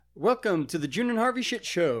Welcome to the June and Harvey Shit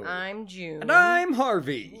Show. I'm June. And I'm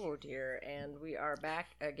Harvey. Oh dear, and we are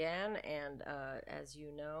back again, and as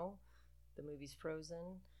you know, the movie's Frozen.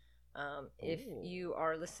 If you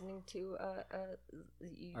are listening to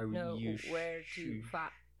you know where to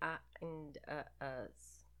find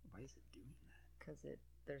us. Why is it doing that? Because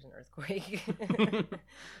there's an earthquake.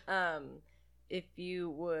 If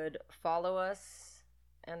you would follow us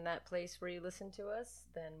and that place where you listen to us,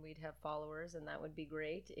 then we'd have followers, and that would be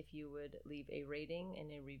great. If you would leave a rating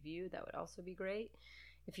and a review, that would also be great.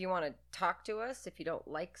 If you want to talk to us, if you don't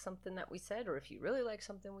like something that we said, or if you really like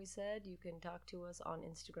something we said, you can talk to us on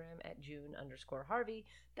Instagram at June_Harvey.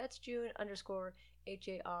 That's June_HARVY.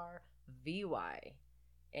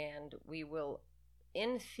 And we will,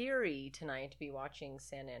 in theory, tonight be watching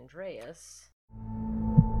San Andreas.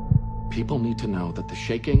 People need to know that the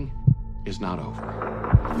shaking is not over.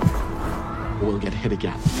 We'll get hit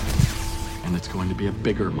again. And it's going to be a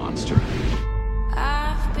bigger monster.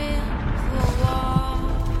 I've been the wall.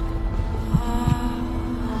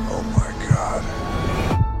 Oh my God.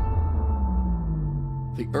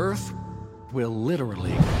 The earth will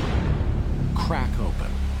literally crack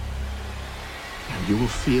open. And you will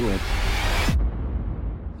feel it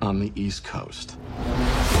on the East Coast.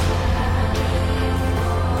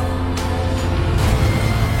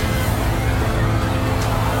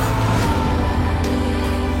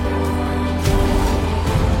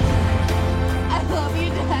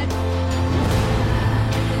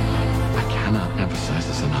 Emphasize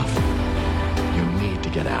this enough. You need to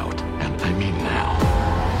get out, and I mean now.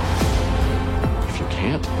 If you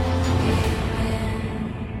can't,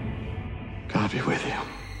 God be with you.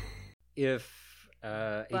 If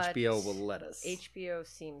HBO will let us. HBO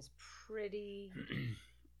seems pretty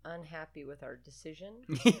unhappy with our decision.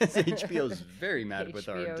 Yes, HBO is very mad with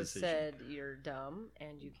our decision. HBO said you're dumb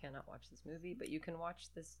and you cannot watch this movie, but you can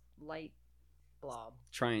watch this light blob.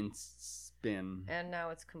 Try and spin. And now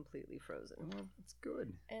it's completely frozen. Well, that's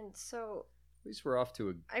good. And so... At least we're off to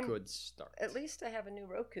a good start. At least I have a new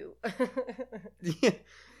Roku. Yeah.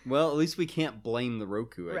 Well, at least we can't blame the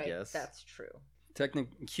Roku, I guess. That's true.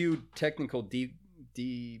 Cue technical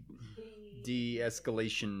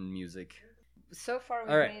de-escalation music. So far we've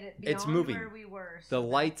made it beyond where we were. So the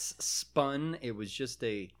lights spun. It was just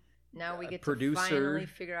a... Now we get to finally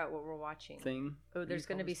figure out what we're watching. Thing. Oh, there's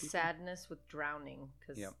going to be sadness with drowning.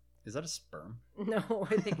 Cause... Yeah. Is that a sperm? No,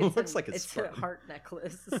 I think it looks like a sperm. It's a heart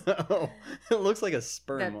necklace. Oh, it looks like a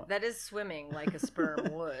sperm. That is swimming like a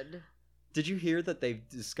sperm would. Did you hear that they've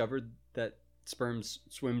discovered that sperms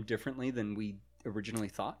swim differently than we originally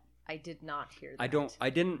thought? I did not hear that.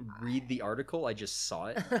 I didn't read the article. I just saw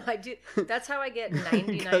it. I do. That's how I get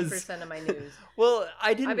 99% of my news. Well,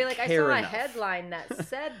 I'd be like, I saw a headline that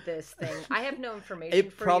said this thing. I have no information.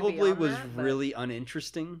 It probably was really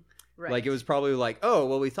uninteresting. Right. Like, it was probably like, oh,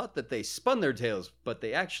 well, we thought that they spun their tails, but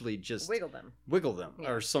they actually just wiggle them, yeah.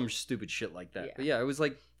 Or some stupid shit like that. Yeah. But yeah, it was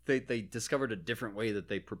like they discovered a different way that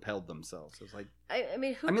they propelled themselves. It was like, I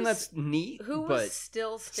mean, that's neat. Who but was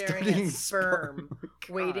still staring at sperm,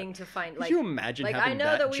 waiting to find? Like, could you imagine? Like, having I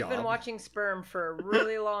know that we've job? been watching sperm for a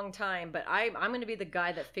really long time, but I'm going to be the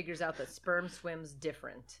guy that figures out that sperm swims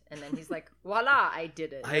different, and then he's like, "Voila, I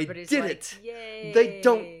did it!" Everybody's did like, it! Yay! They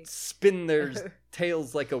don't spin their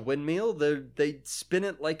tails like a windmill. They spin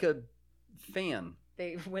it like a fan.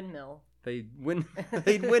 They windmill. They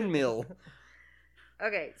windmill.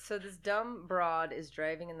 Okay, so this dumb broad is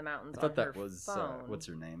driving in the mountains on her phone. I thought that was what's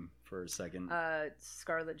her name for a second?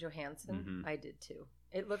 Scarlett Johansson. Mm-hmm. I did too.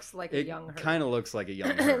 It looks like a young her. It kind of looks like a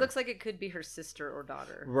young her. It looks like it could be her sister or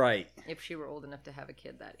daughter. Right. If she were old enough to have a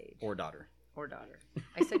kid that age. Or daughter.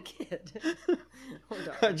 I said kid. Or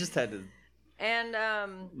daughter. I just had to. And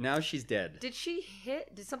now she's dead. Did she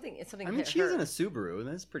hit? Did something? Something. I mean, hit she's her. in a Subaru, and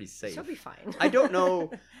that's pretty safe. She'll be fine. I don't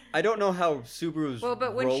know how Subaru's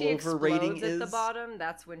but when she rollover rating explodes is. At the bottom,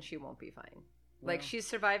 that's when she won't be fine. Like, she's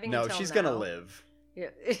surviving. No, until she's now. gonna live.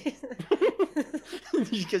 Yeah.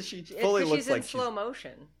 Because she fully looks like she's in slow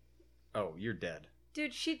motion. Oh, you're dead,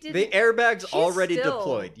 dude. She did. The airbag's already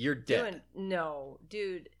deployed. You're dead. No,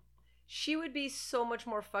 dude. She would be so much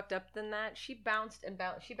more fucked up than that. She bounced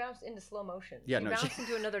She bounced into slow motion. Yeah, she bounced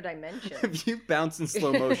into another dimension. If you bounce in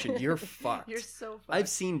slow motion, you're fucked. You're so fucked. I've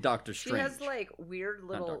seen Doctor Strange. She has like weird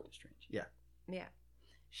little. Not Doctor Strange. Yeah. Yeah.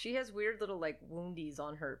 She has weird little like woundies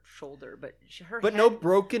on her shoulder, but her. But head... no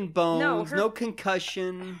broken bones, no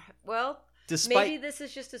concussion. Well. Despite maybe this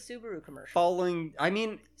is just a Subaru commercial. Falling. I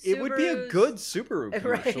mean, it would be a good Subaru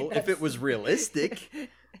commercial if it was realistic.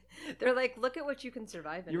 They're like, look at what you can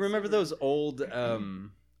survive in. You remember those old,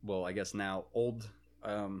 well, I guess now old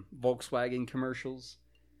Volkswagen commercials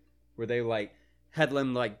where they like had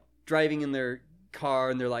them like driving in their car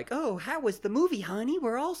and they're like, oh, how was the movie, honey?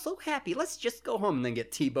 We're all so happy. Let's just go home. And then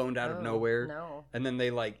get T-boned out of nowhere. No. And then they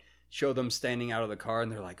like show them standing out of the car and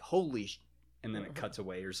they're like, holy and then it cuts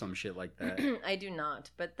away or some shit like that. I do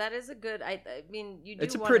not, but that is a good. I mean, you do.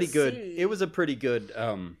 It's a wanna pretty good. see... It was a pretty good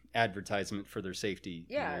advertisement for their safety.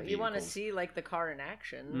 Yeah, you want to see like the car in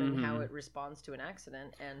action and how it responds to an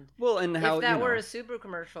accident, and how if that were a Subaru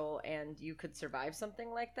commercial and you could survive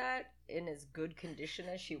something like that in as good condition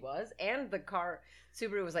as she was, and the car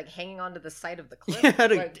Subaru was like hanging onto the side of the cliff. Yeah,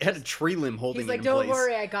 had a tree limb holding. He's like, it in "Don't place.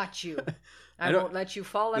 worry, I got you. I won't let you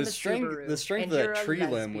fall on the Subaru." The strength of that tree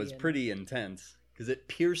limb was pretty intense because it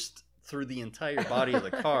pierced through the entire body of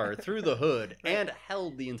the car, through the hood, and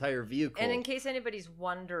held the entire vehicle. And in case anybody's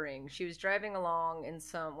wondering, she was driving along in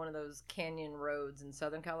one of those canyon roads in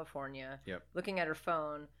Southern California, looking at her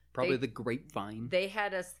phone. Probably the Grapevine. They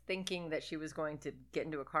had us thinking that she was going to get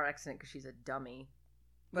into a car accident because she's a dummy.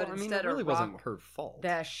 But well, instead, it really wasn't her fault.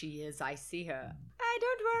 There she is. I see her. Hey,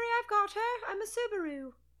 don't worry, I've got her. I'm a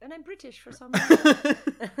Subaru. And I'm British for some reason.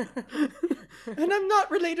 And I'm not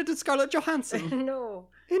related to Scarlett Johansson. No.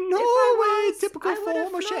 In no way, typical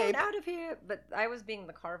form or shape. Out of here. But I was being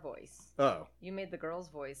the car voice. Oh. You made the girl's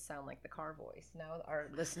voice sound like the car voice. Now our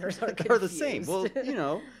listeners are confused. They're the same. Well, you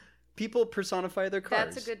know, people personify their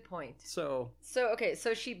cars. That's a good point. So okay,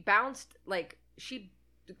 so she bounced, like, she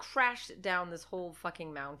crashed down this whole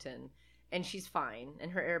fucking mountain. And she's fine, and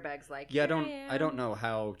her airbag's like, yeah, I don't know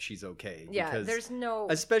how she's okay. Yeah, because there's no,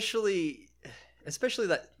 especially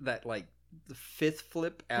that like the fifth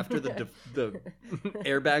flip after the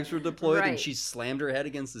airbags were deployed, and she slammed her head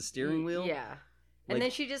against the steering wheel. Yeah, and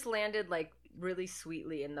then she just landed like really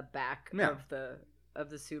sweetly in the back of the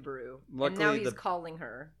Subaru. Luckily, and now he's calling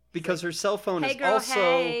her because her cell phone is girl, also.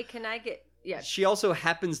 Hey, can I get? Yeah. She also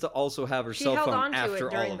happens to also have her cell phone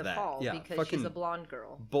after all of that. Yeah, because she's a blonde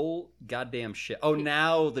girl. Bull goddamn shit. Oh,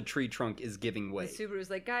 now the tree trunk is giving way. The Subaru's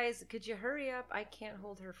like, guys, could you hurry up? I can't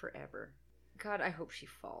hold her forever. God, I hope she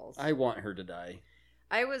falls. I want her to die.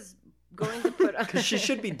 I was going to put because she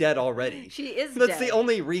should be dead already. She is That's the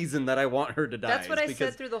only reason that I want her to die. That's what I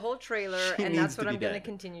said through the whole trailer, and that's what I'm going to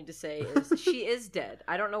continue to say is she is dead.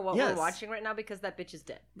 I don't know what we're watching right now because that bitch is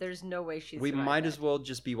dead. There's no way she's We might as well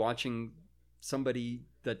just be watching somebody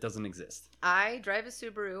that doesn't exist. I drive a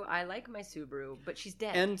Subaru. I like my Subaru, but she's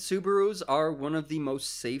dead. And Subarus are one of the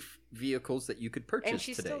most safe vehicles that you could purchase today. And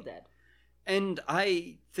she's still dead. And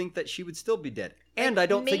I think that she would still be dead. And I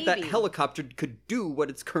don't think that helicopter could do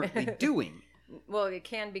what it's currently doing. Well, it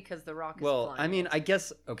can because The Rock is flying. Well, I mean, I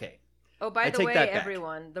guess, okay. Oh, by the way,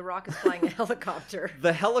 everyone, The Rock is flying a helicopter.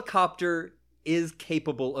 The helicopter is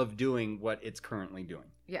capable of doing what it's currently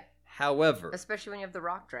doing. Yeah. However, especially when you have The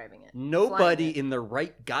Rock driving it. Nobody in their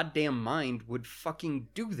right goddamn mind would fucking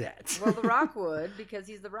do that. Well, The Rock would because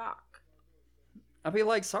he's The Rock. I'd be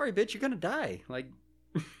like, sorry, bitch, you're gonna die. Like,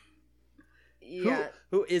 yeah.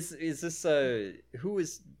 Who is this? Who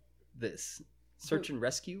is this? Search and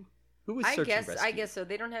Rescue? Who is Search and Rescue? I guess so.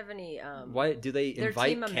 They don't have any. Why do they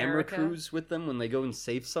invite camera crews with them when they go and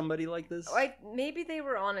save somebody like this? Maybe they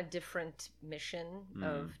were on a different mission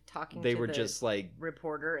of talking. They were just like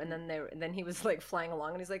reporter, and then he was like flying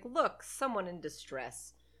along, and he's like, "Look, someone in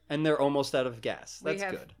distress." And they're almost out of gas. That's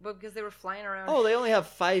good. Well, because they were flying around. Oh, they only have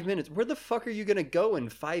 5 minutes. Where the fuck are you gonna go in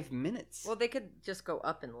 5 minutes? Well, they could just go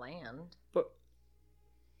up and land. But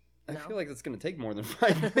I feel like it's going to take more than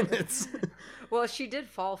 5 minutes. Well, she did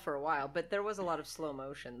fall for a while, but there was a lot of slow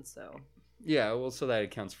motion, so. Yeah, well, so that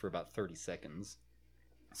accounts for about 30 seconds.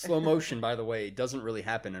 Slow motion, by the way, doesn't really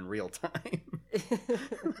happen in real time.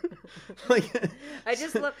 I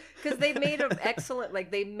just love because they made an excellent,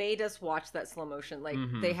 like they made us watch that slow motion. Like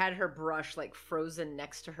they had her brush like frozen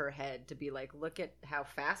next to her head to be like, look at how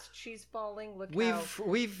fast she's falling. Look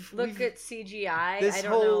at CGI.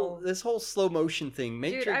 This whole slow motion thing.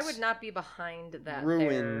 Matrix, dude, I would not be behind that.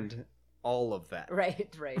 Ruined all of that.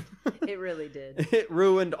 Right. It really did. It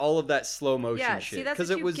ruined all of that slow motion shit. See, that's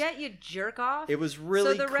what you get, you jerk off. It was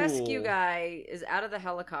really cool. So the rescue guy is out of the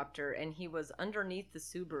helicopter, and he was underneath the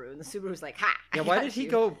Subaru, and the Subaru's like, ha! Yeah, why did he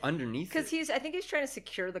go underneath? Because I think he's trying to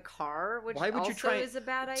secure the car, which why would you try is a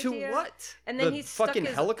bad idea. To what? And then he's stuck fucking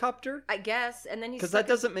helicopter? I guess. And then he's because that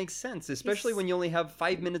doesn't make sense, especially when you only have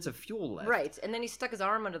 5 minutes of fuel left. Right. And then he stuck his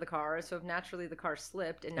arm under the car, so naturally the car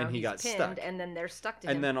slipped, and now he's got pinned, stuck. and then they're stuck to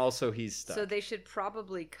him. And then also he's stuck. So they should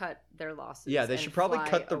probably cut their losses. Yeah, they should probably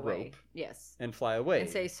cut the rope. Yes. And fly away. And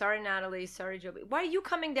say, sorry, Natalie. Sorry, Joby. Why are you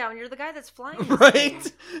coming down? You're the guy that's flying.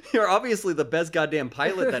 Right? You're obviously the best goddamn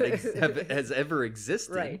pilot that has ever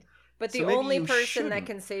existed. Right. But the only person that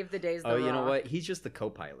can save the day is The Rock. Oh, you know what? He's just the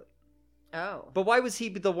co-pilot. Oh. But why was he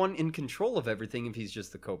the one in control of everything if he's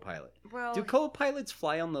just the co-pilot? Well, Do co-pilots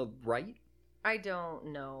fly on the right I don't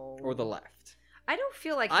know. or the left? I don't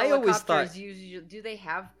feel like I always helicopters thought- usually... Do they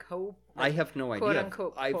have I have no quote idea.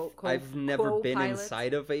 unquote, I've never been co-pilots?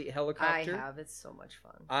 inside of a helicopter. I have. It's so much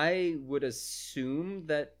fun. I would assume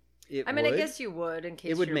that it I mean, would. I guess you would in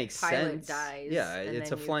case It would your make pilot sense. dies. Yeah, and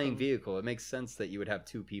it's a then you flying can- vehicle. It makes sense that you would have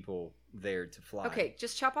two people there to fly. Okay,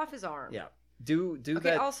 just chop off his arm. Yeah. Do Okay,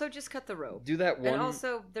 that. also just cut the rope. Do that one. And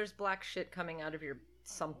also, there's black shit coming out of your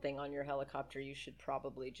something on your helicopter. You should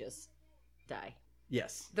probably just die.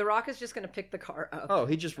 Yes. The Rock is just going to pick the car up. Oh,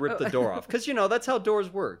 he just ripped the door off because that's how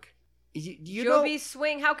doors work. You Joby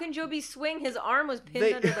swing. How can Joby swing? His arm was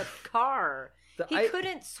pinned under the car. He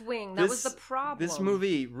couldn't swing. That was the problem. This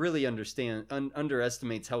movie really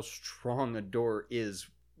underestimates how strong a door is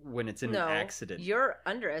when it's in an accident. You're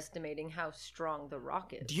underestimating how strong The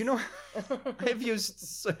Rock is. Do you know?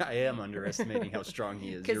 I am underestimating how strong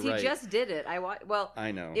he is. Because he right. just did it. I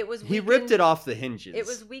know. It was he ripped it off the hinges. It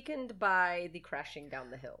was weakened by the crashing down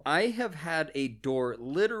the hill. I have had a door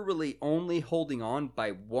literally only holding on by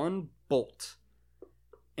one bolt,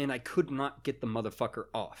 and I could not get the motherfucker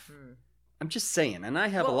off. I'm just saying, and I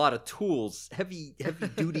have a lot of tools, heavy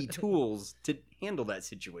duty tools to handle that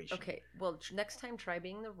situation. Okay, well, next time try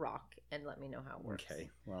being The Rock and let me know how it works. Okay,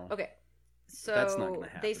 well. Okay, so that's not gonna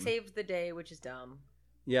happen. they saved the day, which is dumb.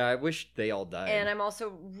 Yeah, I wish they all died. And I'm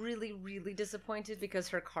also really, really disappointed because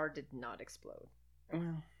her car did not explode.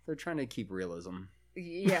 Well, they're trying to keep realism.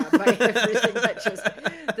 Yeah, by everything that just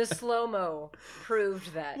the slow-mo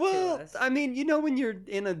proved that to us. I mean, when you're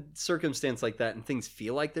in a circumstance like that and things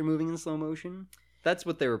feel like they're moving in slow motion, that's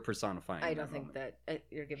what they were personifying. I don't think that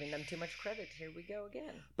you're giving them too much credit. Here we go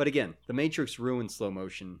again. But again, The Matrix ruined slow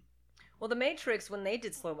motion. Well, The Matrix, when they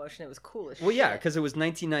did slow motion, it was cool as shit. Well, yeah, because it was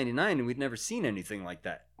 1999 and we'd never seen anything like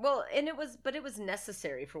that. Well, and it was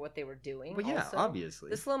necessary for what they were doing. Well, yeah, also.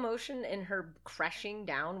 obviously. The slow motion and her crashing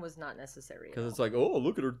down was not necessary. Because it's like, oh,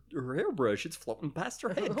 look at her hairbrush. It's floating past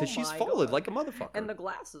her head because she's fallen like a motherfucker. And the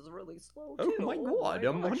glass is really slow, too. Oh, my God. I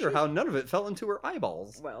wonder how none of it fell into her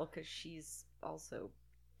eyeballs. Well, because she's also...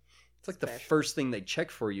 It's like the first thing they check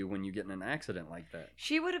for you when you get in an accident like that.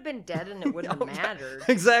 She would have been dead and it wouldn't have mattered.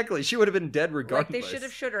 Exactly. She would have been dead regardless. Like, they should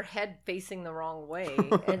have showed her head facing the wrong way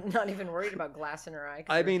and not even worried about glass in her eye.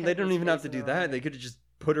 I mean, they don't even have to do that. They could have just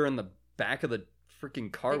put her in the back of the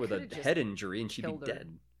freaking car with a head injury and she'd be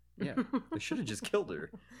dead. Yeah, they should have just killed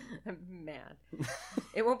her. I'm mad.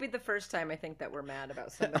 It won't be the first time I think that we're mad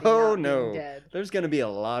about somebody being dead. There's going to be a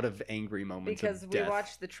lot of angry moments because of death. We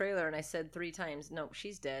watched the trailer and I said 3 times, nope,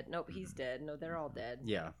 she's dead. Nope, he's dead. No, they're all dead.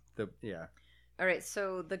 Yeah. All right,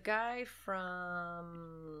 so the guy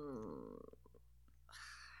from...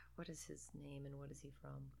 What is his name and what is he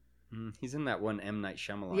from? He's in that one M. Night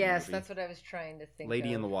Shyamalan Yes, movie. that's what I was trying to think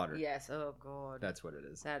Lady in the Water. Yes, oh God. That's what it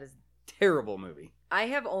is. That is... Terrible movie. I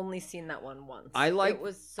have only seen that one once. I like it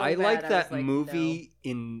was so I bad, like that I was like, movie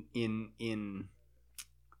in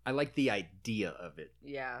I like the idea of it.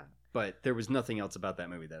 Yeah. But there was nothing else about that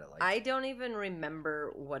movie that I liked. I don't even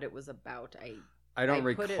remember what it was about. I don't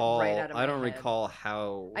recall. Right out of my I don't head. recall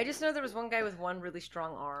how. I just know there was one guy with one really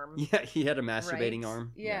strong arm. Yeah, he had a masturbating right?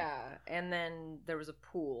 arm. Yeah, and then there was a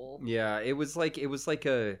pool. Yeah, it was like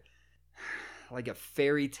a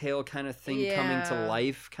fairy tale kind of thing coming to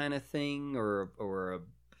life kind of thing, or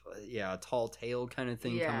a tall tale kind of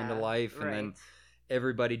thing coming to life, and then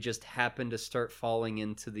everybody just happened to start falling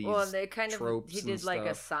into these they kind tropes. He did like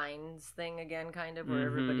stuff. a signs thing again, kind of, where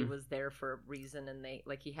everybody was there for a reason, and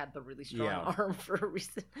he had the really strong arm for a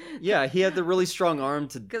reason. Yeah, he had the really strong arm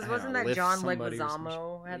to. Because wasn't that John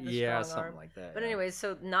Leguizamo had the strong arm? Something like that. But anyways,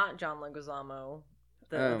 so not John Leguizamo.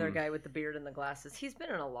 The other guy with the beard and the glasses. He's been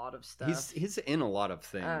in a lot of stuff. He's in a lot of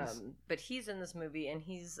things. But he's in this movie, and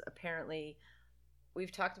he's apparently...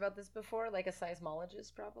 We've talked about this before, like a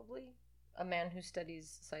seismologist, probably. A man who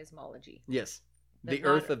studies seismology. Yes. The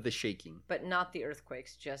earth of the shaking. But not the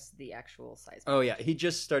earthquakes, just the actual seismology. Oh, yeah. He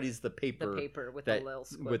just studies the paper. The paper with the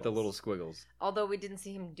little squiggles. Although we didn't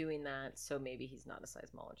see him doing that, so maybe he's not a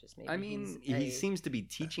seismologist. Maybe he seems to be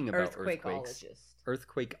teaching about earthquakes.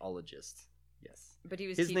 Earthquakeologist. Yes. But he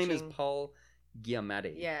was His name is Paul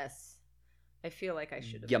Giamatti. Yes. I feel like I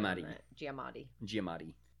should have known that.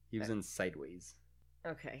 Giamatti. He was in Sideways.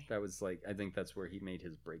 Okay. That was I think that's where he made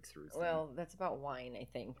his breakthrough. Well, that's about wine, I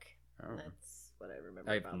think. That's what I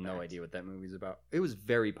remember. I have no idea what that movie's about. It was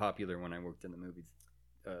very popular when I worked in the movie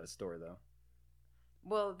store, though.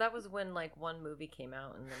 Well, that was when one movie came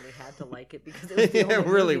out, and then we had to like it because it was the only it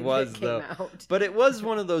really movie was that came though. out. But it was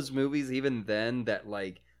one of those movies even then that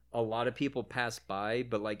a lot of people passed by,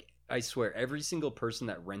 but I swear, every single person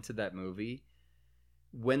that rented that movie,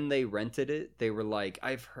 when they rented it, they were like,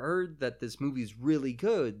 I've heard that this movie's really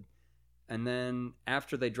good. And then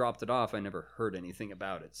after they dropped it off, I never heard anything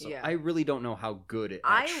about it. So Yeah. I really don't know how good it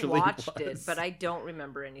actually was. I watched it, but I don't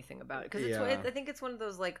remember anything about it. Because I think it's one of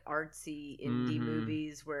those like artsy indie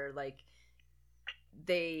movies where like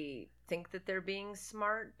they think that they're being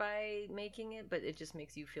smart by making it, but it just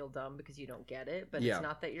makes you feel dumb because you don't get it. But it's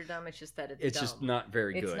not that you're dumb, it's just that it's dumb. Just not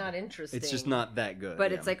very good. It's not interesting. It's just not that good.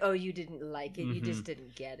 But it's like, oh, you didn't like it. You just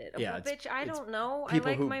didn't get it. Yeah, well, bitch, I don't know. I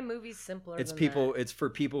like my movies simpler It's than people. that. It's for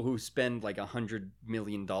people who spend like $100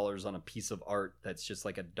 million on a piece of art that's just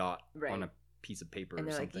like a dot on a piece of paper and or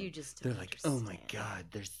they're something. like, you just they're like, oh my god,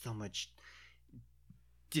 there's so much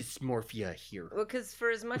dysmorphia here. Well, because for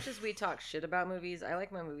as much as we talk shit about movies, I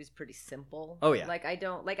like my movies pretty simple. Oh yeah. Like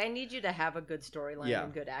I need you to have a good storyline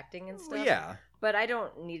and good acting and stuff. Well, yeah. But I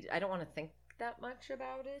don't want to think that much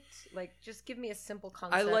about it. Like, just give me a simple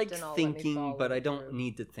concept. I like and thinking, but I don't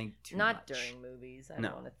need to think too much. Not during movies. I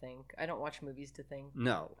don't want to think. I don't watch movies to think.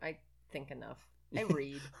 No. I think enough. I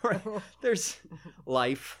read. There's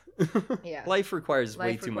life. Yeah. Life requires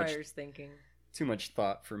way too much thinking. Too much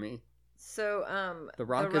thought for me. So, The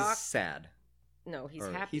Rock is sad. No, he's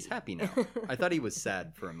Or happy. He's happy now. I thought he was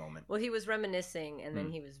sad for a moment. Well, he was reminiscing, and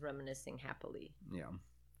then he was reminiscing happily. Yeah.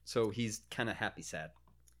 So he's kind of happy sad.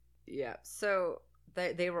 Yeah. So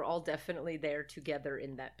they were all definitely there together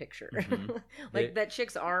in that picture. Mm-hmm. Like that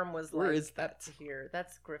chick's arm was like, where is that? Here.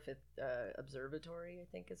 That's Griffith Observatory, I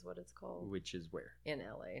think is what it's called. Which is where? In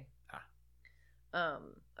LA. Ah.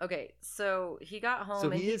 Okay, so he got home so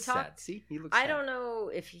and he is sad. See, he looks sad. I don't know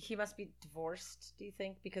if he must be divorced, do you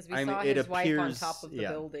think? Because we I saw mean, his wife on appears- top of the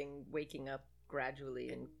yeah. building waking up gradually.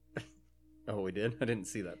 And Oh, we did? I didn't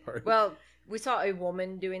see that part. well, we saw a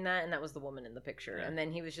woman doing that, and that was the woman in the picture. Yeah. And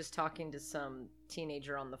then he was just talking to some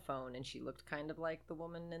teenager on the phone, and she looked kind of like the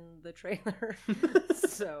woman in the trailer.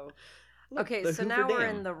 So, Look, okay, the so Hoover now we're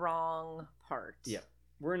Dam. in the wrong part. Yeah.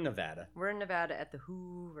 We're in Nevada. We're in Nevada at the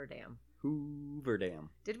Hoover Dam. Hoover Dam.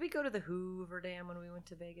 Did we go to the Hoover Dam when we went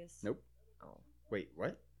to Vegas? Nope. Oh, Wait,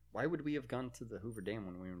 what? Why would we have gone to the Hoover Dam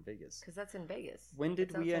when we were in Vegas? because that's in Vegas. When did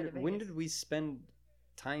It's we outside of when Vegas. did we spend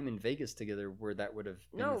time in Vegas together where that would have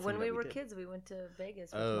been No, the when thing we that were did? kids, we went to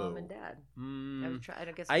Vegas with mom and dad.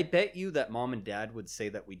 I guess. I bet you that mom and dad would say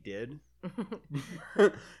that we did,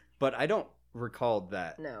 but I don't recall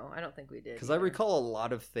that. No, I don't think we did. Because I recall a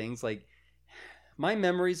lot of things. Like, my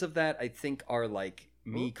memories of that, I think, are like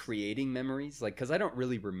me creating memories. Like, because I don't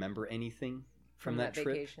really remember anything from that trip.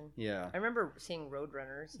 vacation. Yeah. I remember seeing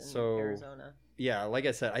Roadrunners in So- Arizona. Yeah, like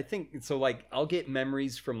I said, I think so. Like, I'll get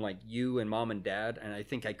memories from like you and mom and dad, and I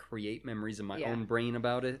think I create memories in my Yeah. own brain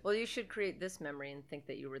about it. Well, you should create this memory and think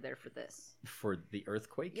that you were there for this. For the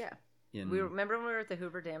earthquake. Yeah. In... We remember when we were at the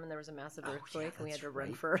Hoover Dam and there was a massive earthquake and we had to run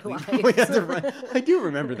right. for our We- lives. we had to run. I do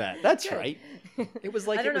remember that. That's Good. right. It was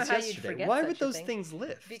like I don't it was know how you'd yesterday. forget Why such would a those thing. things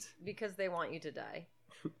lift? Because they want you to die.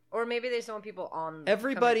 Or maybe they just want people on.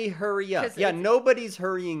 Everybody hurry up. 'Cause Yeah, it's- nobody's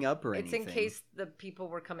hurrying up or It's anything. in case the people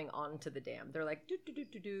were coming onto the dam. They're like, do do do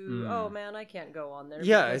do do. Oh man, I can't go on there.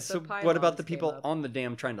 Yeah, because the so what about pylons the came people up." on the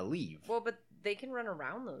dam trying to leave? Well, but they can run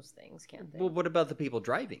around those things, can't they? Well, what about the people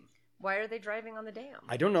driving? Why are they driving on the dam?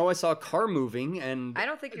 I don't know. I saw a car moving, and I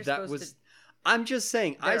don't think you're that supposed was. to. I'm just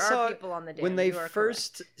saying. There I are saw people on the dam. when they You are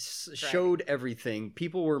first correct. showed everything.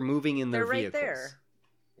 People were moving in their They're right vehicles, there.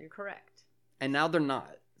 You're correct. and now they're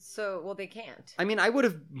not. So, well, they can't. I mean, I would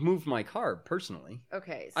have moved my car personally.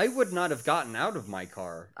 Okay. I would not have gotten out of my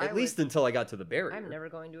car at least until I got to the barrier. I'm never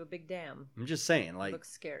going to a big dam. I'm just saying, like, Looks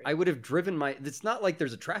scary. I would have driven my. It's not like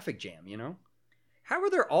there's a traffic jam, you know. How are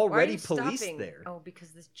there Why are already you police stopping? there? Oh,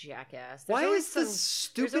 because this jackass. Why always is this There's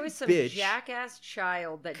stupid always some bitch? jackass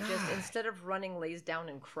child that just God. instead of running lays down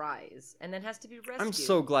and cries and then has to be rescued. I'm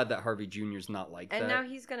so glad that Harvey Jr.'s not like And that. now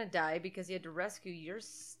he's gonna die because he had to rescue your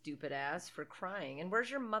stupid ass for crying. And where's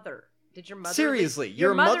your mother? Did your mother Seriously, leave?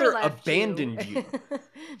 your mother left abandoned you. Maybe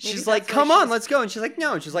She's that's like, why "Come on, she's let's go," and she's like,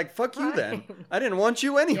 "No," and she's like, "Fuck you then. Fine. I didn't want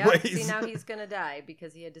you Yep, anyways." see, now he's gonna die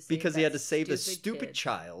because he had to save because he that had to save a stupid stupid kid.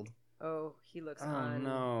 child. Oh, he looks Oh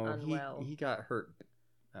no, unwell. he got hurt.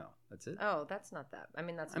 Oh, that's it. Oh, that's not that. I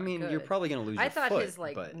mean, that's. I Not mean, good. you're probably gonna lose. I your thought foot, his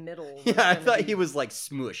like but... middle. Was Yeah, I gonna thought be... he was like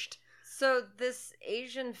smushed. So this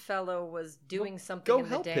Asian fellow was doing something go in the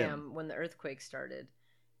help dam him. when the earthquake started,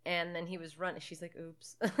 and then he was running. She's like,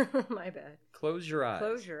 "Oops, my bad." Close your eyes.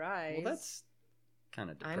 Close your eyes. Well, that's kind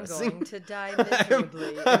of I'm depressing. going to die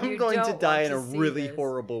miserably. I'm going to don't die in want a to really see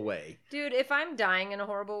horrible way. Dude, if I'm dying in a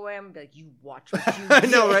horrible way, I'm gonna be like, you watch what you I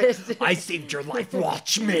did. know, right? I saved your life.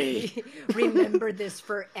 Watch me. Remember this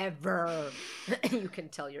forever. You can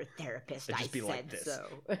tell your therapist I'd I just be said like this. so.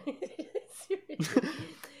 Seriously.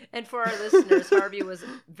 And for our listeners, Harvey was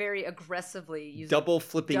very aggressively using Double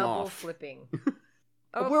flipping double off. flipping.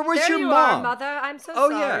 Where was there your you mom? Are, Mother. I'm so Oh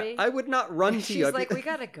sorry. yeah, I would not run to you. She's I'd be like, we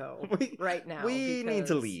gotta go right now. We need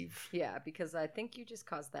to leave. Yeah, because I think you just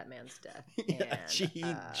caused that man's death. Yeah, and,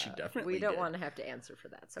 she definitely We don't did. want to have to answer for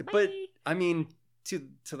that. So, But bye. I mean, to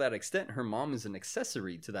that extent, her mom is an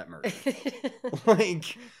accessory to that murder.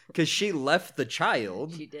 Like, because she left the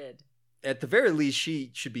child. She did. At the very least,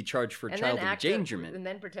 she should be charged for And child then endangerment. and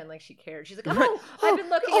then pretend like she cared. She's like, Right. oh, I've been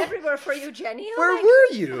looking everywhere for you, Jenny. Oh Where my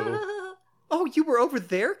were you? God." Oh, you were over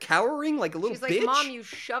there cowering like a little She's like, bitch? Mom, you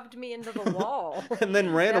shoved me into the wall. And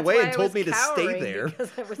then ran That's away why and I told was me to stay cowering, there.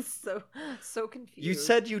 Because I was so confused. You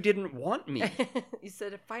said you didn't want me. You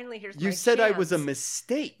said, finally, here's my You said I was a chance." You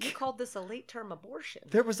mistake. called this a late-term abortion.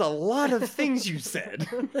 There was a lot of things you said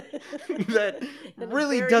that In a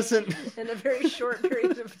really very- doesn't. in a very short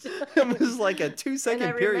period of time. It was like a 2-second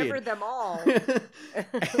and I period. remembered them all.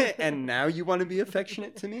 And now you want to be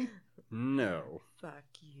affectionate to me? No. Fuck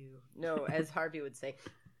you. No, as Harvey would say,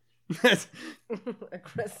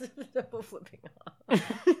 aggressive double flipping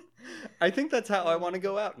off. I think that's how I want to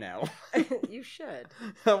go out now. You should.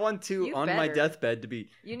 I want to, You on my better. deathbed, to be.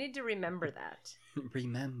 You need to remember that.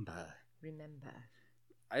 Remember. Remember.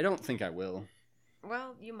 I don't think I will.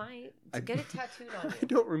 Well, you might. I- Get it tattooed on I you.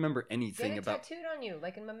 don't remember Get anything it about. tattooed on you,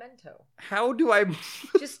 like in Memento. How do I?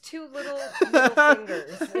 Just two little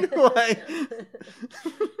fingers. Why?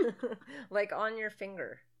 Like on your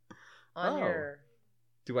finger. Oh. Your...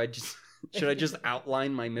 Do I just? Should I just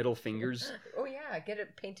outline my middle fingers? Oh yeah, get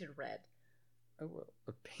it painted red. Oh,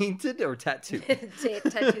 painted or tattooed?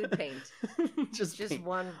 Tattooed paint. Just paint.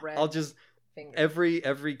 one red I'll just finger.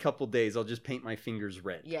 every couple days I'll just paint my fingers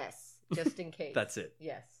red. Yes, just in case. That's it.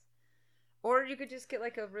 Yes. Or you could just get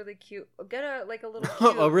like a really cute, a little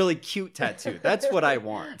cute, A really cute tattoo. That's what I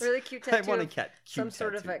want. really cute I tattoo. want a of cute some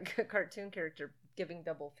sort of tattoo. like cartoon character giving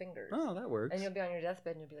double fingers. Oh, that works. And you'll be on your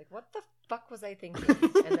deathbed and you'll be like, "What the fuck was I thinking?"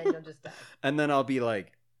 And then you'll just die. And then I'll be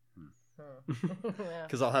like, Yeah.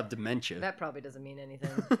 because I'll have dementia. That probably doesn't mean anything.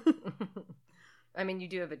 I mean, you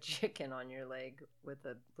do have a chicken on your leg with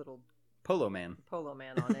a little Polo man. polo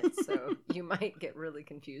man on it, so you might get really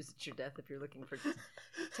confused at your death if you're looking for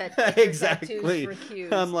Exactly. tattoos for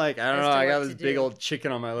cues. I'm like, I don't as know. to I got what this to big do. old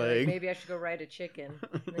chicken on my Like, leg. maybe I should go ride a chicken.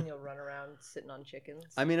 And then you'll run around sitting on chickens.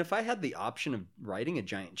 I mean, if I had the option of riding a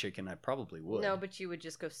giant chicken, I probably would. No, but you would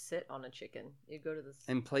just go sit on a chicken. You'd go to the...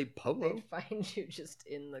 And play polo. They'd find you just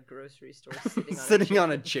in the grocery store sitting on Sitting a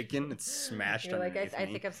on a chicken. chicken. It's smashed You're like, underneath I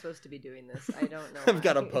me. think I'm supposed to be doing this. I don't know. I've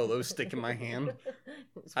got a why." polo stick in my hand.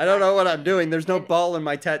 It's I don't know whack- what I'm doing. There's no And ball in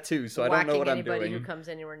my tattoo, so I don't know whacking what I'm anybody doing. who comes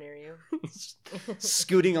anywhere near you.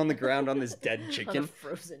 Scooting on the ground on this dead On a chicken.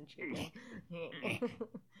 frozen chicken.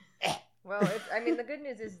 Well, I mean, the good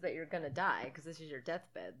news is that you're gonna die because this is your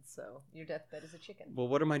deathbed. So your deathbed is a chicken. Well,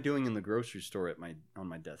 what am I doing in the grocery store on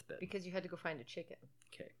my deathbed? Because you had to go find a chicken.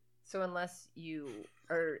 Okay. So unless you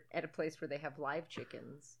are at a place where they have live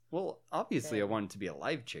chickens. Well, obviously, I Then- want it to be a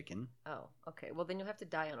live chicken. Oh, okay. Well, then you'll have to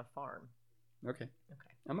die on a farm. Okay.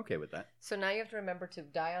 Okay. I'm okay with that. So now you have to remember to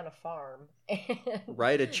die on a farm and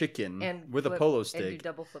Ride a chicken and with a flip- polo and do stick.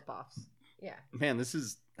 double flip offs. Yeah. Man, this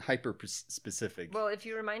is hyper specific. Well, if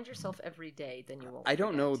you remind yourself every day, then you won't. I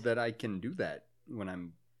don't know forget. that I can do that when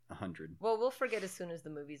I'm 100. Well, we'll forget as soon as the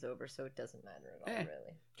movie's over, so it doesn't matter at all,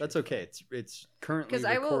 really. That's okay. It's currently 'Cause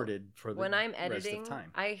I will- recorded for the When I'm rest editing, of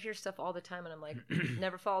time. I hear stuff all the time, and I'm like,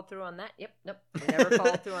 never followed through on that. Yep, nope. We never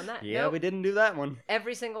followed through on that. Yeah, nope. we didn't do that one.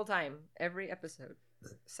 Every single time, every episode.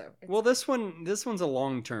 So it's... Well, this one's a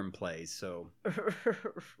long-term play, so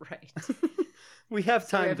right. we have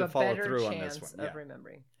So we time have to a follow better through on chance this one. of Yeah.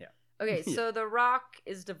 remembering. Yeah. Okay, Yeah. so The Rock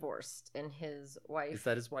is divorced, and his wife. Is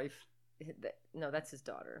that his wife? No, that's his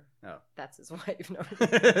daughter. Oh. That's his wife. No,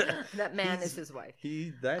 that man is his wife.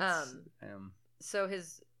 That's So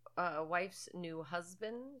his wife's new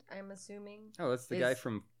husband, I'm assuming, oh, that's the guy is-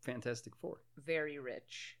 from Fantastic Four. very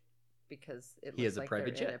rich because it He looks has a like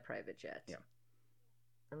private they're in jet. a private jet. Yeah.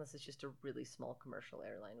 Unless it's just a really small commercial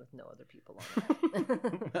airline with no other people on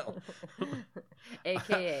it. Well.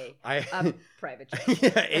 AKA I a private jet.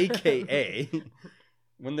 yeah, AKA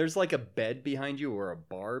when there's like a bed behind you or a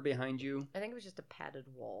bar behind you. I think it was just a padded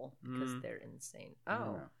wall because Mm. they're insane. I don't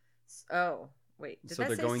Oh. know. Oh. Wait, did So that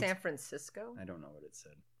they're say going San Francisco? I don't know what it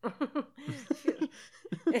said.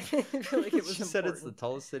 I feel like it was She said it's the important.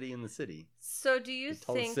 tallest city in the city. So do you the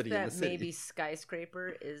tallest think city in that the city. maybe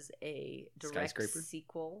Skyscraper is a direct Skyscraper?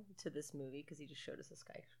 sequel to this movie? Because he just showed us a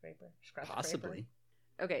skyscraper. Possibly.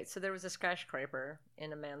 Okay, so there was a skyscraper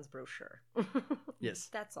in a man's brochure. Yes.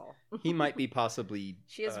 That's all. He might be possibly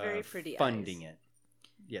She has very pretty funding eyes. it.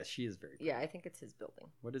 Yes, she is very pretty. Yeah, I think it's his building.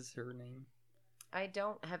 What is her name? I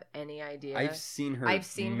don't have any idea. I've seen her her,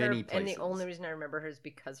 many places. and the only reason I remember her is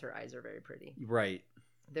because her eyes are very pretty. Right.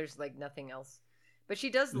 There's like nothing else. But she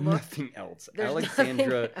does look... Nothing else. There's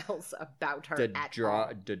Alexandra nothing else about her at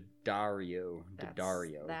all. Daddario.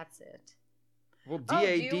 That's it. Well, Oh,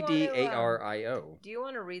 do you Daddario. Do you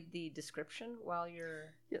want to read the description while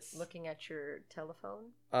you're Yes. looking at your telephone?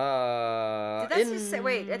 Did that just say...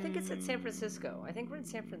 Wait, I think it said San Francisco. I think we're in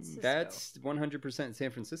San Francisco. That's 100% San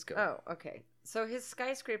Francisco. Oh, okay. So his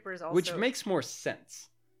skyscraper is also... Which makes more sense.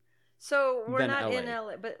 So we're than not in LA.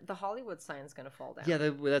 LA, but the Hollywood sign's going to fall down. Yeah,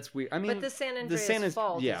 that's weird. I mean, but the San Andreas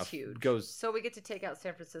Fault is huge. So we get to take out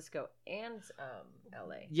San Francisco and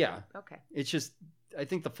LA. Yeah. Okay. It's just, I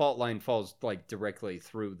think the fault line falls like directly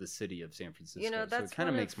through the city of San Francisco. You know, so that's it kind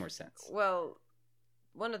of makes more sense. Well,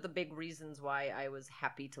 one of the big reasons why I was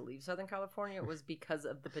happy to leave Southern California was because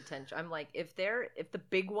of the potential. I'm like, if the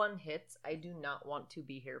big one hits, I do not want to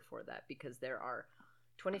be here for that because there are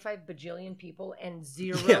 25 bajillion people and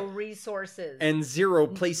zero resources and zero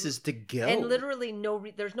places to go, and literally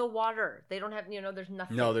there's no water. They don't have, there's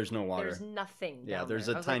nothing. No, there's no water. There's nothing. Yeah, down there's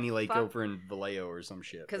there. a tiny lake over in Vallejo or some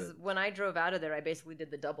shit. Because when I drove out of there, I basically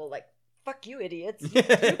did the double, like, fuck you, idiots. You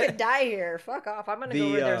could die here. Fuck off. I'm gonna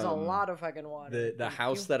go where there's a lot of fucking water. The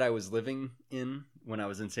house that I was living in when I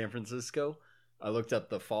was in San Francisco, I looked up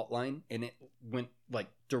the fault line and it went like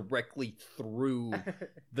directly through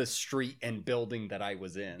the street and building that I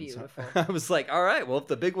was in. Beautiful. So I was like, all right, well, if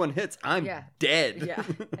the big one hits, I'm dead. Yeah,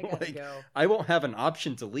 I gotta go. I won't have an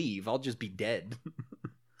option to leave. I'll just be dead.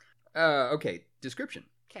 Okay, description.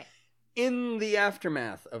 Okay. In the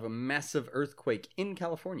aftermath of a massive earthquake in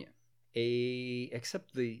California,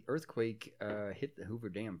 except the earthquake hit the Hoover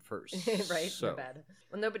Dam first. Right, so, Nevada.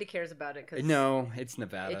 Well, nobody cares about it because no, it's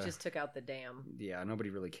Nevada. It just took out the dam. Yeah, nobody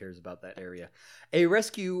really cares about that area. A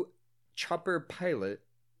rescue chopper pilot.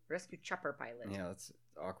 Yeah, that's an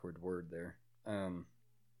awkward word there.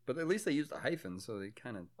 But at least they used a hyphen, so they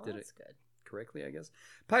kind of did it good. Correctly, I guess.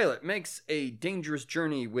 Pilot makes a dangerous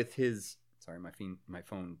journey with his. Sorry, my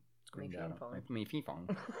phone.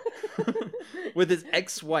 With his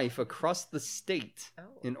ex-wife across the state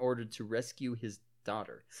in order to rescue his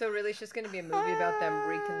daughter. So really it's just going to be a movie about them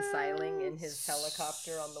reconciling in his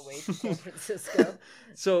helicopter on the way to San Francisco.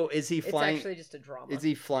 So is he flying? It's actually just a drama. Is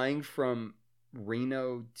he flying from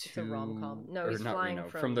Reno to... It's a rom-com. No, he's not flying Reno,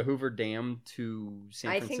 from the Hoover Dam to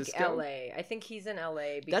San Francisco? I think LA. I think he's in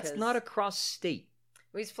LA because... That's not across state.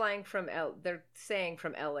 He's flying from they're saying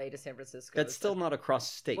from LA to San Francisco. That's still not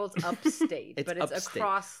across state. Well, it's upstate, but it's upstate.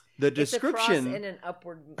 across. The description it's across in an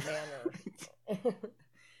upward manner.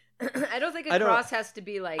 I don't think across has to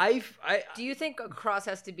be like. Do you think across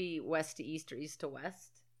has to be west to east or east to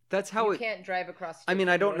west? That's how you can't drive across. I mean,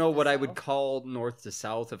 I don't know what I would call north to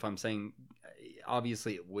south. If I'm saying,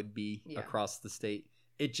 obviously, it would be across the state.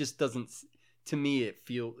 It just doesn't. To me, it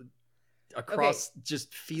feels. Across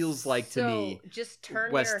just feels like to me just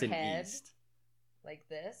turn west your and head east like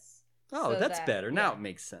this. Oh, that's better. Now it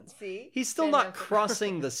makes sense. See, he's still not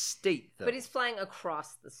crossing the state though. But he's flying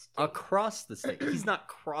across the state. Across the state. He's not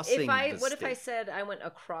crossing. What if I said I went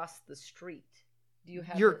across the street? Do you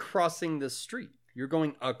have? You're crossing the street. You're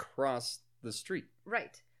going across the street.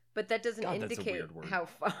 Right. But that doesn't indicate that's a weird word. how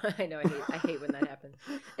far. I know. I hate when that happens.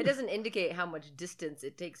 It doesn't indicate how much distance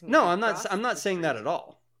it takes me. No, I'm not saying that at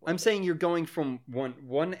all. I'm saying you're going from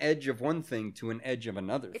one edge of one thing to an edge of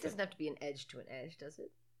another thing. It doesn't have to be an edge to an edge, does it?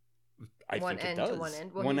 I think it does. To one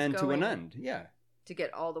end. Well, one end to an end, yeah. To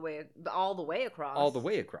get all the way across. All the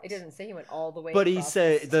way across. It doesn't say he went all the way but across.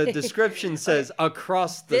 But he said, the description says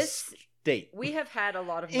across the state. We have had a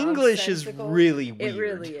lot of English is really weird. It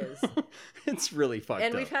really is. It's really fucked up.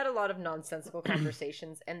 And we've had a lot of nonsensical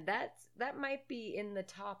conversations, and that might be in the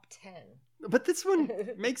top 10. But this one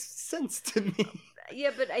makes sense to me. Yeah,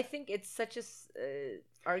 but I think it's such a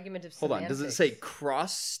argument of semantics. Hold on, does it say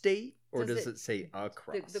cross state or does it say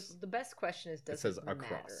across? The best question is, does it matter?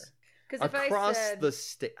 Across. Because if across I said, the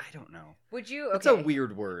state, I don't know. Would you? Okay. It's a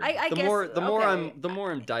weird word. The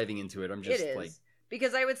more I'm diving into it, I'm just like.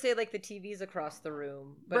 Because I would say like the TV's across the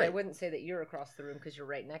room, but I wouldn't say that you're across the room because you're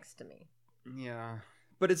right next to me. Yeah.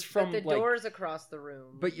 But it's from the door's across the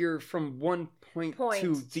room. But you're from one point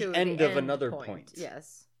to the end of another point.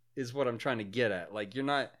 Yes. is what I'm trying to get at. Like, you're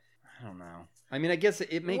not... I don't know. I mean, I guess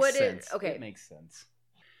it makes sense. Okay. It makes sense.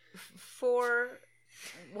 For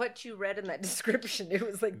what you read in that description, it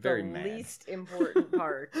was like Very the mad. least important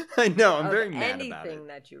part. I know. I'm of very mad about anything it.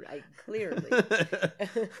 that you... clearly.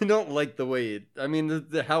 I don't like the way it... I mean,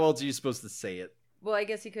 how else are you supposed to say it? Well, I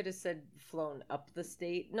guess he could have said flown up the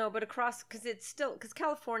state. No, but across... Because it's still... Because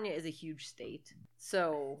California is a huge state.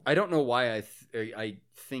 So... I don't know why I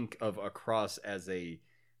think of across as a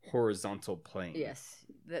horizontal plane. Yes.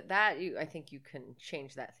 I think you can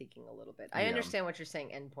change that thinking a little bit. I Yeah. understand what you're saying,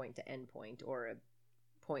 endpoint to endpoint, or a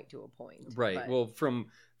point to a point. Right. but- Well,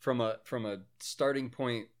 from a starting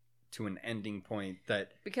point to an ending point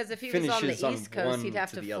that... Because if he was on the finishes on East Coast, one he'd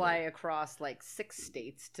have to to the fly other. across like 6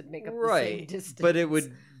 states to make up the same Right. distance. But it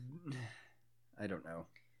would... I don't know.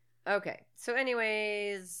 Okay. So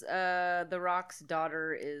anyways, The Rock's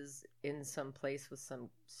daughter is in some place with some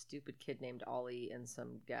stupid kid named Ollie and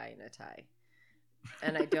some guy in a tie.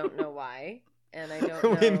 And I don't know why. And I don't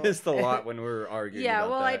know. We missed a lot when we were arguing Yeah, about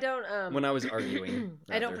well, that. I don't... When I was arguing.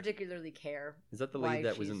 I don't rather. particularly care. Is that the why lady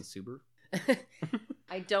that was in the she's- Subaru?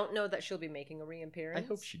 I don't know that she'll be making a reappearance. I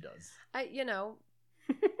hope she does.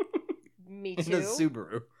 Me In too. a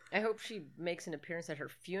Subaru. I hope she makes an appearance at her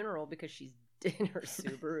funeral because she's in her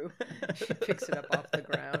Subaru. She picks it up off the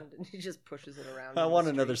ground and she just pushes it around. I in the want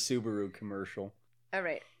street. another Subaru commercial. All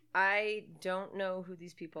right. I don't know who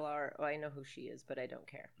these people are. Well, I know who she is, but I don't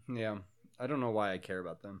care. Yeah. I don't know why I care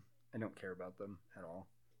about them. I don't care about them at all.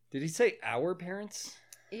 Did he say our parents?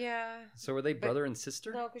 Yeah. So were they brother and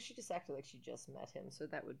sister? No, because she just acted like she just met him, so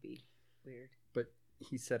that would be weird. But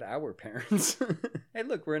he said our parents. Hey,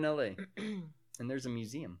 look, we're in LA. And there's a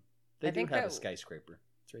museum. They I do think have a that- skyscraper.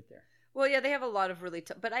 It's right there. Well, yeah, they have a lot of really...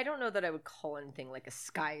 but I don't know that I would call anything like a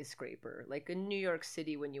skyscraper. Like in New York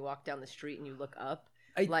City, when you walk down the street and you look up,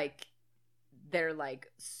 like... they're like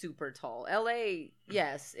super tall. LA,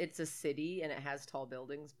 yes, it's a city and it has tall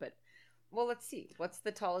buildings, but well, let's see. What's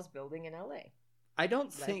the tallest building in LA? I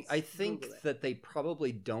think Google it. that they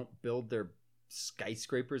probably don't build their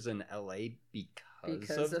skyscrapers in LA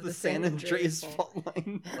because of the San Andreas fault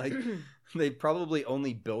line. Like they probably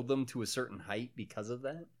only build them to a certain height because of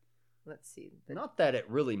that. Let's see. Not that it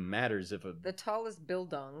really matters if The tallest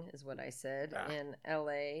building is what I said in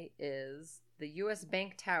LA is the US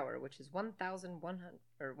Bank Tower, which is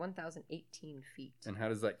 1,018 feet. And how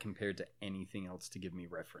does that compare to anything else to give me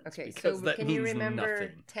reference? Okay, because so that can you means remember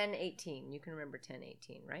nothing. 1018? You can remember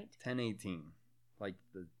 1018, right? 1018, like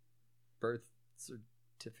the birth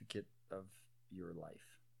certificate of your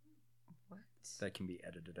life. What? That can be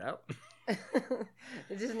edited out.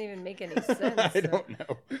 It doesn't even make any sense. I don't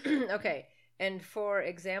know. Okay, and for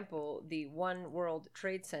example, the One World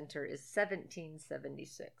Trade Center is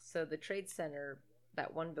 1776. So the Trade Center,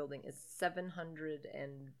 that one building, is 700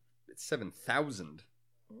 and... It's 7,000.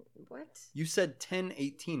 What? You said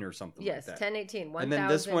 1018 or something Yes, like that. 1018. And then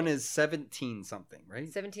this one is 17 something, right?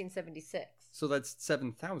 1776. So that's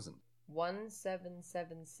 7,000.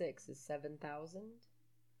 1776 is 7,000.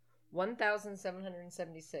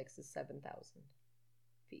 1,776 is 7,000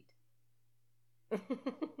 feet.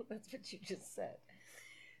 That's what you just said.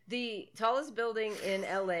 The tallest building in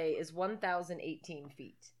LA is 1,018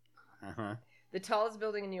 feet. Uh-huh. The tallest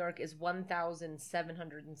building in New York is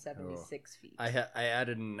 1,776 feet. I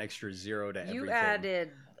added an extra zero to everything. You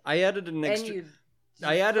added... I added an extra... And you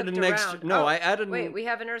I added flipped an extra... around. No, Oh, I added... Wait, we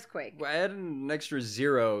have an earthquake. I added an extra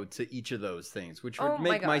zero to each of those things, which would Oh my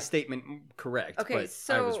make my God. statement correct, Okay, but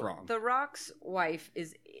so I was wrong. The Rock's wife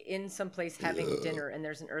is in some place having dinner and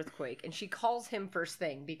there's an earthquake, and she calls him first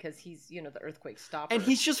thing because he's, the earthquake stopper. And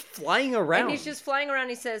he's just flying around. And he's just flying around.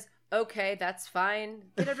 He says, "Okay, that's fine.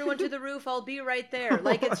 Get everyone to the roof. I'll be right there."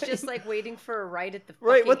 Like it's just like waiting for a ride at the fucking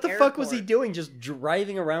Right, what the fuck was he airport. doing just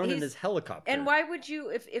driving around in He's- his helicopter? And why would you,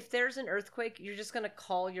 if there's an earthquake, you're just gonna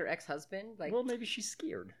call your ex-husband? Like, Well, maybe she's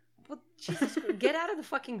scared. well, Jesus, get out of the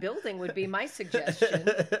fucking building would be my suggestion.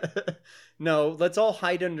 No, let's all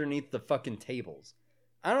hide underneath the fucking tables.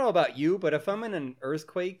 I don't know about you, but if I'm in an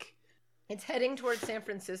earthquake, It's heading towards San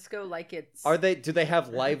Francisco like it's... do they have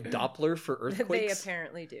live Doppler for They earthquakes?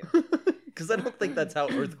 apparently do. Because I don't think that's how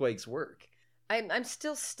earthquakes work. I'm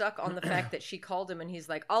still stuck on the fact that she called him and he's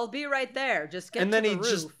like, "I'll be right there. Just get And then to he the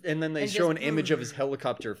roof." and then they and show just- an image of his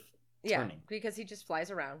helicopter turning. Because he just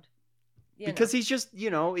flies around. Because he's just,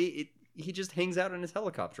 he just hangs out in his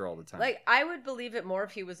helicopter all the time. Like, I would believe it more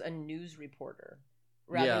if he was a news reporter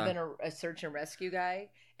rather Yeah. than a search and rescue guy.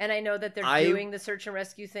 And I know that they're doing the search and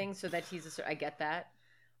rescue thing so that he's I get that.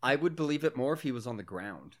 I would believe it more if he was on the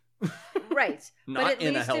ground. Right. Not but at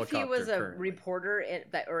in a least if he helicopter was a currently. reporter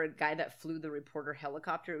or a guy that flew the reporter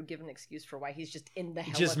helicopter, it would give an excuse for why he's just in the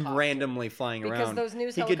helicopter. Just randomly flying because around. Those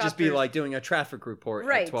news he could just be helicopters- like doing a traffic report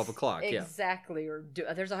right. at 12 o'clock. Yeah. Exactly. Or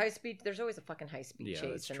there's a high speed. There's always a fucking high speed Yeah, chase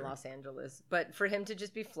that's in true. Los Angeles. But for him to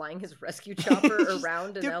just be flying his rescue chopper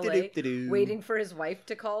around in LA, doop-de-doop-de-doo. waiting for his wife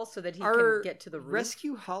to call so that he Our can get to the roof.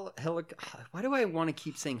 rescue why do I want to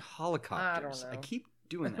keep saying helicopters? I don't know. I keep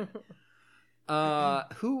doing that.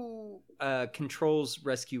 Who controls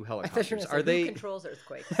rescue I thought you were helicopters? gonna say, Are who they controls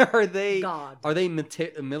earthquakes? are they God. Are they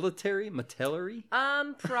military?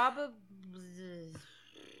 Probably.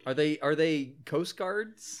 Are they Coast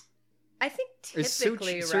Guards? I think Is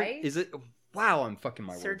typically, right? Is it? Wow, I'm fucking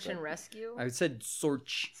my Search words and up. rescue. I said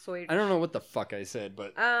search. Search. I don't know what the fuck I said,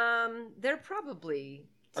 but They're probably.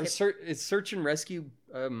 is search and rescue.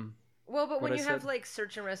 Well, but when what I you have said? like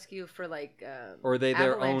search and rescue for like Or are they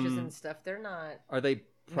their avalanches own- and stuff, they're not Are they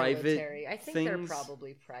private? military. I think they're things?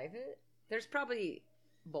 probably private. There's probably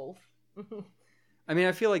both. I mean,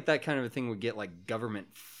 I feel like that kind of a thing would get like government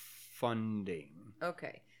funding,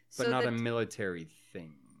 Okay, but so not a military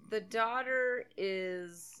thing. the daughter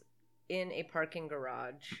is in a parking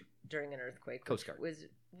garage during an earthquake. Coast which Guard. was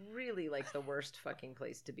really like the worst fucking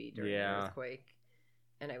place to be during Yeah. an earthquake,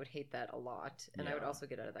 and I would hate that a lot. And I would Yeah. also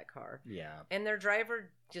get out of that car. Yeah, And their driver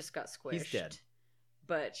just got squished. He's dead.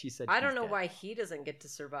 But she said. I don't he's know dead. why he doesn't get to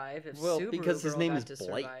survive. If Well, Subaru because his Girl name got is to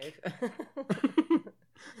Blake. survive.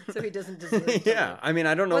 So he doesn't deserve to Yeah, live. I mean,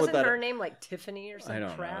 I don't know Wasn't what that. her name like Tiffany or some I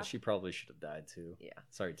don't crap? know. She probably should have died too. Yeah.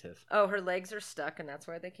 Sorry, Tiff. Oh, her legs are stuck, and that's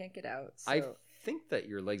why they can't get out. So I think that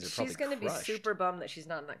your legs are probably she's going to be crushed. super bummed that she's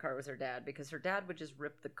not in that car with her dad, because her dad would just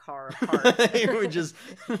rip the car apart. He would just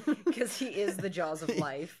Because he is the jaws of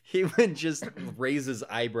life. He would just raise his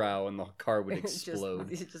eyebrow and the car would Just-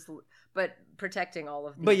 explode. but protecting all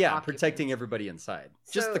of the But yeah, occupants. protecting everybody inside.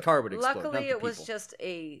 Just So, the car would explode. Luckily, not the it was people. just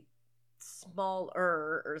a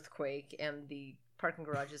smaller earthquake, and the parking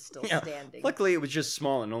garage is still Yeah, standing. Luckily, it was just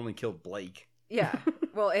small and only killed Blake. Yeah.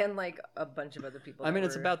 Well, and like a bunch of other people. I that mean,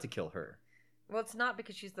 it's were- about to kill her. Well, it's not,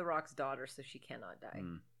 because she's the Rock's daughter, so she cannot die.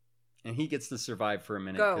 Mm. And he gets to survive for a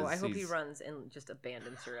minute. Go. 'cause I hope he he's- runs and just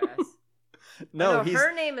abandons her ass. No, Oh, he's.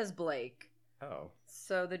 her name is Blake. Oh.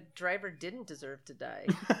 So the driver didn't deserve to die.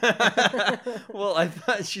 Well, I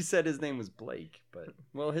thought she said his name was Blake, but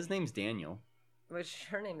well, his name's Daniel. Which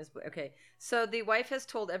her name is Blake. Okay. So the wife has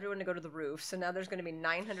told everyone to go to the roof. So now there's going to be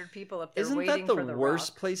 900 people up there Isn't waiting that for the the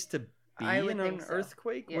worst Rock. place to be I would in an think so.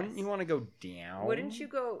 earthquake? Yes. Wouldn't you want to go down? Wouldn't you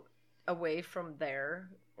go away from there?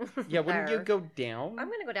 Yeah, wouldn't you There. go down? I'm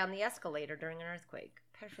going to go down the escalator during an earthquake.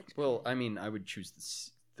 Perfect. Well, plan. I mean, I would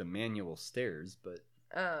choose the manual stairs, but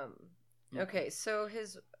yeah. Okay, so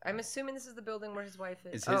I'm assuming this is the building where his wife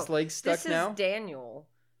is. Is his leg stuck this now? is Daniel.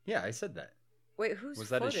 Yeah, I said that. Wait, whose Was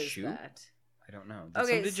that foot a is shoe? that? I don't know. Did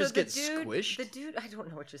Okay, somebody so just the get dude, squished? The dude, I don't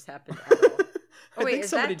know what just happened at all. I Oh, wait, think is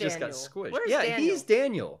somebody that just got Daniel? squished. Where's yeah, Daniel? he's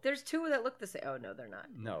Daniel. There's two that look the same. Oh no, they're not.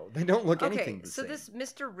 No, they don't look Okay, anything the so same. this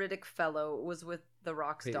Mr. Riddick fellow was with the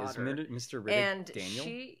Rock's Wait, daughter, is Mr. Riddick and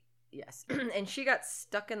Daniel? yes, and she got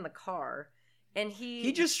stuck in the car, and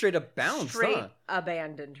He just straight up bounced, straight huh?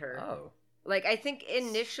 abandoned her. Oh. Like, I think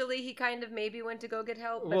initially he kind of maybe went to go get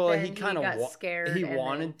help, but Well, then he kind of got scared. He and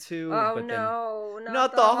wanted to. Oh but no,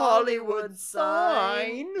 Not the Hollywood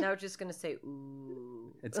sign. sign. Now it's just gonna say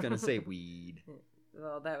ooh. Then it's gonna say weed.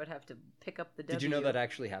 Well, that would have to pick up the W. Did you know that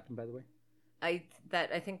actually happened, by the way? I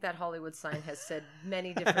think that Hollywood sign has said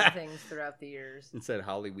many different things throughout the years. It said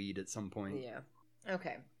Hollyweed at some point. Yeah.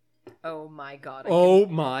 Okay. Oh my God. Oh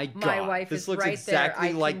my God! My wife this is looks right there. exactly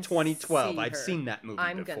I like can 2012. see I've her. seen that movie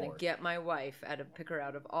I'm before. gonna get my wife pick her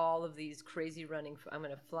out of all of these crazy running. I'm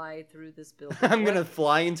gonna fly through this building. I'm gonna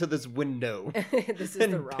fly into this window This is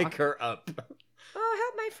and the Rock. pick her up. Oh,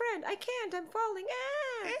 help my friend! I can't. I'm falling.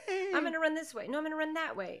 Ah! I'm gonna run this way. No, I'm gonna run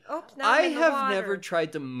that way. Oops! Now I I'm in the have water. never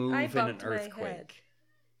tried to move I in an bumped my earthquake. head.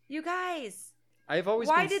 You guys, I've always.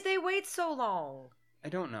 why been... did they wait so long? I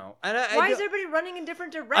don't know. And I Why is don't- everybody running in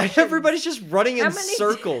different directions? Everybody's just running in How many-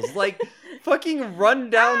 circles, like fucking run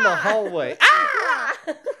down the hallway. Ah!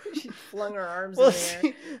 She flung her arms Well, in the air.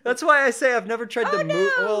 see, that's why I say I've never tried Oh, to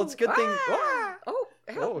move. Well, it's a good thing. Ah! Oh,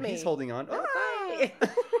 help Oh, me! he's holding on. Help Ah! me.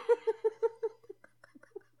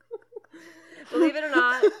 Believe it or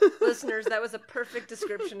not, listeners, that was a perfect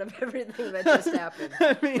description of everything that just happened.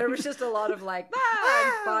 I mean- There was just a lot of like,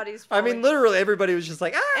 and bodies I falling. mean, literally, everybody was just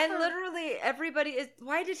like, ah! And literally everybody is.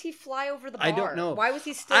 Why did he fly over the bar? I don't know. Why was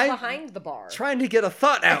he still I'm behind the bar? Trying to get a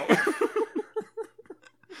thought out.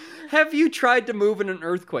 Have you tried to move in an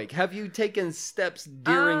earthquake? Have you taken steps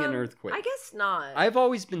during an earthquake? I guess not. I've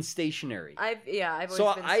always been stationary. I've always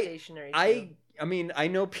So been I- stationary. I too. I mean, I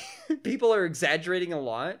know people are exaggerating a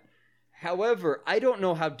lot. However, I don't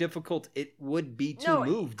know how difficult it would be to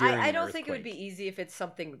move during I an don't think it would earthquake. be easy if it's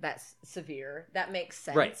something that's severe. That makes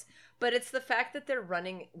sense. Right. But it's the fact that they're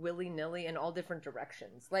running willy-nilly in all different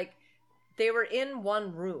directions. Like, they were in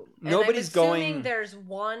one room. And Nobody's I'm assuming going... there's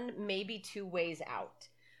one, maybe 2 ways out.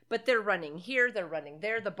 But they're running here, they're running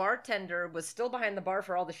there. The bartender was still behind the bar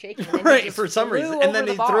for all the shaking. And Right, for some reason. And then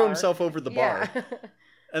he threw himself over the bar. Yeah.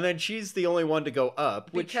 And then she's the only one to go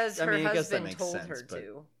up. Which, because her I guess that husband makes told sense, her but...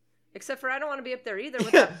 to. Except for I don't want to be up there either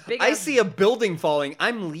with that big... I see a building falling.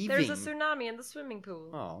 I'm leaving. There's a tsunami in the swimming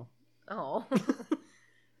pool. Oh.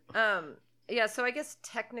 Yeah, so I guess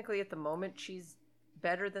technically at the moment she's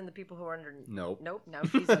better than the people who are underneath. Nope. Now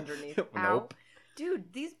she's underneath. Ow. Nope.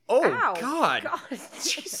 Dude, these... Oh, Ow. God.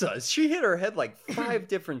 Jesus. She hit her head like 5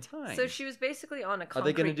 different times. So she was basically on a concrete Are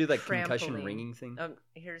they going to do that trampoline. concussion ringing thing?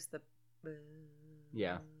 Here's the...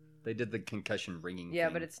 Yeah. They did the concussion ringing Yeah,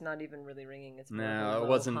 thing. but it's not even really ringing. It's no, it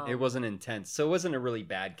wasn't. It wasn't intense. So it wasn't a really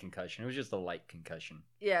bad concussion. It was just a light concussion.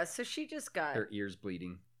 Yeah, so she just got... Her ears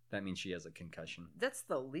bleeding. That means she has a concussion. That's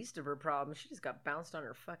the least of her problems. She just got bounced on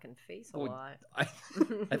her fucking face a lot.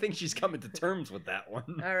 I think she's coming to terms with that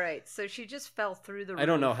one. All right, so she just fell through the roof. I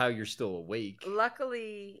don't know how you're still awake.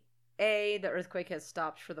 Luckily, A, the earthquake has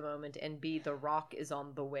stopped for the moment, and B, the rock is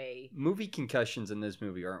on the way. Movie concussions in this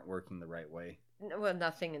movie aren't working the right way. Well,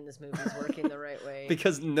 nothing in this movie is working the right way.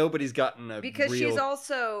 Because nobody's gotten a Because real... she's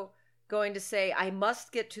also going to say, I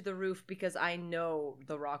must get to the roof because I know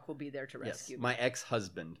the rock will be there to rescue me. My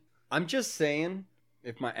ex-husband. I'm just saying,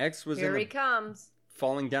 if my ex was Here in he comes.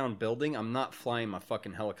 falling down building, I'm not flying my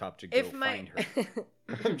fucking helicopter to go find her.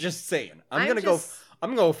 I'm just saying. I'm gonna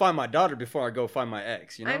go find my daughter before I go find my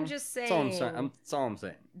ex, you know? I'm just saying. That's all I'm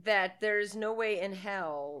saying. That there's no way in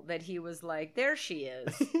hell that he was like, there she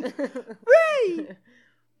is. Ray!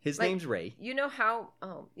 His name's Ray. You know how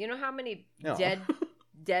many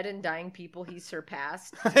dead and dying people he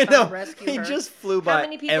surpassed to I know. rescue He her? just flew by How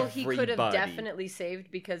many people he could have everybody. definitely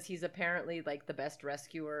saved because he's apparently like the best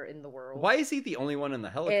rescuer in the world. Why is he the only one in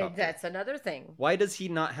the helicopter? And that's another thing. Why does he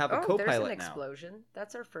not have a co-pilot now? There's an explosion.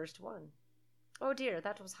 That's our first one. Oh dear,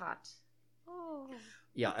 that was hot. Oh.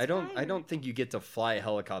 Yeah, I don't think you get to fly a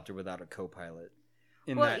helicopter without a co-pilot.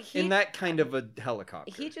 In that kind of a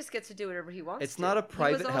helicopter. He just gets to do whatever he wants. It's not a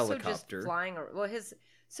private helicopter. Just flying.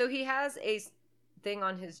 So he has a thing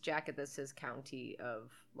on his jacket that says County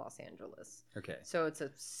of Los Angeles. Okay. So it's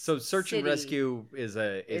a search and rescue is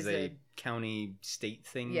a county state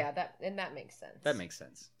thing. Yeah, that makes sense. That makes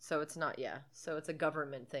sense. So it's not so it's a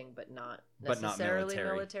government thing, but not necessarily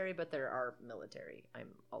military. But there are military. I'm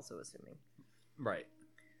also assuming. Right.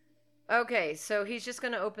 Okay, so he's just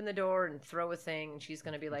gonna open the door and throw a thing, and she's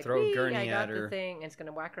gonna be like, throw a gurney I got at her. the thing, and it's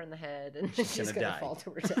gonna whack her in the head, and she's gonna die. fall to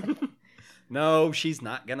her death. No, she's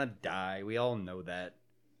not gonna die. We all know that.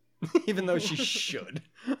 Even though she should.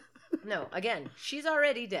 No, again, she's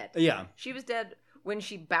already dead. Yeah. She was dead when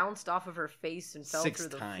she bounced off of her face and fell through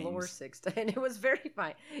the floor 6 times. And it was very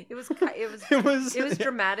fine. It was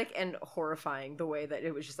dramatic and horrifying the way that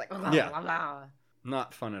it was just like, blah, yeah. blah, blah.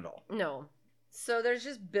 Not fun at all. No. So there's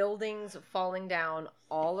just buildings falling down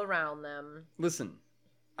all around them. Listen,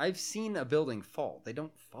 I've seen a building fall. They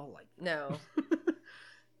don't fall like that. No.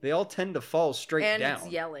 They all tend to fall straight down. And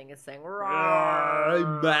it's yelling. It's saying,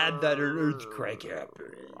 I'm mad that an earthquake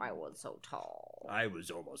happened. I was so tall. I was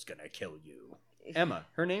almost going to kill you. Emma.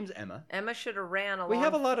 Her name's Emma. Emma should have ran along. We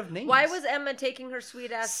have a lot of names. Why was Emma taking her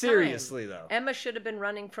sweet ass Seriously, time? though. Emma should have been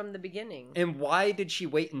running from the beginning. And why did she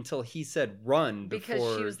wait until he said run before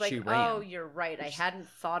because she was like, ran? oh, you're right. I hadn't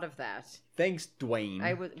thought of that. Thanks, Dwayne.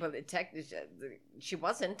 She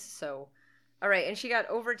wasn't, so. All right, and she got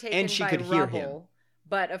overtaken and she by could rubble. Hear him.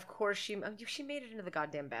 But of course she made it into the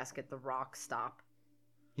goddamn basket. The rock stop.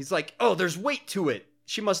 He's like, oh, there's weight to it.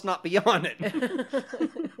 She must not be on it.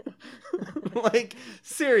 Like,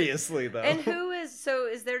 seriously, though. And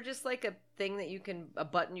is there just like a thing that a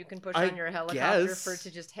button you can push on your helicopter for it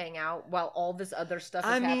to just hang out while all this other stuff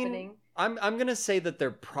is happening? I'm going to say that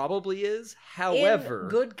there probably is. However. In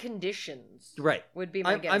good conditions. Right. Would be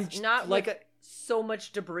my guess. Not like so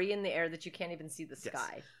much debris in the air that you can't even see the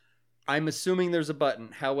sky. I'm assuming there's a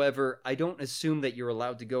button. However, I don't assume that you're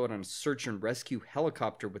allowed to go out on a search and rescue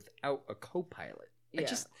helicopter without a co-pilot. Yeah.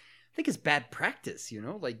 I think it's bad practice, you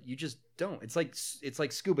know? Like, you just don't. It's like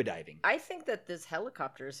scuba diving. I think that this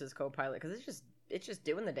helicopter is his co-pilot because it's just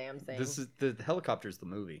doing the damn thing. The helicopter's the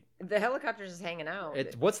movie. The helicopter's just hanging out.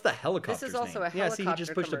 What's the helicopter's This is also name? a helicopter Yeah, see, he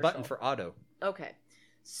just pushed commercial. a button for auto. Okay.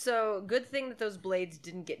 So, good thing that those blades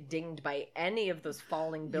didn't get dinged by any of those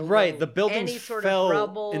falling buildings. Right, the buildings any sort fell of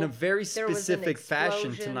rubble. in a very There was an specific fashion to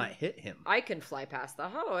explosion. not hit him. I can fly past the...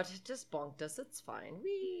 Oh, it just bonked us. It's fine.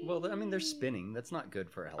 Whee! Well, I mean, they're spinning. That's not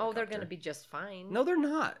good for a helicopter. Oh, they're going to be just fine. No, they're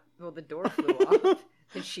not. Well, the door flew off.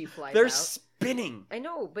 His she flies They're out. spinning. I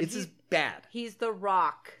know, but It's just bad. he's the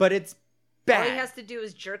Rock. But it's bad. All he has to do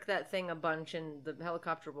is jerk that thing a bunch and the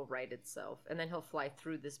helicopter will right itself. And then he'll fly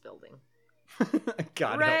through this building.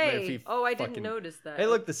 God Ray! help me if he I fucking... didn't notice that. Hey,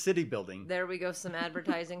 look, the city building. There we go. Some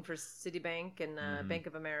advertising for Citibank and Bank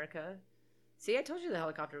of America. See, I told you the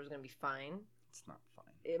helicopter was going to be fine. It's not fine.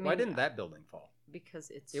 I mean, Why didn't that building fall?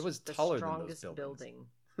 Because It was the taller than those strongest building.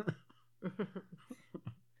 buildings.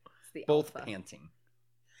 It's the Both Alpha. panting.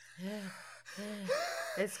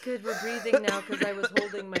 It's good we're breathing now because I was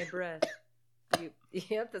holding my breath.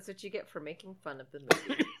 Yep, that's what you get for making fun of the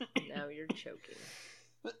movie. Now you're choking.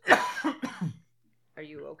 Are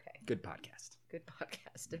you okay? Good podcast. Good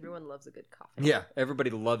podcast. Everyone loves a good cough. Yeah, everybody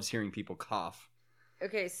loves hearing people cough.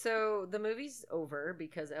 Okay, so the movie's over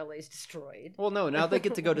because LA's destroyed. Well, no, now they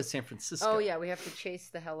get to go to San Francisco. Oh yeah, we have to chase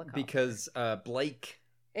the helicopter Because Blake...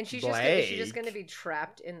 and she's Blake. just going to be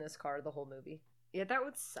trapped in this car the whole movie. Yeah, that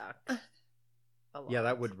would suck. A lot. Yeah,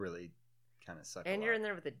 that would really kind of suck. And a you're lot. in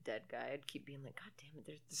there with a dead guy. I'd keep being like, God damn it!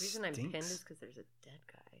 The reason I'm pinned Stinks. is because there's a dead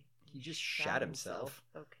guy. He just shat himself.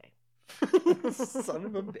 Okay. Son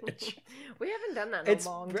of a bitch. We haven't done that in a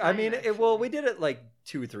long time. I mean, actually. we did it like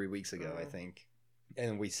 2 or 3 weeks ago, I think.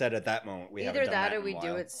 And we said at that moment we either haven't done that that or in a we do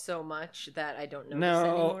while. it so much that I don't notice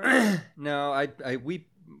No, anymore. no,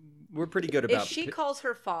 we're pretty good about. If she calls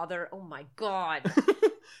her father, oh my God,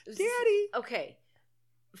 Daddy. Okay,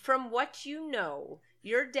 from what you know,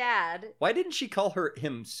 your dad. Why didn't she call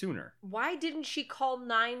him sooner? Why didn't she call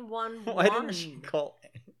 911? Why didn't she call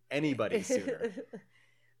anybody sooner?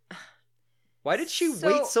 Why did she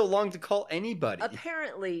wait so long to call anybody?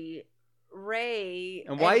 Apparently, Ray.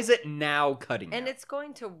 And why is it now cutting? And out? it's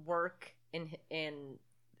going to work in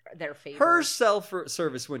their favor. Her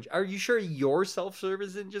self-service went. Are you sure your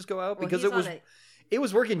self-service didn't just go out? Well, Because he's it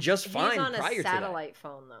was working just fine He's on prior a to that. satellite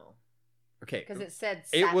phone though. Okay, Because it said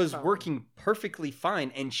it was phone. working perfectly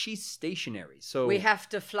fine, and she's stationary. So We have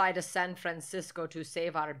to fly to San Francisco to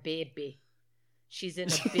save our baby. She's in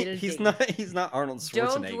a building. He's not Arnold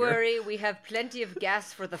Schwarzenegger. Don't worry, we have plenty of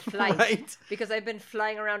gas for the flight. Right? Because I've been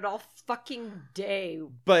flying around all fucking day.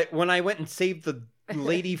 But when I went and saved the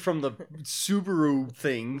lady from the Subaru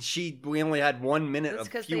thing, we only had 1 minute That's of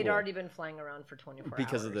because fuel they'd already been flying around for 24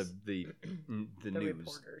 because hours. of the the news.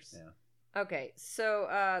 reporters. Yeah, Okay,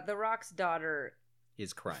 so The Rock's daughter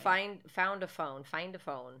he's crying. Find a phone.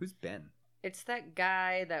 Who's Ben? It's that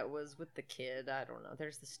guy that was with the kid. I don't know.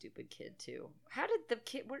 There's the stupid kid too. How did the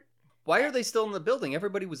kid? Why are they still in the building?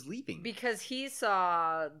 Everybody was leaving. Because he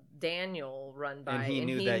saw Daniel run by, and he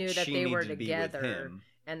knew that she they were needed to be with together, him.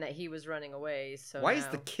 and that he was running away. So Why now... is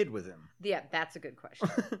the kid with him? Yeah, that's a good question.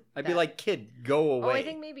 I'd be like, kid, go away. Oh, I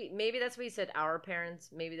think maybe that's what he said. Our parents,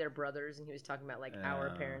 maybe they're brothers, and he was talking about like our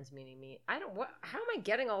parents meaning me. I don't. What? How am I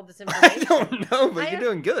getting all this information? I don't know, but you're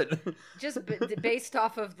doing good. Just based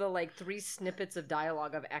off of the like 3 snippets of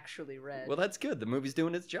dialogue I've actually read. Well, that's good. The movie's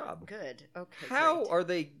doing its job. Good. Okay. How great. are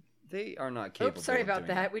they? They are not capable. Oops, sorry of about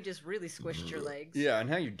doing that. We just really squished your legs. Yeah, and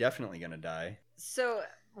now you're definitely gonna die. So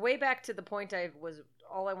way back to the point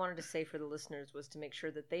all I wanted to say for the listeners was to make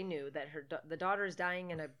sure that they knew that the daughter is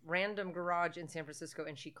dying in a random garage in San Francisco,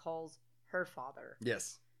 and she calls her father.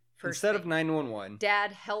 Yes. First Instead of thing. 911.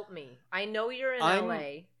 Dad, help me. I know you're in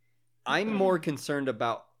LA. I'm more concerned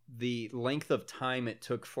about the length of time it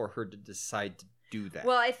took for her to decide to do that.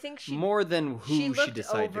 Well, I think more than who she looked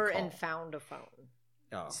decided over to call. and found a phone.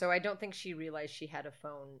 Oh. So I don't think she realized she had a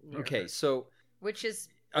phone near Okay, her, so which is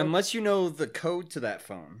unless you know the code to that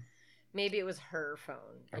phone. maybe it was her phone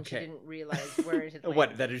and she Okay. didn't realize where it had What,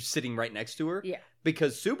 landed. that is sitting right next to her? Yeah.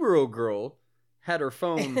 Because Subaru girl had her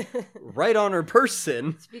phone right on her person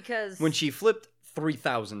It's because when she flipped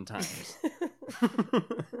 3,000 times.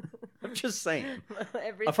 I'm just saying.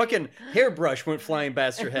 A fucking hairbrush went flying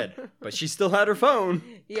past her head, but she still had her phone.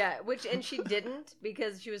 Yeah, and she didn't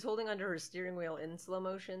because she was holding onto her steering wheel in slow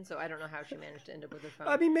motion, so I don't know how she managed to end up with her phone.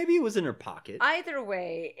 I mean, maybe it was in her pocket. Either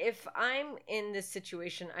way, if I'm in this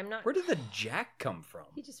situation, I'm not... Where did the jack come from?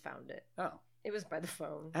 He just found it. Oh. It was by the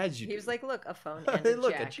phone. As you He do. was like, look, a phone and a,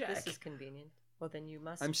 Look, a jack. This jack. is convenient. Well, then you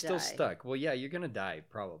must I'm still die. stuck. Well, yeah, you're going to die,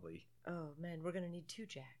 probably. Oh, man, we're going to need 2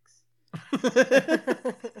 jacks.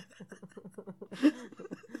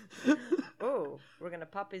 Oh, we're going to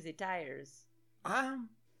pop his tires.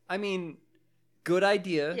 I mean, good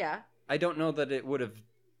idea. Yeah. I don't know that it would have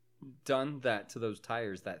done that to those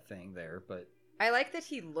tires, that thing there, but... I like that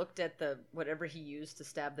he looked at the whatever he used to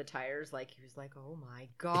stab the tires. Like he was like, "Oh my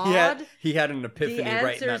god!" He had an epiphany the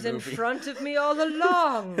right in that answer's movie. in front of me all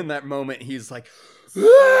along. In that moment, he's like,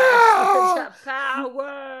 The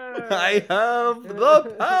power. I have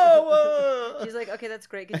the power. She's like, "Okay, that's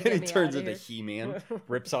great. Can you And get he me turns out of into here?" He-Man,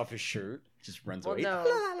 rips off his shirt, just runs Well, away.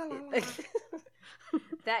 no.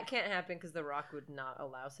 That can't happen because The Rock would not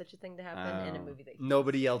allow such a thing to happen in a movie that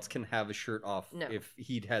Nobody else can have a shirt off No. if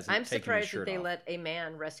he hasn't I'm taken his surprised shirt that they off. let a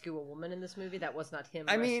man rescue a woman in this movie. That was not him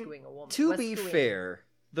I mean, rescuing a woman. to be fair,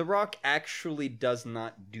 The Rock actually does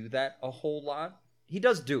not do that a whole lot. He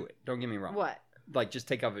does do it, don't get me wrong. What? Like, just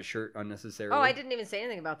take off his shirt unnecessarily. Oh, I didn't even say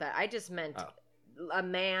anything about that. I just meant a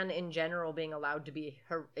man in general being allowed to be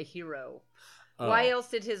a hero. Why else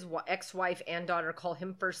did his ex-wife and daughter call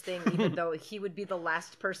him first thing, even though he would be the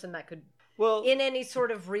last person that could, in any sort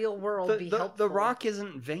of real world, be helpful? The Rock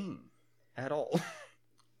isn't vain at all.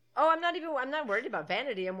 Oh, I'm not worried about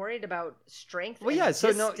vanity. I'm worried about strength. Well, yeah, and so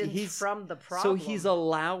no, distance he's from the problem. So he's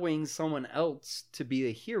allowing someone else to be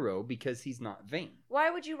a hero because he's not vain. Why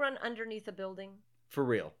would you run underneath a building? For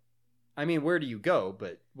real. I mean, where do you go?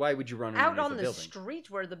 But why would you run out underneath on a the building?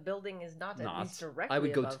 street where the building is not at least directly I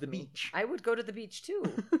would go above to the me. beach. I would go to the beach too.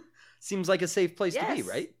 Seems like a safe place to be,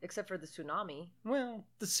 right? Except for the tsunami. Well,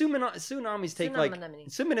 the tsunamis take The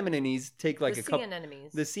sea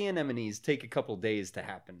anemones. The sea anemones take a couple days to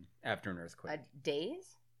happen after an earthquake.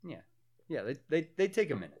 Days? Yeah, they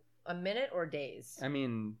take a minute. A minute or days? I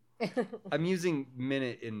mean, I'm using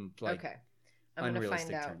minute in okay. I'm gonna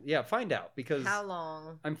find out. terms. Yeah, find out because how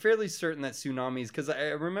long? I'm fairly certain that tsunamis, because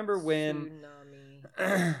I remember when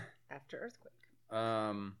tsunami after earthquake.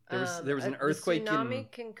 There was an earthquake. The tsunami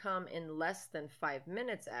can come in less than 5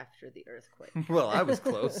 minutes after the earthquake. Well, I was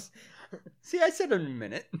close. See, I said a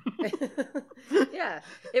minute. Yeah,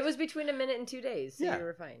 it was between a minute and 2 days, so you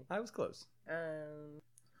were fine. I was close.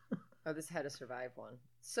 Oh, this had to survive one.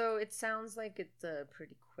 So it sounds like it's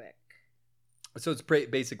pretty quick. So it's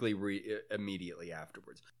basically immediately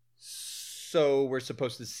afterwards. So we're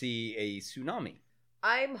supposed to see a tsunami.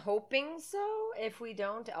 I'm hoping so. If we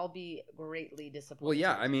don't, I'll be greatly disappointed. Well,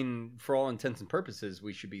 yeah, I mean, for all intents and purposes,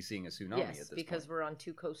 we should be seeing a tsunami at this point. Yes, because we're on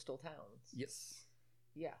 2 coastal towns. Yes.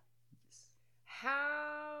 Yeah.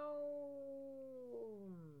 How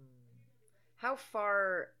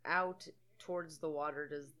far out towards the water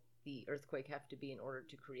does the earthquake have to be in order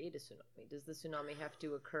to create a tsunami? Does the tsunami have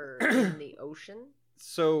to occur in the ocean?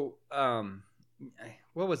 So,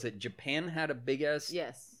 what was it? Japan had a big ass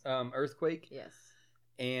earthquake. Yes.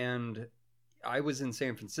 And I was in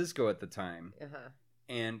San Francisco at the time.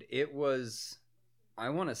 And it was, I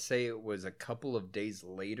want to say it was a couple of days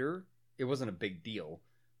later. It wasn't a big deal,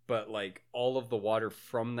 but like all of the water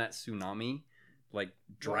from that tsunami, like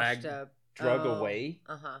drug away.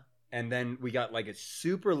 And then we got like a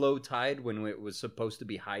super low tide when it was supposed to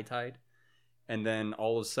be high tide. And then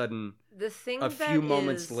all of a sudden, a few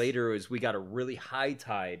moments later, we got a really high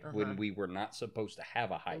tide when we were not supposed to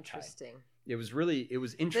have a high tide. It was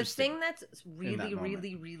interesting. The thing that's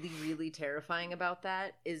really terrifying about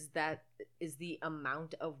that is the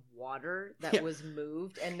amount of water that was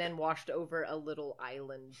moved and then washed over a little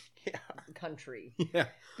island country. Yeah.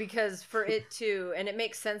 Because for it to, and it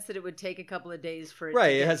makes sense that it would take a couple of days for it to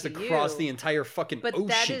get it has to to cross the entire fucking ocean. But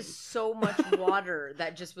that is so much water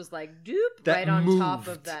that just was like, doop, right on top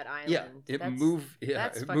of that island. Yeah, it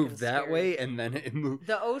moved that way and then it moved.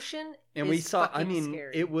 The ocean and is we saw, I mean,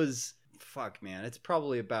 scary. It was... Fuck, man. It's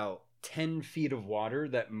probably about 10 feet of water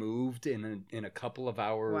that moved in a couple of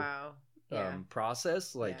hour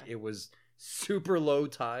process. Like, it was super low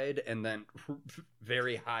tide and then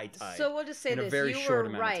very high tide. So we'll just say this. You were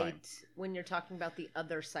right when you're talking about the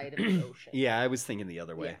other side of the ocean. Yeah, I was thinking the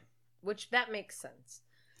other way. Yeah. Which, that makes sense.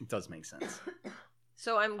 It does make sense.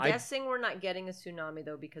 So I'm guessing we're not getting a tsunami,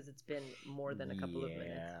 though, because it's been more than a couple of minutes.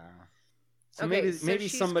 Yeah. So maybe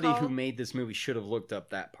somebody who made this movie should have looked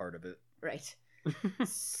up that part of it. Right.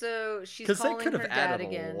 So she's calling her dad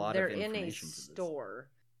again. They're in a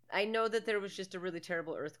store. I know that there was just a really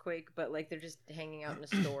terrible earthquake, but like they're just hanging out in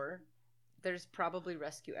a store. There's probably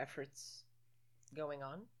rescue efforts going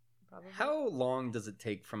on. Probably. How long does it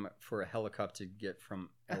take for a helicopter to get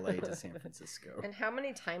from LA to San Francisco? And how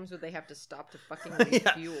many times would they have to stop to fucking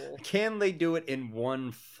refuel? Can they do it in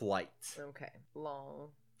one flight? Okay. Long.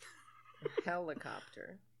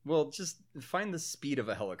 Helicopter. Well, just find the speed of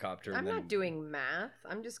a helicopter. I'm not doing math.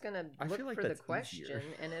 I'm just going to look for the question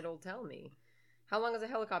and it'll tell me. How long is a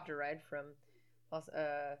helicopter ride from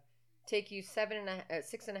take you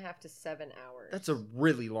 6.5 to 7 hours? That's a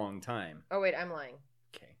really long time. Oh, wait, I'm lying.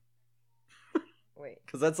 Okay. Wait.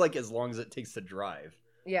 Because that's like as long as it takes to drive.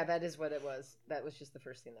 Yeah, that is what it was. That was just the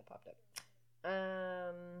first thing that popped up.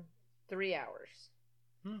 3 hours.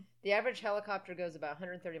 The average helicopter goes about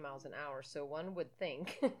 130 miles an hour, so one would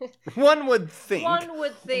think. One would think. One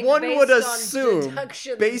would assume,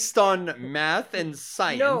 deduction, based on math and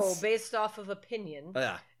science. No, based off of opinion,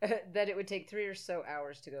 Yeah. that it would take 3 or so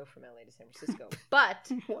hours to go from LA to San Francisco.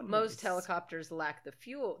 But most helicopters lack the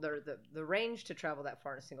fuel, the range to travel that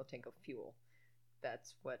far in a single tank of fuel.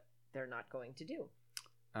 That's what they're not going to do.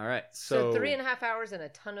 All right, so 3.5 hours and a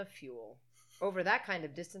ton of fuel. Over that kind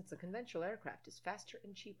of distance, a conventional aircraft is faster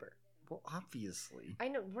and cheaper. Well, obviously. I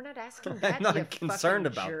know, we're not asking that. I'm not concerned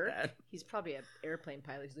about that. He's probably an airplane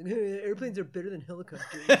pilot. He's like, hey, airplanes are better than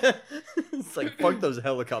helicopters. It's like, fuck those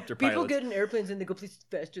helicopter pilots. People get in airplanes and they go places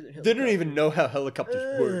faster than helicopters. They don't even know how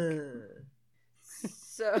helicopters work.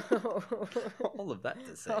 So... All of that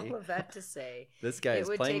to say. This guy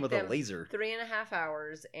is playing with a laser. 3.5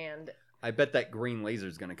 hours and... I bet that green laser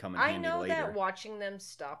is going to come in handy later. I know that watching them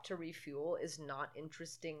stop to refuel is not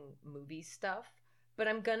interesting movie stuff, but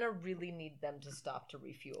I'm going to really need them to stop to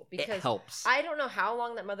refuel. Because it helps. I don't know how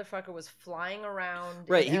long that motherfucker was flying around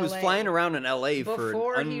Right, in he was flying around in LA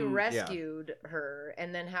before he rescued her,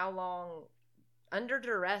 and then how long... Under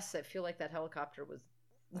duress, I feel like that helicopter was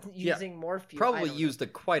using more fuel. Probably used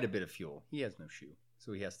quite a bit of fuel. He has no shoe,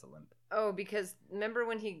 so he has to limp. Oh, because remember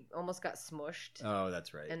when he almost got smushed? Oh,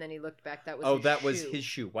 that's right. And then he looked back. That was was his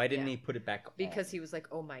shoe. Why didn't he put it back on? Because he was like,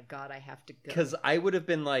 oh my God, I have to go. Because I would have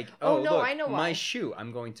been like, look, I know why. My shoe,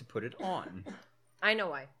 I'm going to put it on. I know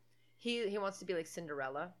why. He wants to be like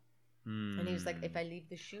Cinderella. And he was like, if I leave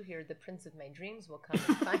the shoe here, the prince of my dreams will come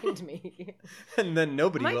and find me. And then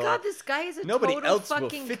nobody will. My God, this guy is a nobody total else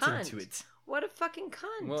fucking will fit cunt. into it. What a fucking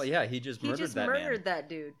cunt. Well, yeah, he just murdered that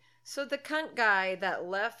dude. So the cunt guy that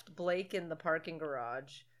left Blake in the parking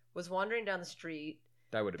garage was wandering down the street.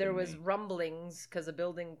 That would have There was rumblings because a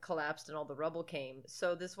building collapsed and all the rubble came.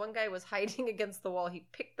 So this one guy was hiding against the wall. He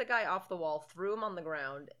picked the guy off the wall, threw him on the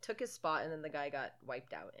ground, took his spot, and then the guy got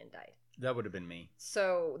wiped out and died. That would have been me.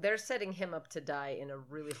 So they're setting him up to die in a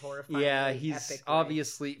really horrifying, he's epic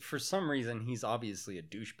obviously, for some reason, he's obviously a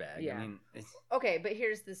douchebag. Yeah. I mean, okay, but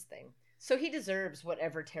here's this thing. So he deserves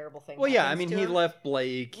whatever terrible thing. Well, yeah, I mean, he left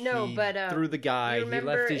Blake. No, he but threw the guy. He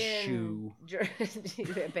left his shoe. He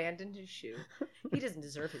abandoned his shoe. He doesn't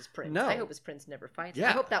deserve his prince. No. I hope his prince never finds him. Yeah.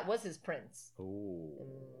 I hope that was his prince. Oh,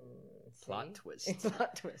 plot twist.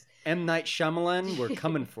 Plot twist. M. Night Shyamalan, we're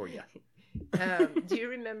coming for you. Do you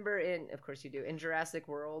remember of course you do, in Jurassic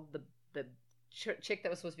World, the chick that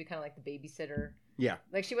was supposed to be kind of like the babysitter? Yeah.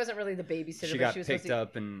 Like she wasn't really the babysitter, she but got she was picked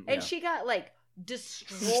up and she got like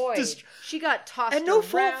destroyed. She got tossed and no around.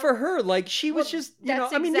 fault for her. Like she was just,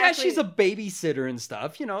 I mean, yeah, she's a babysitter and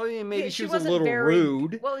stuff. Maybe she was a little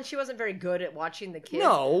rude. Well, and she wasn't very good at watching the kids.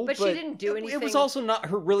 No, but she didn't do anything. It was also not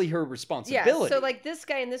her responsibility. Yeah, so like this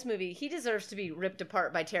guy in this movie, he deserves to be ripped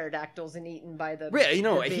apart by pterodactyls and eaten by the.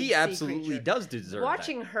 Yeah, he absolutely does deserve.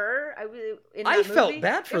 Watching her, I felt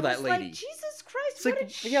bad for that lady. Like, Jesus Christ, what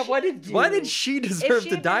did she do? Why did she deserve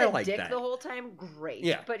to die like that? If she had been a dick the whole time, great.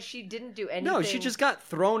 Yeah, but she didn't do anything. No, she just got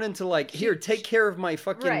thrown into here, take care of my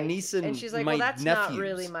fucking niece and she's like, my well, that's nephews. not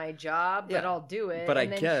really my job, but I'll do it. But I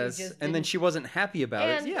guess, and then she wasn't happy about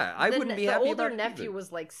it. Yeah, I wouldn't be happy about it. The older nephew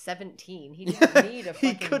was like 17. He didn't need a fucking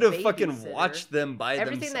He could have babysitter. fucking watched them by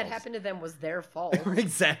Everything themselves. that happened to them was their fault.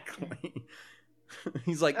 Exactly.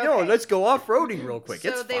 He's like, no, let's go off-roading real quick.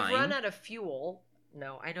 It's fine. So they've run out of fuel.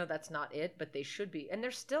 No, I know that's not it, but they should be. And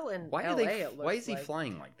they're still in LA, why is he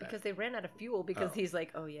flying like that? Because they ran out of fuel because he's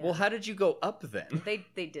like, oh yeah. Well, how did you go up then? They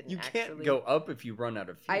didn't You actually. can't go up if you run out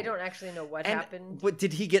of fuel. I don't actually know what happened. But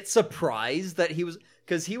did he get surprised that he was...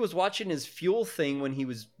 Because he was watching his fuel thing when he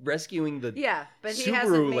was rescuing the but he Subaru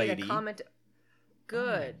hasn't made lady. a comment.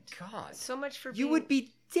 Good. Oh my God. So much for You would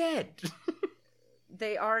be dead.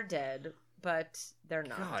 They are dead, but they're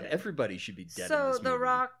not. God, dead. Everybody should be dead in So this The movie.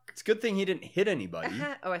 Rock... It's a good thing he didn't hit anybody.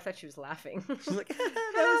 Oh, I thought she was laughing. She's like,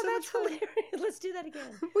 that's hilarious. Let's do that again.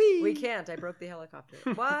 We can't. I broke the helicopter.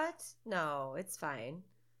 What? No, it's fine.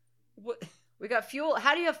 What? We got fuel.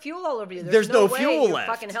 How do you have fuel all over you? There's no way fuel your left.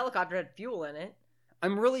 Fucking helicopter had fuel in it.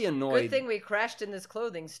 I'm really annoyed. Good thing we crashed in this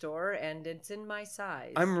clothing store, and it's in my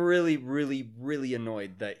size. I'm really, really, really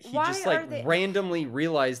annoyed that he just randomly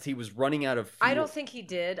realized he was running out of fuel. I don't think he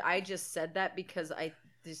did. I just said that because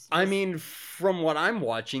I mean, from what I'm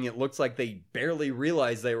watching, it looks like they barely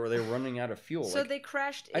realized they were running out of fuel. So they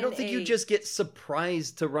crashed. I don't think you just get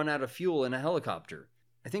surprised to run out of fuel in a helicopter.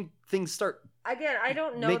 I think things start again. I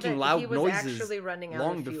don't know making that loud he was noises actually running out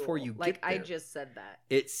long of fuel. before you like get there. I just said that.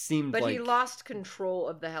 It seemed but like he lost control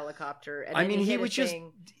of the helicopter. And I mean, he was just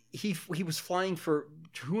he was flying for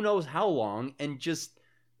who knows how long and just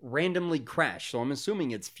randomly crash, so I'm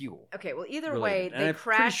assuming it's fuel. Okay, well, either related. way, And they I'm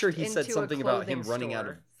crashed pretty sure he said into something a about him clothing running out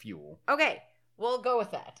store. of fuel. Okay, we'll go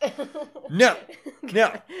with that. No.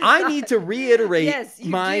 I need to reiterate yes, you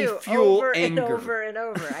my do. fuel over anger. and over and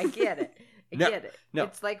over. I get it. I get it. No.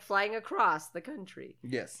 It's like flying across the country.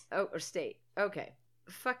 Yes. Oh, or state. Okay.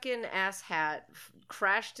 Fucking asshat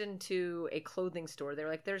crashed into a clothing store. They were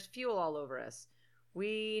like, there's fuel all over us.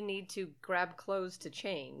 We need to grab clothes to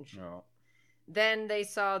change. No. Then they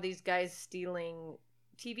saw these guys stealing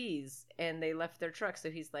TVs and they left their truck. So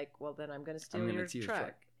he's like, well, then I'm going to steal your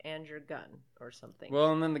truck and your gun or something.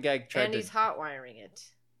 Well, and then the guy tried and to... he's hot wiring it,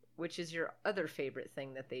 which is your other favorite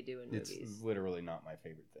thing that they do in movies. It's literally not my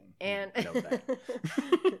favorite thing. And you know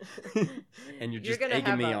that. And you're just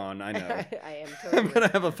egging me on. I know. I am totally. I'm gonna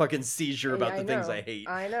have a fucking seizure about the things know. I hate.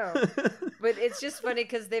 I know. But it's just funny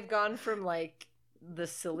because they've gone from like the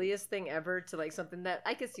silliest thing ever to like something that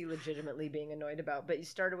I could see legitimately being annoyed about. But you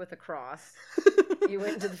started with a cross. You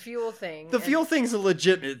went into the fuel thing. The fuel thing's a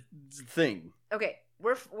legitimate thing. Okay.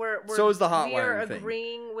 We're so is the hot we wiring are thing.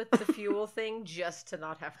 agreeing with the fuel thing just to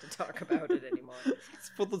not have to talk about it anymore.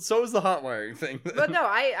 Well, so is the hot wiring thing. But no,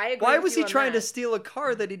 I agree. Why with was you he on trying that. to steal a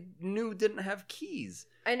car that he knew didn't have keys?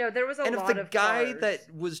 I know there was a lot of And if the guy cars.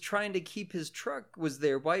 that was trying to keep his truck was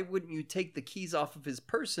there, why wouldn't you take the keys off of his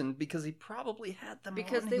person? Because he probably had them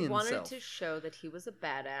because on they himself. wanted to show that he was a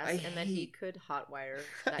badass and that he could hotwire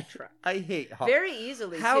that truck I hate hot. very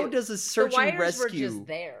easily. How too. does a search the wires and rescue? Were just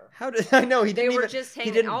there. How did I know he They didn't were even? just He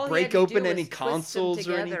hanging. didn't All break he had to open do any was twist them consoles or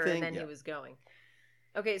together, anything. and then he was going.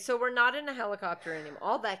 Okay, so we're not in a helicopter anymore.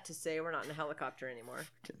 All that to say, we're not in a helicopter anymore.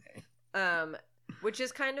 Which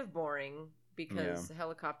is kind of boring because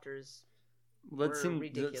helicopters. That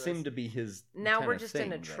ridiculous. seemed to be his. Now kind we're of just thing,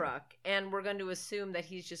 in a though. truck, and we're going to assume that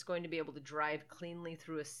he's just going to be able to drive cleanly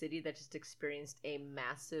through a city that just experienced a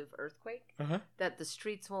massive earthquake. That the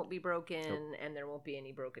streets won't be broken, and there won't be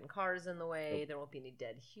any broken cars in the way. There won't be any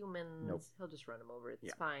dead humans. He'll just run them over.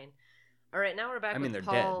 It's fine. All right, now we're back with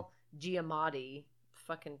Paul Giamatti,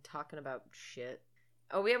 fucking talking about shit.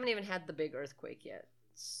 Oh, we haven't even had the big earthquake yet.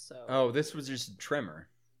 So. Oh, this was just a tremor.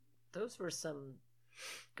 Those were some.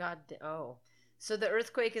 So the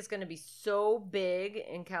earthquake is going to be so big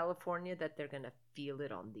in California that they're going to feel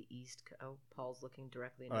it on the East Coast. Oh, Paul's looking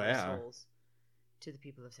directly into our souls. To the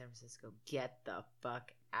people of San Francisco, get the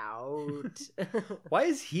fuck out. Why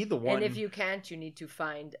is he the one? And if you can't, you need to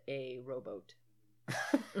find a rowboat.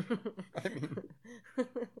 I mean,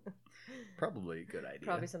 probably a good idea.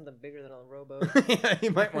 Probably something bigger than a rowboat. Yeah,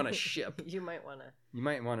 you might want a ship. You might want to. You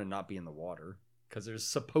might want to not be in the water because there's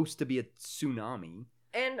supposed to be a tsunami.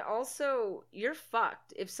 And also, you're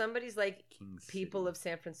fucked. If somebody's like, King's people City. of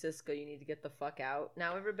San Francisco, you need to get the fuck out.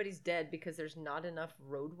 Now everybody's dead because there's not enough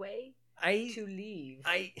roadway to leave.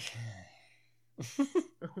 I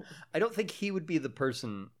don't think he would be the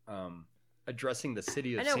person addressing the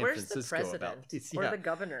city of San Francisco where's the president about this. or the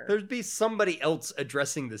governor? There'd be somebody else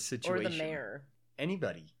addressing the Or situation. the mayor.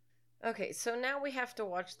 Anybody. Okay, so now we have to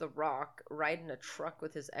watch The Rock ride in a truck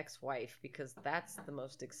with his ex-wife because that's the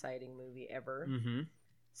most exciting movie ever. Mm-hmm.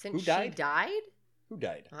 Since Who she died? died? Who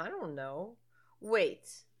died? I don't know. Wait,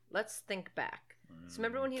 let's think back. So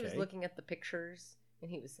remember when he was Okay. looking at the pictures and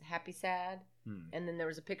he was happy, sad? Hmm. And then there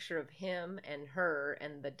was a picture of him and her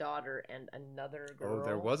and the daughter and another girl. Oh,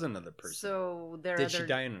 there was another person. So there Did she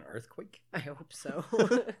die in an earthquake? I hope so.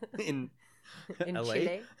 in LA?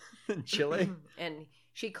 Chile. In Chile? And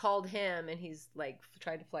she called him and he's like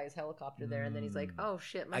tried to fly his helicopter there and then he's like, oh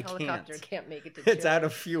shit, my I helicopter can't. can't make it to Chile. It's out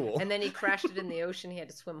of fuel. And then he crashed it in the ocean. He had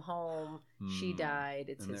to swim home. She died.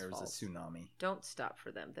 It's and his there was fault. a tsunami. Don't stop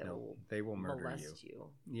for them. They No, will they will murder molest you.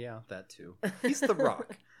 Yeah, that too. He's the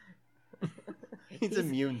Rock. He's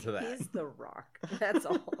immune to that. He's the Rock. That's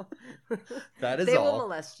all. That is they all. will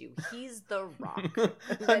molest you. He's the Rock.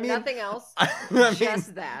 I mean, nothing else. I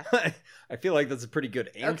just that. I feel like that's a pretty good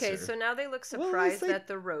answer. Okay, so now they look Well, surprised it's like- that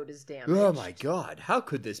the road is damaged. Oh my god, how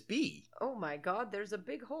could this be? Oh my god, there's a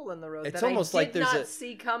big hole in the road It's that almost I did like there's not a-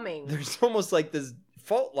 see coming. There's almost like this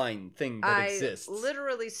fault line thing that I exists.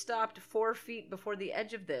 literally stopped 4 feet before the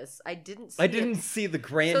edge of this. I didn't see I didn't it. see the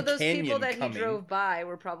Grand So those Canyon people that coming. he drove by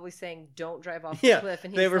were probably saying, "Don't drive off Yeah, the cliff,"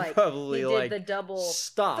 and he's they were like, probably he like, did the double.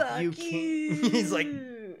 "Stop, Fuck you can't." He's like,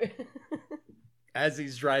 as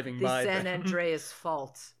he's driving the by. San them. Andreas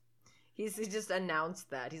fault. He just announced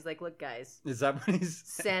that. He's like, "Look, guys, Is that what he's?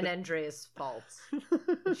 San Andreas fault."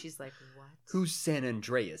 And she's like, "What? Who's San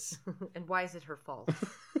Andreas? And why is it her fault?"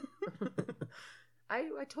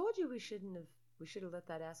 I told you we should have let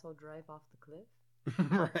that asshole drive off the cliff.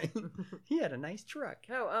 Right. He had a nice truck.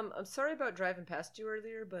 No, I'm sorry about driving past you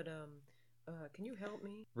earlier, but can you help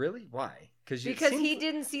me? Really? Why? Because he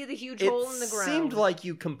didn't see the huge hole in the ground. It seemed like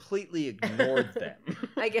you completely ignored them.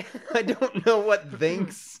 I guess. I don't know what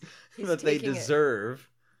thanks that they deserve.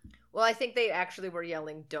 Well, I think they actually were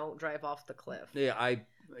yelling, "Don't drive off the cliff." Yeah,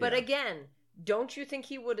 But again, don't you think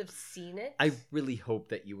he would have seen it? I really hope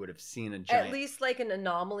that you would have seen a giant... At least like an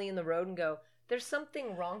anomaly in the road and go, there's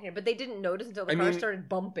something wrong here. But they didn't notice until the car started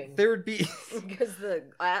bumping. There would be... because the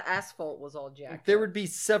asphalt was all jacked There up. would be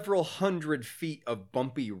several hundred feet of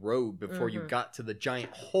bumpy road before you got to the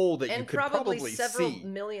giant hole that you could probably see. And probably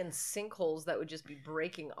several million sinkholes that would just be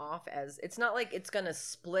breaking off as... It's not like it's going to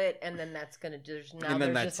split and then that's going to just... Now and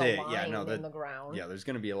then there's just a line in the ground. Yeah, there's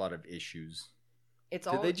going to be a lot of issues.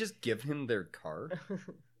 Did they just give him their car?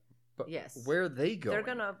 But yes. Where are they going? They're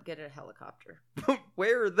going to get a helicopter.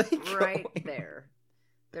 Where are they going? Right there.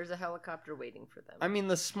 There's a helicopter waiting for them. I mean,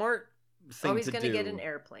 the smart thing to do... he's going to get an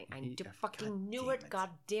airplane. I fucking knew it.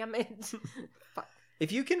 God damn it.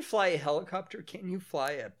 If you can fly a helicopter, can you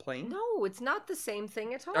fly a plane? No, it's not the same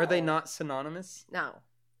thing at all. Are they not synonymous? No.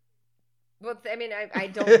 Well, I mean, I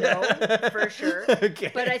don't know for sure, okay.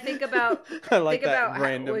 But I think about... I like that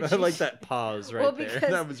random... I like that pause right there.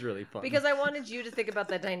 That was really fun. Because I wanted you to think about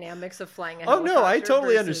the dynamics of flying a helicopter. Oh, no, I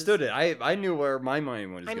totally versus... understood it. I knew where my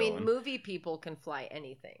mind was going. I mean, movie people can fly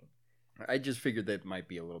anything. I just figured that might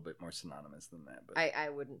be a little bit more synonymous than that. But I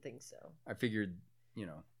wouldn't think so. I figured, you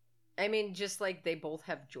know... I mean, just like they both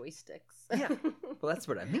have joysticks. Yeah. Well, that's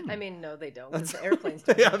what I mean. I mean, no, they don't. Because the airplanes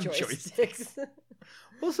don't have joysticks.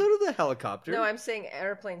 Well, so do the helicopter. No, I'm saying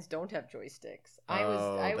airplanes don't have joysticks. I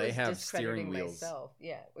was have discrediting myself.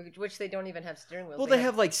 Yeah, which they don't even have steering wheels. Well, they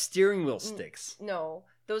have like steering wheel sticks. No,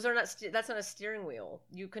 those are not. That's not a steering wheel.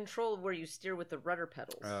 You control where you steer with the rudder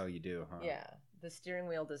pedals. Oh, you do, huh? Yeah, the steering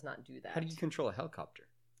wheel does not do that. How do you control a helicopter?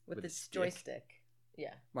 With its joystick.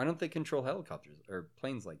 Yeah. Why don't they control helicopters or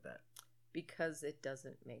planes like that? Because it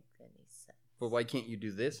doesn't make any sense. But why can't you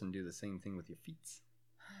do this and do the same thing with your feet?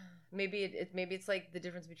 Maybe maybe it's like the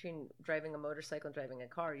difference between driving a motorcycle and driving a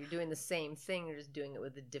car. You're doing the same thing, you're just doing it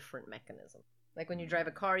with a different mechanism. Like when you drive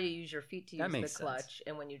a car, you use your feet to use the clutch,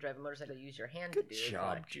 and when you drive a motorcycle, you use your hand to do the clutch. Good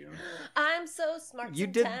job, June. I'm so smart. You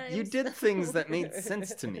did things that made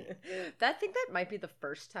sense to me. I think that might be the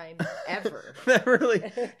first time ever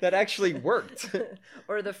that actually worked.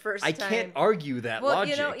 Or the first time. I can't argue that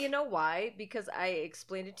logic. You know why? Because I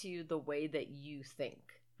explained it to you the way that you think.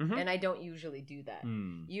 Mm-hmm. And I don't usually do that.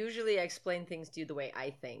 Usually I explain things to you the way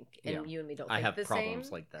I think, and you and me don't think the same. I have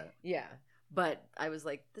problems like that. Yeah. But I was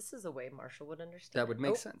like, this is a way Marshall would understand. That would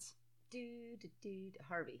make sense.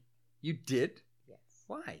 Harvey. You did? Yes.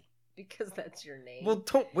 Why? Because that's your name. Well,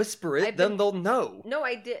 don't whisper it, then they'll know. No,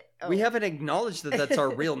 I did. Oh. We haven't acknowledged that that's our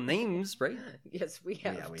real names, right? Yes, we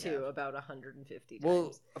have about 150 times.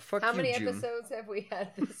 Well, fuck how you, many June. episodes have we had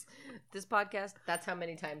this podcast? That's how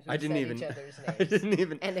many times we've said each other's names. I didn't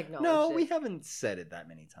even. And acknowledged No, it. we haven't said it that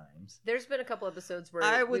many times. There's been a couple episodes where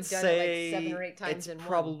I would we've done say it like 7 or 8 times in one. It's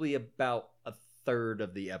probably about a third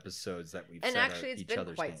of the episodes that we've said it's each been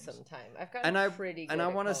other's quite names. some time. I've gotten pretty good. And I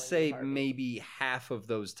want to say maybe half of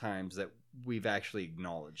those times that we've actually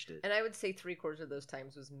acknowledged it. And I would say 3/4 of those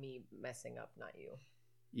times was me messing up, not you.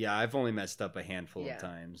 Yeah, I've only messed up a handful of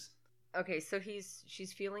times. Okay, so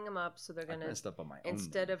she's feeling him up, so they're gonna messed up on my own.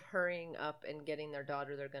 Instead of hurrying up and getting their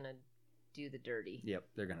daughter, they're gonna do the dirty. Yep,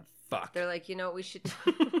 they're gonna fuck. They're like, you know what we should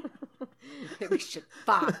we should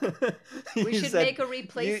fuck. We should make a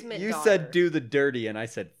replacement. You daughter. said do the dirty, and I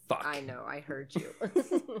said fuck. I know, I heard you.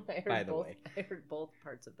 By the way, I heard both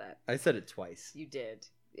parts of that. I said it twice. You did.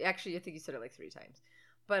 Actually, I think you said it like 3 times.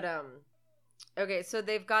 But okay, so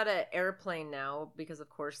they've got an airplane now because of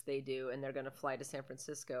course they do, and they're going to fly to San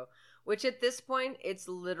Francisco, which at this point it's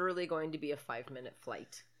literally going to be a 5-minute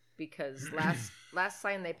flight because last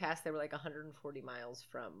time they passed they were like 140 miles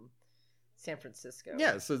from San Francisco.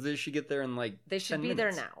 Yeah, so they should get there in like they should 10 be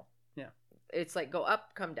minutes. there now. Yeah. It's like go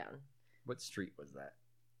up, come down. What street was that?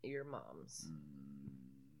 Your mom's.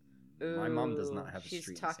 My mom does not have a street.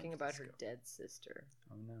 She's talking about her dead sister.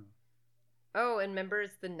 Oh no. Oh, and remember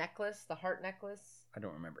it's the necklace, the heart necklace? I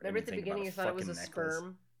don't remember. Remember at the beginning you thought it was a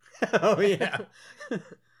sperm? Oh yeah.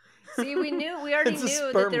 See, we already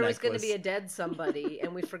knew that there was going to be a dead somebody,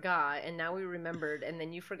 and we forgot, and now we remembered, and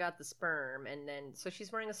then you forgot the sperm, and then so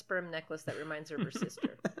she's wearing a sperm necklace that reminds her of her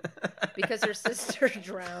sister, because her sister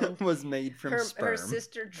drowned. Was made from sperm. Her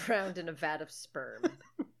sister drowned in a vat of sperm.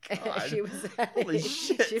 God. She was at Holy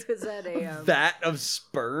shit. She was at a vat of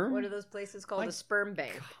sperm. What are those places called? A sperm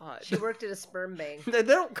bank. God. She worked at a sperm bank. They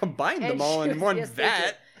don't combine them all in one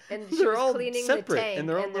vat. And she They're was all cleaning separate the tank, in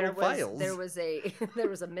their own and little files. there was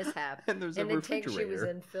a mishap, And there's a the tank she was refrigerator.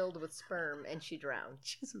 in filled with sperm, and she drowned.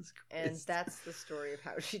 Jesus Christ. And that's the story of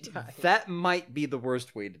how she died. That might be the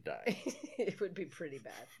worst way to die. It would be pretty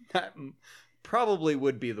bad. That probably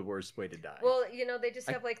would be the worst way to die. Well, they just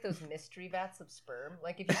have like those mystery vats of sperm.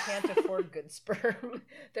 Like if you can't afford good sperm,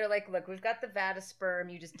 they're like, look, we've got the vat of sperm.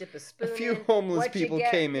 You just dip a spoon A few in. homeless What you people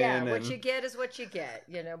get- came in Yeah, what and- you get is what you get.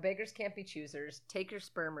 Beggars can't be choosers. Take your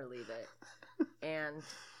sperm or leave it. And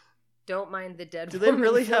don't mind the dead Do they woman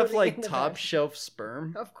really have floating like in the top vat. shelf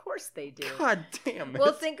sperm? Of course they do. God damn it.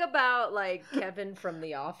 Well, think about like Kevin from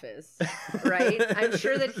The Office, right? I'm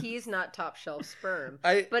sure that he's not top shelf sperm.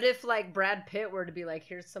 But if like Brad Pitt were to be like,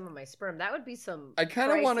 "Here's some of my sperm," that would be some. I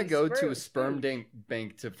kind of want to pricey go to a sperm food.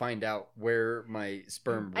 bank to find out where my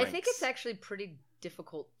sperm ranks. I think it's actually pretty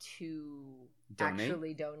difficult to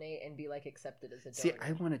actually donate and be like accepted as a donor. See,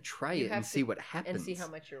 I want to try it and see what happens. And see how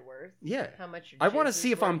much you're worth. Yeah. How much your I want to jizz see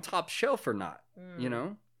is if I'm worth. top shelf or not. You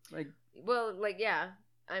know? Well, like yeah.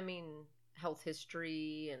 I mean, health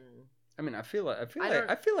history and I mean, I feel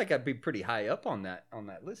like I'd be pretty high up on that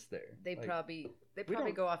list there. they Like, probably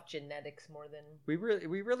don't- go off genetics more than we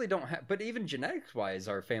really don't have, but even genetics wise,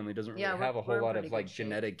 our family doesn't really Yeah, have a whole we're in lot pretty of like good shape.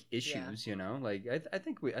 genetic issues. You know, like I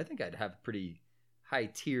think I'd have pretty high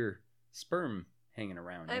tier sperm hanging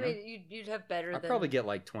around. You I know? mean, you'd have better I'd than probably get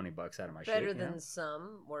like $20 out of my shit. better you than know?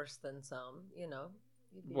 some, worse than some. You'd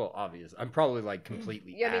be- Well, obvious. I'm probably like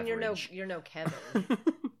completely. Yeah, I mean, average. you're no Kevin,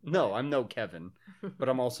 No, I'm no Kevin, but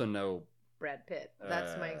I'm also no Brad Pitt.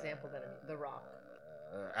 That's my example. That The Rock.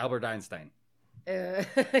 Albert Einstein.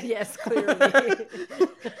 Yes, clearly.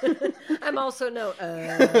 I'm also no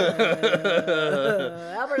Albert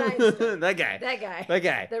Einstein. That guy. That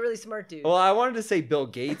guy. That really smart dude. Well, I wanted to say Bill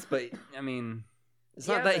Gates, but I mean, it's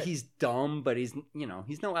not Yeah, that but- he's dumb, but he's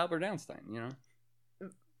no Albert Einstein.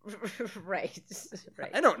 right.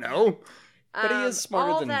 I don't know, but he is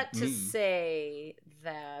smarter all than that to me. say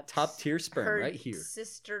that Top tier sperm her right here.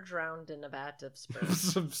 sister drowned in a vat of sperm.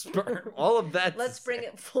 Some sperm. All of that. Let's bring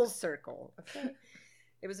it full circle. Okay.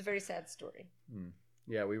 It was a very sad story.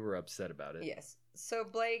 Yeah, we were upset about it. Yes. So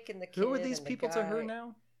Blake and the kid. Who are these and the people to her guy-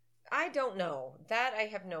 now? I don't know. That I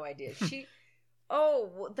have no idea. She.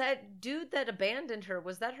 Oh, that dude that abandoned her,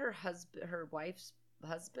 was that her husband? Her wife's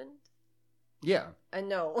husband? Yeah.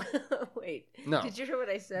 No. Wait. No. Did you hear what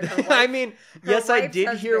I said? Her I wife- mean, her yes, I wife's did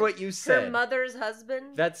hear husband. what you said. Her mother's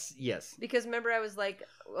husband. That's yes. Because remember, I was like,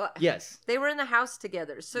 well, Yes. they were in the house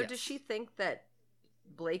together. So Yes. does she think that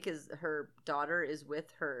Blake her daughter is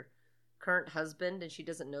with her current husband, and she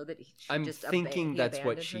doesn't know that she I'm just thinking he that's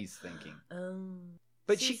what abandoned her? she's thinking. See,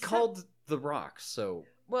 But she called the Rock, so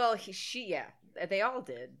Well, they all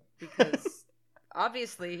did, because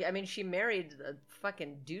obviously, I mean, she married a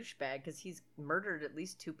fucking douchebag because he's murdered at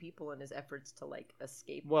least 2 people in his efforts to like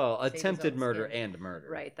escape. well, save his attempted own murder skin. and murder.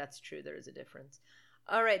 Right, that's true. There is a difference.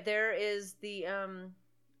 All right, there is the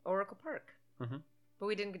Oracle Park. Mhm. But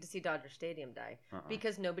we didn't get to see Dodger Stadium die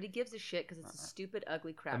because nobody gives a shit because it's a stupid,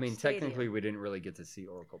 ugly crap. I mean, stadium. technically, we didn't really get to see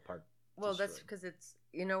Oracle Park. Well, that's destroyed. because it's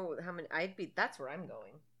how many? That's where I'm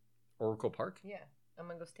going. Oracle Park. Yeah, I'm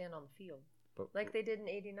gonna go stand on the field But like they did in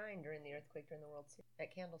 '89 during the earthquake during the World Series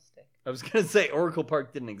at Candlestick. I was gonna say Oracle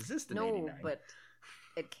Park didn't exist in No, '89. but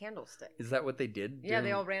at Candlestick. Is that what they did? Yeah, they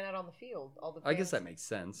during- all ran out on the field. All the I guess that fans, makes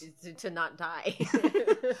sense. to not die.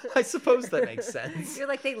 I suppose that makes sense. You're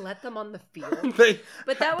like, they let them on the field. They-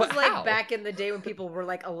 But that was but like how? back in the day when people were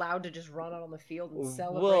like allowed to just run out on the field and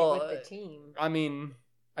celebrate Well, with the team. I mean,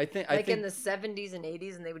 I think In the 70s and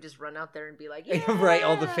 80s, and they would just run out there and be like, yeah! right.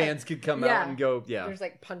 All the fans could come Yeah. out and go, yeah, There's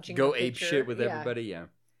like punching go the ape pitcher. shit with Yeah. everybody. Yeah.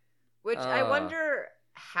 Which I wonder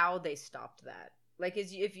how they stopped that. Like,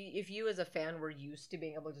 if you as a fan were used to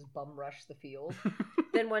being able to just bum rush the field,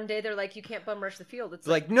 then one day they're like, you can't bum rush the field. It's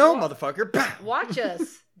Like, no, "Whoa, motherfucker. Pow! watch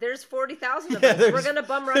us. There's 40,000 of Yeah, us. there's- We're gonna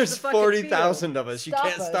bum rush there's the fucking 40,000 field. of us. You Stop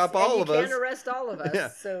can't us, stop and all of you us. can't arrest all of us. Yeah.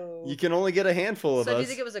 So You can only get a handful of So us. do you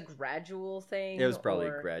think it was a gradual thing? It was probably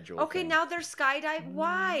or- a gradual Okay, thing. now they're skydive.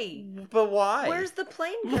 Why? But why? Where's the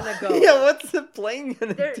plane gonna go? Yeah, what's the plane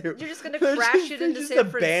gonna They're- do? you're just gonna They're crash it they into just San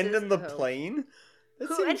abandon the Francisco. plane? That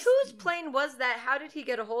And seems- whose plane was that? How did he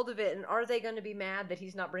get a hold of it? And are they going to be mad that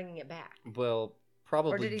he's not bringing it back? Well, Or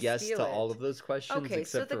probably did he yes steal to it? all of those questions. Okay,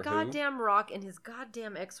 so except the for goddamn Rock and his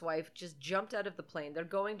goddamn ex-wife just jumped out of the plane. They're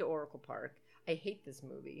going to Oracle Park. I hate this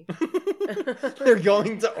movie. who? They're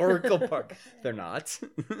going to Oracle Park. They're not,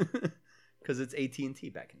 because it's AT&T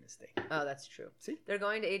back in this day. Oh, that's true. See, They're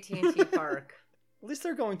going to AT&T Park. at least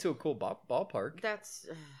they're going to a cool ballpark. That's...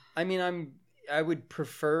 I mean, I would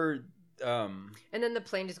prefer. And then the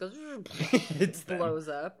plane just goes... It's them. blows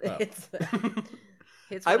up. Oh. It's them.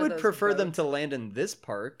 It's I one of would those prefer them boats. to land in this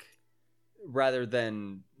park rather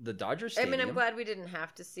than the Dodger I Stadium. mean, I'm glad we didn't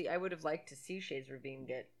have to see. I would have liked to see Shades Ravine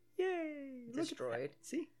get Yay! Look at destroyed. that.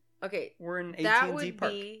 See, Okay, we're in AT&T that would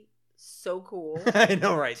Park. be so cool I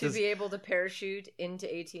know, right? to be able to parachute into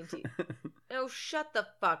AT&T. Oh, shut the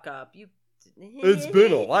fuck up! You. It's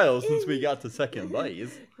been a while since we got to second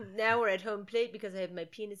base. Now we're at home plate because I have my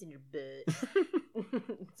penis in your butt.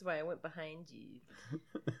 That's why I went behind you.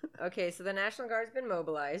 Okay, so the National Guard's been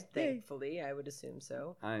mobilized, thankfully. I would assume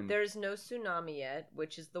so. There's no tsunami yet,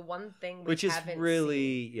 which is the one thing we haven't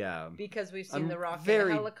really, seen. Because we've seen the rock very,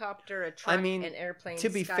 in a helicopter, a truck, an airplane, to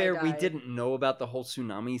be fair, we skydive. didn't know about the whole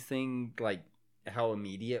tsunami thing, like how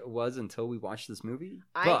immediate it was until we watched this movie.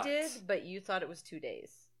 I did, but you thought it was 2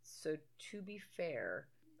 days. So to be fair,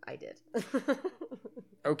 I did.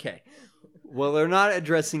 Okay. Well, they're not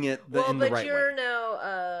addressing it in the right way. But you're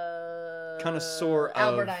no connoisseur of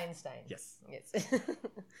Albert Einstein. Yes. Yes.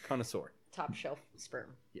 Connoisseur. Top shelf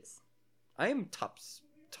sperm. Yes. I am top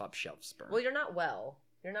shelf sperm. Well, you're not well.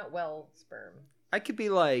 You're not well sperm. I could be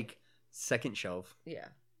like second shelf. Yeah.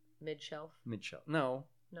 Mid shelf. Mid shelf. No.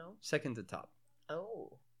 Second to top.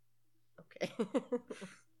 Oh. Okay.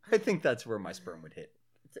 I think that's where my sperm would hit.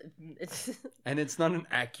 It's and it's not an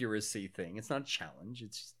accuracy thing. It's not a challenge.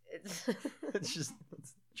 It's just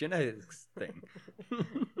it's genetics thing.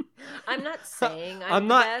 I'm not saying I'm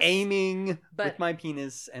not best, aiming with my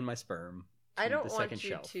penis and my sperm. I don't the want you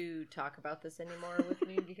shelf. to talk about this anymore with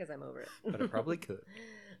me because I'm over it. But I probably could.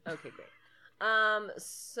 Okay, great.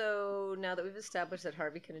 So now that we've established that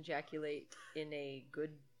Harvey can ejaculate in a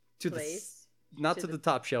good place, not to the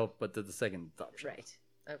top shelf, but to the second top shelf. Right.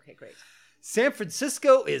 Okay, great. San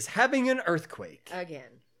Francisco is having an earthquake. Again.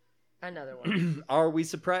 Another one. Are we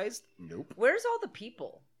surprised? Nope. Where's all the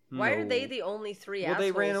people? Why are they the only three assholes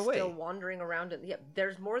they ran away. still wandering around? Yeah,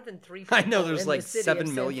 there's more than 3 people. I know there's like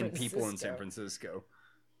 7 million people in San Francisco.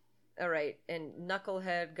 All right, and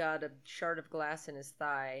Knucklehead got a shard of glass in his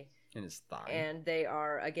thigh. And they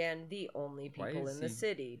are, again, the only people in the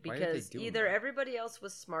city. Because either everybody else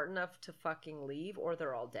was smart enough to fucking leave or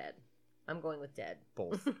they're all dead. I'm going with dead.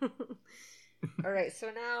 Both. All right,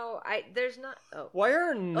 so now there's not. Oh, why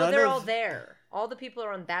are none? They're all there. All the people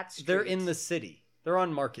are on that street. They're in the city. They're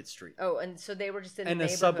on Market Street. Oh, and so they were just in and the a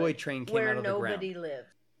subway train came out of the ground. where nobody lived.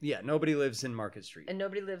 Yeah, nobody lives in Market Street, and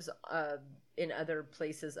nobody lives in other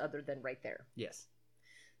places other than right there. Yes.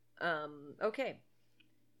 Okay.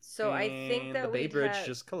 So I think that the Bay Bridge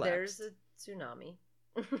just collapsed. There's a tsunami.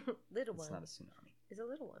 Little one. It's not a tsunami. It's a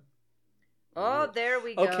little one. Oh, there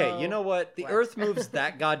we go. Okay, you know what? The Earth moves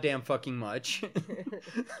that goddamn fucking much.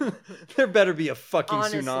 There better be a fucking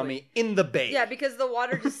tsunami in the bay. Yeah, because the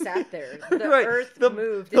water just sat there. The right. Earth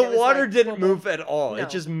moved. The water didn't move at all. No. It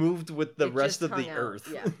just moved with the rest of the out. Earth.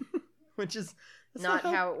 Yeah. Which is not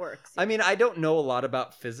how it works. I mean, I don't know a lot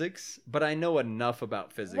about physics, but I know enough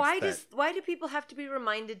about physics. Why do people have to be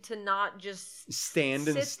reminded to not just stand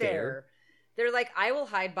and stare? There? They're like, I will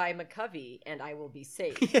hide by McCovey and I will be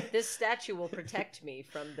safe. This statue will protect me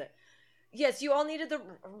from the. Yes, you all needed the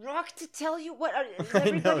rock to tell you what.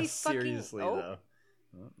 I know, seriously though.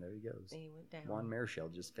 Well, there he goes. He went down. Juan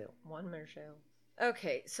Marichal just fell. Juan Marichal.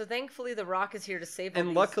 Okay, so thankfully the rock is here to save.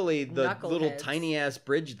 And luckily, the little tiny ass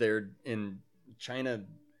bridge there in China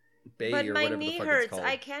Bay or whatever the fuck it's called. But my knee hurts.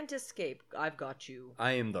 I can't escape. I've got you.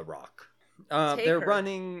 I am the rock. They're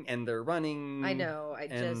running and they're running. I know.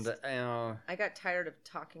 I got tired of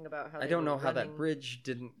talking about how. I don't know how that bridge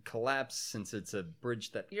didn't collapse since it's a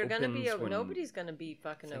bridge that you're gonna be. Nobody's gonna be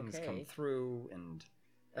fucking things okay. Come through and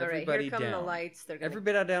all right, everybody here come down. The lights. They're gonna...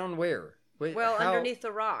 Everybody down where? Wait, well, underneath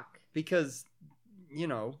the rock. Because,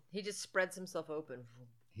 he just spreads himself open.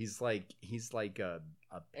 He's like a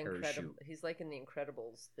parachute. He's like in The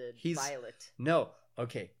Incredibles, Violet. No,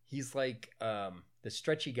 okay. He's like the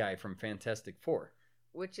stretchy guy from Fantastic Four.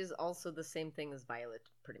 Which is also the same thing as Violet,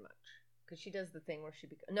 pretty much. Because she does the thing where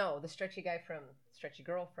the stretchy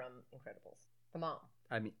girl from Incredibles. The mom.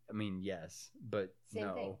 I mean, yes, but same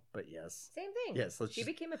thing. But yes. Same thing. Yes, she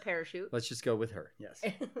became a parachute. Let's just go with her. Yes.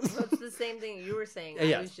 So it's the same thing you were saying.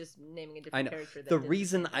 I was just naming a different character. The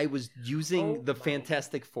reason I was using the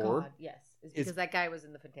Fantastic Four, yes, is because that guy was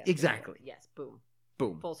in the Fantastic exactly. Four. Yes,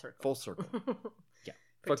 boom, full circle. Yeah,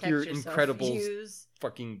 protect fuck your yourself. Incredibles Use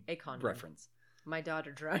fucking a condom. reference. My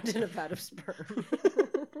daughter drowned in a vat of sperm.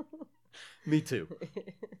 Me too.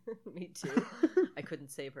 Me too. I couldn't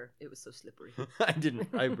save her. It was so slippery.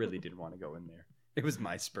 I really didn't want to go in there. It was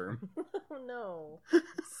my sperm. Oh no.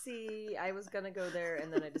 See, I was gonna go there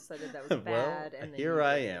and then I decided that was bad. Well, and then here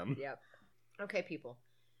I am. Yep. Okay, people.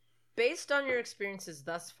 Based on your experiences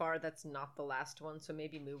thus far, that's not the last one. So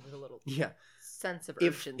maybe move with a little sense of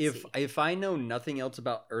urgency. If I know nothing else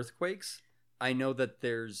about earthquakes, I know that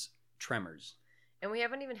there's tremors. And we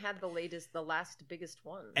haven't even had the last biggest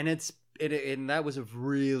one. And and that was a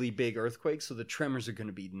really big earthquake, so the tremors are going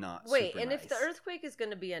to be not super nice. If the earthquake is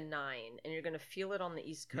going to be a 9 and you're going to feel it on the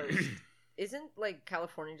East Coast, isn't like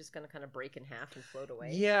California just going to kind of break in half and float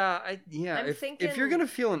away? Yeah. If you're going to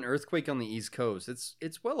feel an earthquake on the East Coast,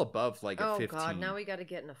 it's well above like a 15. Oh God, now we got to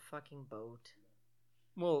get in a fucking boat.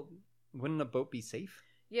 Well, wouldn't a boat be safe?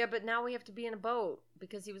 Yeah, but now we have to be in a boat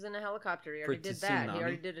because he was in a helicopter. He already did that. He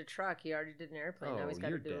already did a truck. He already did an airplane. Now he's got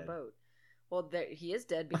to do a boat. Well, he is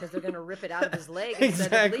dead because they're going to rip it out of his leg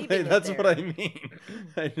instead of leaving it there. That's what I mean.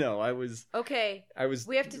 I know. Okay.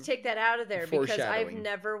 We have to take that out of there because I've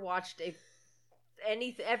never watched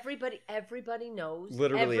anything. Everybody knows.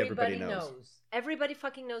 Literally everybody knows. Everybody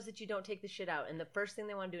fucking knows that you don't take the shit out, and the first thing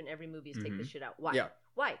they want to do in every movie is take the shit out. Why? Yeah.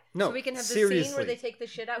 Why? No, so we can have the scene where they take the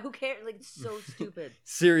shit out. Who cares? Like, it's so stupid.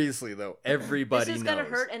 Seriously, though, everybody knows. This is going to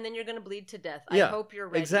hurt, and then you're going to bleed to death. I hope you're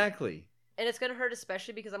ready. Exactly. And it's going to hurt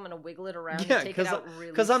especially because I'm going to wiggle it around and take it out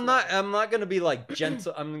really because I'm not going to be like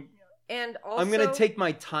gentle. I'm going to take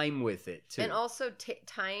my time with it, too. And also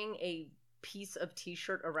tying a piece of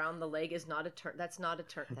t-shirt around the leg is not a that's not a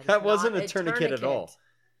tourniquet. That wasn't a tourniquet at all.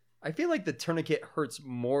 I feel like the tourniquet hurts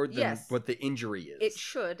more than what the injury is. It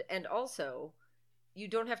should, and also, you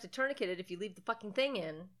don't have to tourniquet it if you leave the fucking thing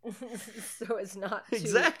in, so as not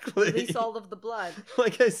to release all of the blood.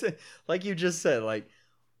 Like I said, like you just said, like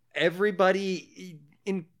everybody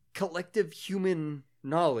in collective human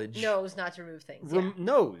knowledge knows not to remove things.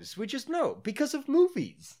 Knows. We just know because of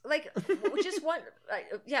movies. Like just one,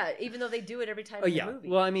 even though they do it every time in the movie.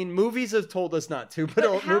 Well, I mean, movies have told us not to,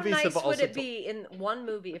 but how movies nice have also would it be in one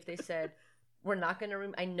movie if they said, "We're not going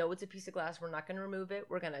to. I know it's a piece of glass. We're not going to remove it.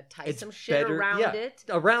 We're going to tie some shit around it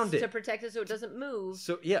to protect it so it doesn't move."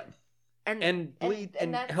 So and bleed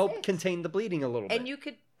and help contain the bleeding a little bit. And you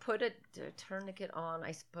could put a tourniquet on,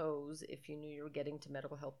 I suppose, if you knew you were getting to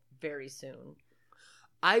medical help very soon.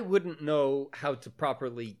 I wouldn't know how to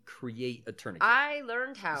properly create a tourniquet. I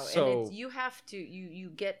learned how, and you have to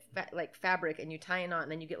you get like fabric and you tie a knot,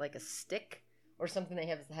 and then you get like a stick or something that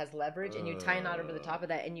has leverage, and you tie a knot over the top of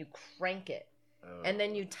that, and you crank it, and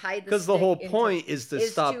then you tie the because the whole point is to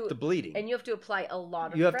stop the bleeding, and you have to apply a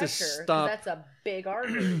lot of pressure. To stop. That's a big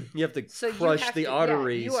artery. You have to crush the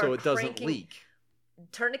artery so it doesn't leak.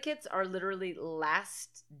 Tourniquets are literally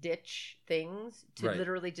last ditch things to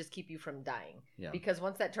literally just keep you from dying. Yeah. Because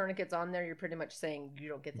once that tourniquet's on there, you're pretty much saying you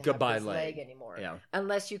don't get to have this leg anymore. Yeah.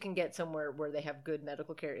 Unless you can get somewhere where they have good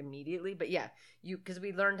medical care immediately. But because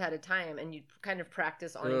we learned how to tie them, and you kind of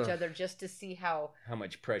practice on each other just to see how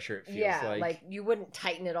much pressure it feels like. Yeah, like you wouldn't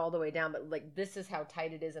tighten it all the way down, but like this is how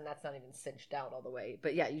tight it is, and that's not even cinched out all the way.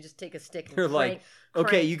 But yeah, you just take a stick and crank.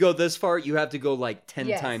 Okay, you go this far, you have to go like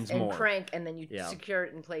 10 times more. And crank, and then you secure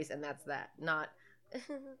it in place, and that's that. Not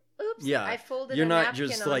oops. Yeah, I folded. You're a not napkin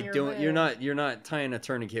just on like your doing. leg. You're not tying a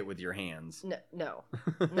tourniquet with your hands. No,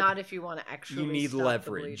 not if you want to actually. You need stop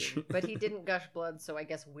leverage. The but he didn't gush blood, so I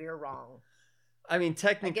guess we're wrong. I mean,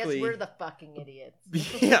 technically, I guess we're the fucking idiots.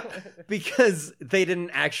 Yeah, because they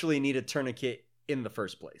didn't actually need a tourniquet in the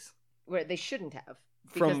first place. Where they shouldn't have,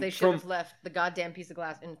 because they should have left the goddamn piece of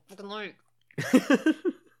glass in fucking lake.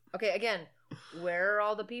 Okay, again, where are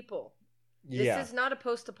all the people? This is not a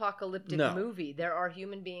post-apocalyptic movie. There are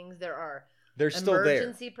human beings. They're still there.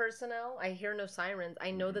 Emergency personnel. I hear no sirens. I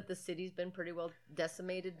know that the city's been pretty well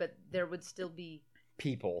decimated, but there would still be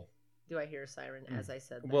people. Do I hear a siren as I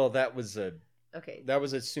said that? Well, that was a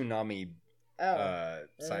tsunami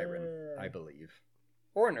siren, I believe,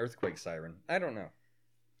 or an earthquake siren. I don't know.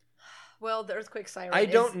 Well, the earthquake siren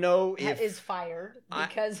is fired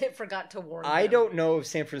because it forgot to warn them. I don't know if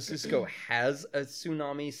San Francisco has a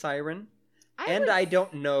tsunami siren. I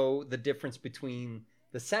don't know the difference between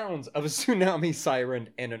the sounds of a tsunami siren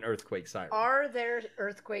and an earthquake siren. Are there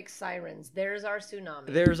earthquake sirens? There's our tsunami.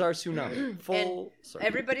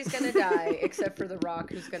 Everybody's going to die except for The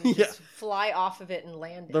Rock, who's going to just fly off of it and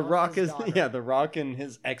land The Rock and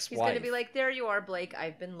his ex-wife. He's going to be like, there you are, Blake.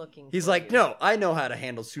 I've been looking for He's like, you. No, I know how to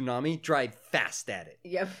handle tsunami. Drive fast at it.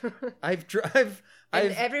 Yep.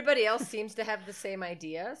 And everybody else seems to have the same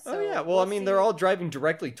idea. So Well, I mean, they're all driving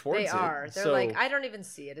directly towards it. They are. They're like, I don't even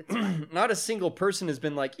see it. It's fine. Not a single person has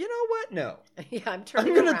been like, you know what? No. Yeah, I'm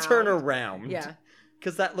going to turn around. Yeah.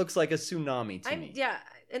 Because that looks like a tsunami to me. Yeah,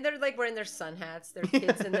 and they're like wearing their sun hats. Their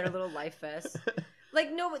kids in their little life vests.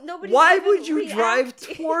 Like nobody. Why would you drive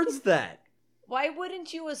towards that? Why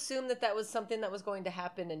wouldn't you assume that was something that was going to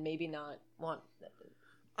happen and maybe not want?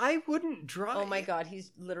 I wouldn't drive. Oh my god,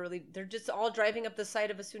 they're just all driving up the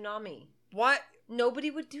side of a tsunami. What?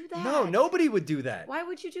 Nobody would do that. No, nobody would do that. Why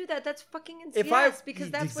would you do that? That's fucking insane.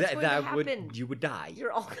 Because that's what's going to happen. You would die.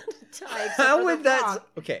 You're all going to die. How would that?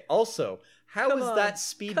 Okay. Also, how is that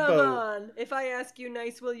speedboat? Come on. If I ask you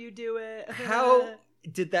nice, will you do it? How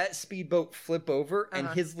did that speedboat flip over and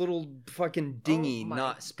his little fucking dinghy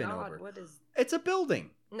not spin over? What is? It's a building.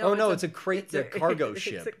 No, it's a cargo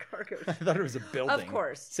ship. It's a cargo ship. I thought it was a building. Of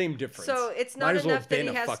course. Same difference. So it's not Might as well enough have that been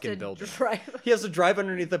he a has fucking to building. drive. He has to drive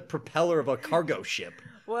underneath the propeller of a cargo ship.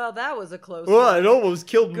 Well, that was a close one. one. It almost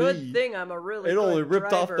killed Good me. thing I'm a really It good only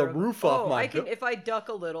ripped off the driver. roof off my if I duck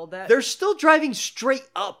a little, that... They're still driving straight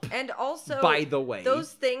up. And also, by the way,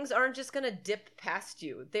 those things aren't just going to dip past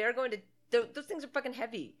you. They are going to... Those things are fucking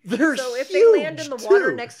heavy. They're so if huge, they land in the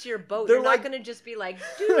water too. next to your boat, They're you're like- not going to just be like...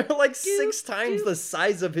 They're like 6 times the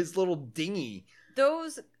size of his little dinghy.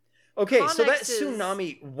 Those... Okay, so that Connexes-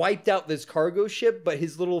 tsunami wiped out this cargo ship, but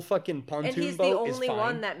his little fucking pontoon And he's the boat is only fine.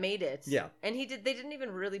 one that made it. Yeah. And they didn't even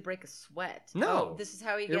really break a sweat. No. Oh, this is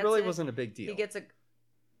how he gets It really wasn't a big deal. He gets a...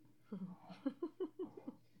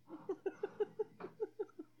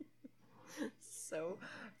 So,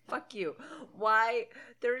 fuck you. Why?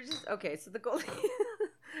 They're just... Okay, so the goal...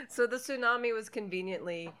 So the tsunami was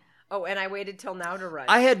conveniently... Oh, and I waited till now to run.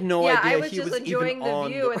 I had no idea I was he just was enjoying even the on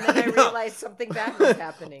view, the... and then I know. realized something bad was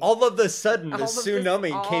happening. All of a sudden, the All of this-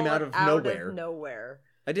 tsunami came all out of nowhere. Of nowhere.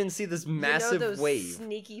 I didn't see this massive those wave.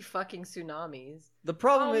 sneaky fucking tsunamis. The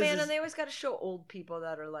problem is, and they always got to show old people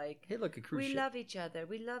that are like, hey, look, a cruise we ship. love each other.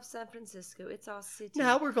 We love San Francisco. It's our city.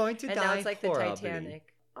 Now we're going to and die. now it's like the horribly.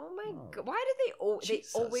 Titanic. Oh my god! Why do they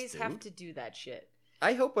Jesus, always dude. have to do that shit?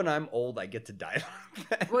 I hope when I'm old, I get to die like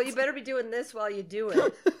that. Well, you better be doing this while you do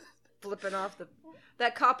it. Flipping off the...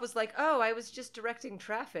 That cop was like, oh, I was just directing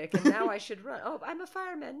traffic, and now I should run. Oh, I'm a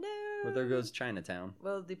fireman. No. Well, there goes Chinatown.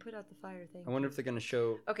 Well, they put out the fire thing. I wonder if they're going to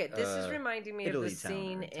show... Okay, this is reminding me of Italy the Town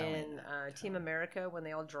scene or in Italian. Team America when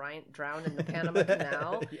they all drown in the Panama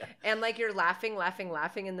Canal. Yeah. And, like, you're laughing,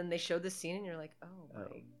 and then they show the scene, and you're like, oh,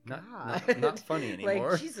 my God. Not funny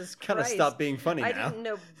anymore. Like, Jesus Christ. Kind of stop being funny I now. didn't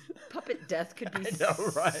know puppet death could be I know,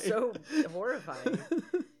 right? so horrifying.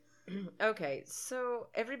 Okay, so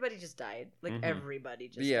everybody just died. Like, everybody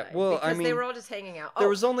just died. Well, because I mean... they were all just hanging out. There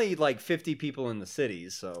was only, like, 50 people in the city,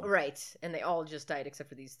 so... Right, and they all just died except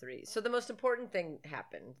for these 3. So the most important thing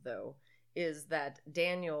happened, though, is that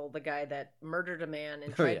Daniel, the guy that murdered a man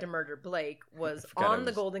and tried to murder Blake, was on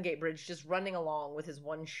the Golden Gate Bridge just running along with his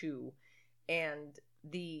one shoe, and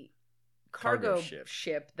the cargo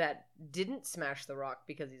ship that didn't smash the Rock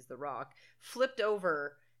because he's the Rock flipped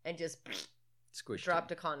over and just Squished dropped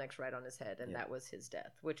him. a Connex right on his head, and that was his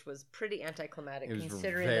death, which was pretty anticlimactic It was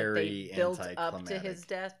considering that very they built up to anticlimactic. his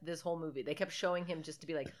death this whole movie. They kept showing him just to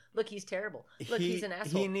be like, look, he's terrible. Look, He- he's an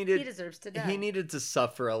asshole. he He deserves to die. He needed to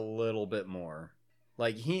suffer a little bit more.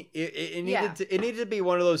 Like, it Yeah. needed to be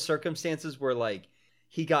one of those circumstances where, like,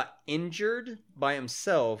 he got injured by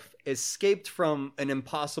himself, escaped from an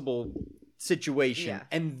impossible situation,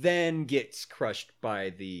 and then gets crushed by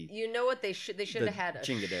the... You know what they should have had? A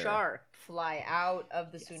Chingadera. shark fly out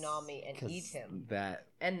of the tsunami and 'Cause eat him. That...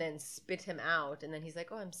 And then spit him out, and then he's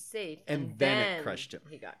like, oh, I'm safe. And then it crushed him.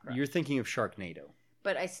 He got crushed. You're thinking of Sharknado.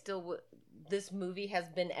 But I still... This movie has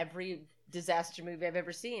been every disaster movie I've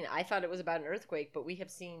ever seen. I thought it was about an earthquake, but we have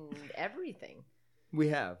seen everything. We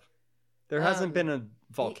have. There hasn't been a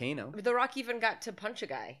volcano. The Rock even got to punch a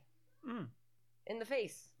guy. In the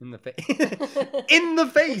face. In the face. In the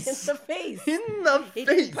face. In the face. In the He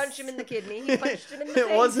face. didn't punch him in the kidney. He punched him in the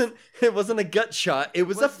face. It wasn't a gut shot. It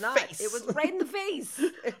was a not. face. It was right in the face.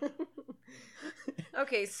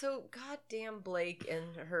 Okay, so goddamn Blake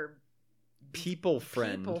and her people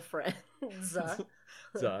friend.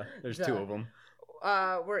 There's 2 of them.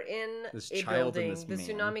 We're in This a child building. and this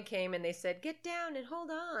The man. tsunami came and they said, get down and hold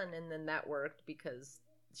on. And then that worked because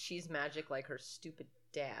she's magic like her stupid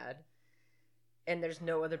dad. And there's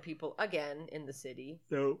no other people, again, in the city.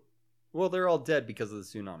 No. Well, they're all dead because of the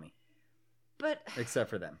tsunami. But Except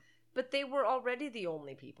for them. But they were already the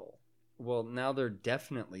only people. Well, now they're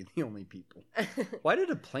definitely the only people. Why did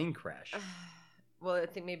a plane crash? Well, I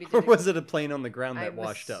think maybe... Or was it a plane on the ground that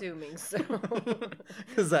washed up? I'm assuming so.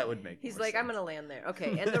 Because that would make He's more like, sense. I'm going to land there.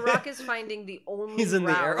 Okay, and The Rock is finding the only He's in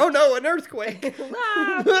the air. route- Oh no, an earthquake!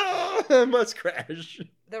 I must crash.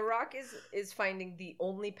 The Rock is finding the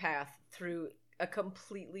only path through a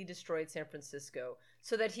completely destroyed San Francisco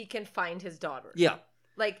so that he can find his daughter. Yeah.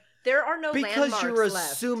 Like, there are no Because landmarks you're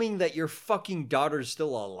left. assuming that your fucking daughter's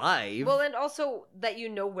still alive. Well, and also that you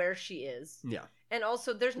know where she is. Yeah. And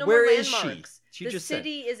also, there's no Where more is landmarks. she? She the just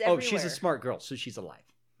city said, is everywhere. oh, she's a smart girl, so she's alive.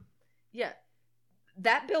 Yeah.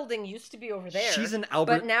 that building used to be over there. She's an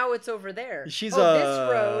Albert. But now it's over there. She's this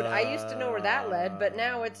road, I used to know where that led, but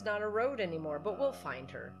now it's not a road anymore. But we'll find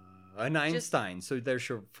her. An Einstein, so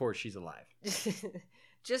therefore she's alive.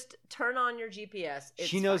 Just turn on your GPS.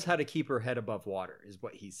 She knows how to keep her head above water, is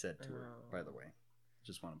what he said to her, by the way.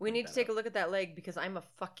 Just want to. We need to take a look at that leg because I'm a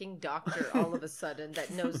fucking doctor all of a sudden that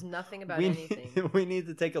knows nothing about anything. We need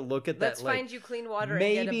to take a look at that leg. Let's find you clean water.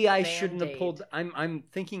 Maybe and I shouldn't have pulled. I'm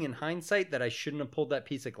thinking in hindsight that I shouldn't have pulled that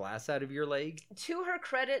piece of glass out of your leg. To her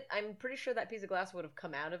credit, I'm pretty sure that piece of glass would have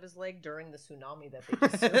come out of his leg during the tsunami that they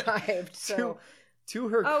just survived. So. To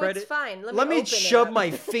her credit, it's fine. Let me shove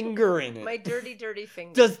my finger in it. My dirty, dirty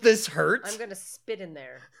finger. Does this hurt? I'm gonna spit in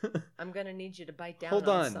there. I'm gonna need you to bite down Hold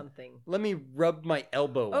on on. something. Let me rub my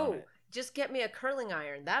elbow on it. Just get me a curling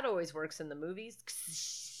iron. That always works in the movies.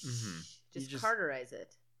 Just cauterize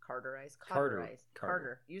it. Carter.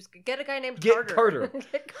 Get a guy named Carter.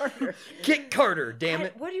 Get Carter. Get Carter, damn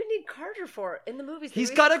it. What do you need Carter for in the movies?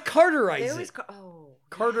 He's got to carterize it.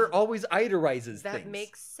 Carter always iterizes things. That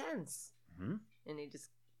makes sense. Mm-hmm. And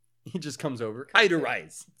he just comes over.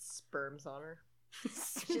 Itemize. Sperms on her.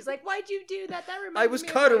 She's like, "Why'd you do that? That reminds I was me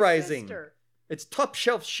of cauterizing. My sister." It's top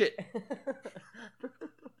shelf shit.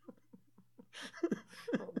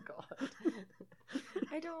 Oh God.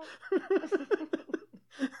 I don't.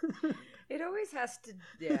 It always has to.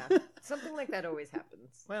 Yeah, something like that always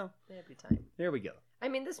happens. Well, every time. There we go. I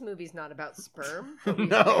mean, this movie's not about sperm. But we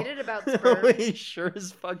no, made it about sperm. We sure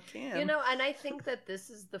as fuck can. You know, and I think that this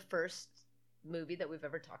is the first movie that we've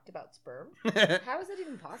ever talked about sperm. How is that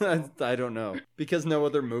even possible? I don't know. Because no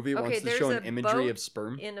other movie wants to show an imagery of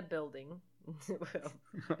sperm in a building. Well,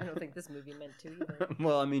 I don't think this movie meant to either.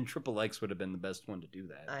 Well, I mean, Triple X would have been the best one to do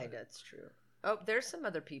that. That's true. Oh, there's some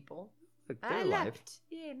other people. They're alive.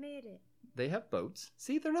 Yeah, made it. They have boats.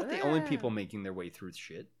 See, they're not the only people making their way through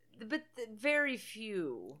shit. But very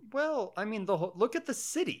few. Well, I mean, look at the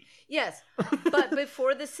city. Yes, but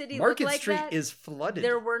before the city Market looked like Street that, is flooded.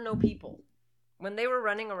 There were no people. When they were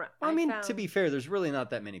running around... Well, I mean, to be fair, there's really not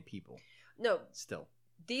that many people. No. Still.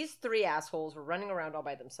 These three assholes were running around all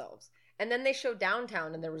by themselves. And then they showed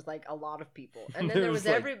downtown and there was like a lot of people. And then there was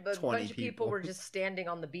like a bunch of people were just standing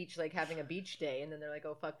on the beach like having a beach day. And then they're like,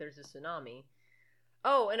 oh fuck, there's a tsunami.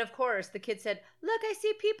 Oh, and of course the kid said, look, I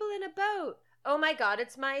see people in a boat. Oh my God,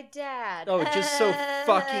 it's my dad. Oh, it just so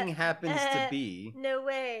fucking happens to be. No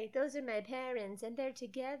way. Those are my parents and they're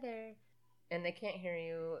together. And they can't hear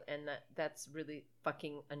you, and that's really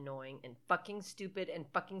fucking annoying and fucking stupid and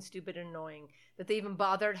annoying that they even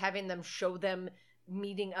bothered having them show them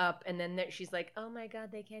meeting up, and then she's like, oh my God,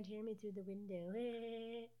 they can't hear me through the window.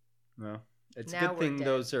 No, it's a good thing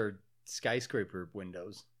those are skyscraper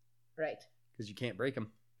windows. Right. Because you can't break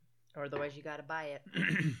them. Or otherwise you gotta buy it.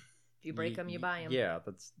 If you break them, you buy them. Yeah,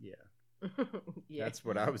 yeah. That's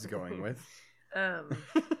what I was going with.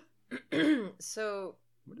 So...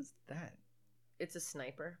 What is that? It's a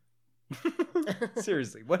sniper.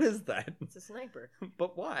 Seriously, what is that? It's a sniper.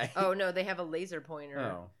 But why? Oh no, they have a laser pointer. Oh,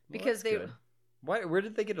 well, because they. Good. Where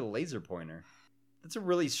did they get a laser pointer? That's a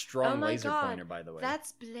really strong laser pointer, by the way.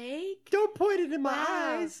 That's Blake. Don't point it in my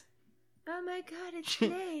eyes. Oh my God, it's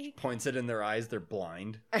Blake. Points it in their eyes. They're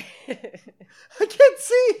blind. I can't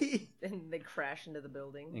see. And they crash into the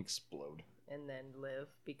building. Explode. And then live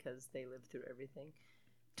because they live through everything.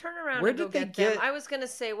 Turn around and go get them. I was going to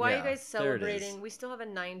say, why are you guys celebrating? We still have a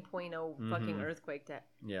 9.0 fucking earthquake.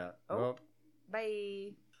 Yeah. Oh, well,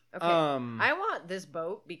 bye. Okay. I want this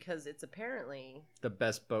boat because it's apparently... the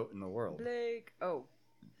best boat in the world. Blake. Oh.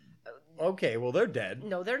 Okay, well, they're dead.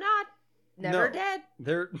 No, they're not. Never dead.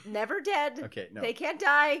 They're... Never dead. Okay, no. They can't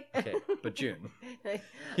die. Okay, but June,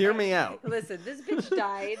 hear me out. Listen, this bitch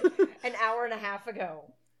died an hour and a half ago.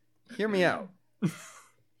 Hear me out.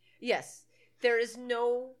 Yes. There is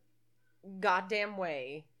no goddamn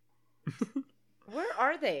way. Where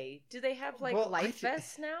are they? Do they have life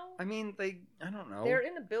vests now? I mean, I don't know. They're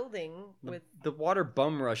in a building with... The water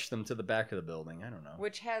bum rushed them to the back of the building. I don't know.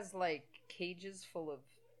 Which has cages full of...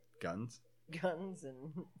 Guns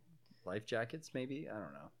and... life jackets, maybe? I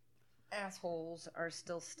don't know. Assholes are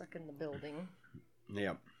still stuck in the building.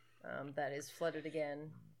 Yep. That is flooded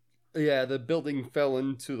again. Yeah, the building fell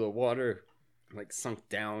into the water... sunk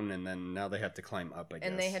down, and then now they have to climb up, I guess.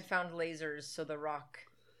 And they had found lasers, so the rock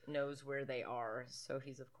knows where they are, so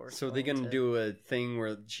he's, of course, So they're going to do a thing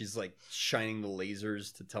where she's, shining the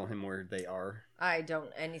lasers to tell him where they are?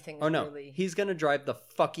 Anything Oh, no. really... He's going to drive the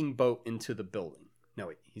fucking boat into the building. No,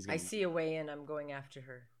 wait. I see a way in, I'm going after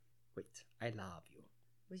her. Wait. I love you.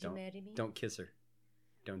 Would you marry me? Don't kiss her.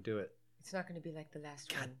 Don't do it. It's not going to be like the last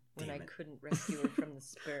God one when I damn it. couldn't rescue her from the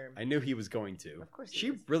sperm. I knew he was going to. Of course he She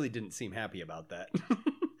is. really didn't seem happy about that.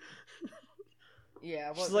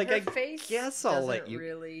 Yeah, well, She's like, her I face guess I'll let doesn't you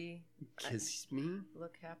really kiss me.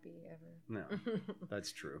 look happy ever. No,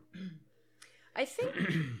 that's true. I think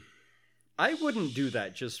I wouldn't do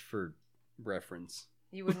that just for reference.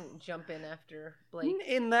 you wouldn't jump in after Blake.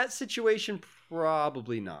 In that situation,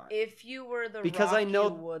 probably not. If you were the Because Rock, I know-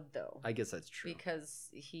 you would, though. I guess that's true. Because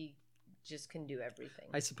he just can do everything.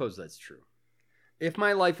 I suppose that's true. If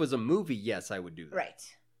my life was a movie, yes, I would do that.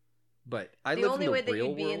 Right. But I The live only in the way that real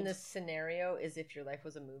you'd be world. in this scenario is if your life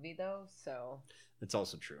was a movie, though. So, It's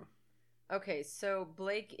also true. okay, so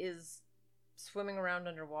Blake is swimming around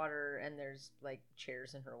underwater, and there's like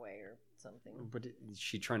chairs in her way or something. But is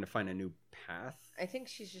she trying to find a new path? I think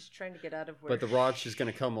she's just trying to get out of where. But the rock's just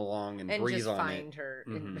going to come along and breathe just on find it. her.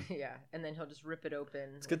 Mhm. Yeah, and then he'll just rip it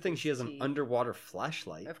open. It's a good thing she has an underwater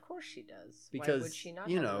flashlight. Of course she does. Because, why would she not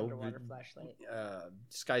you have know, an underwater flashlight?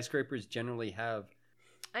 Skyscrapers generally have...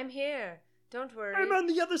 I'm here. Don't worry. I'm on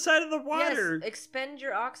the other side of the water! Yes, expend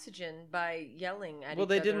your oxygen by yelling at Well, each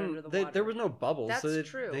they other under didn't... the water. There was no bubbles. That's so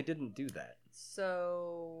true. They didn't do that.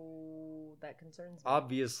 So that concerns me.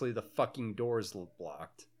 Obviously, the fucking door's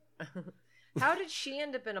blocked. How did she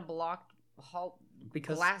end up in a blocked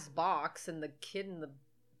Because... glass box, and the kid and the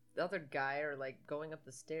other guy are like going up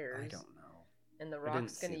the stairs? I don't know. And the I didn't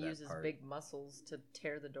Rock's going to see that use his part. big muscles to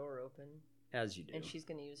tear the door open. As you do. And she's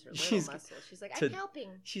going to use her little She's- muscle. She's like, to- I'm helping.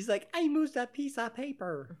 She's like, I moved that piece of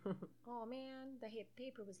paper. Oh man, the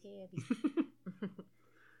paper was heavy.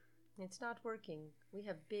 It's not working. We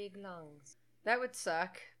have big lungs. That would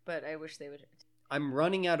suck, but I wish they would. I'm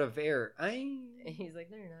running out of air. And he's like,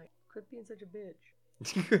 no, you're not. Quit being such a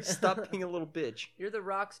bitch. Stop being a little bitch. You're the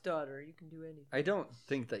Rock's daughter. You can do anything. I don't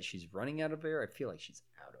think that she's running out of air. I feel like she's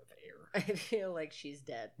out of air. I feel like she's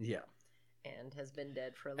dead Yeah. and has been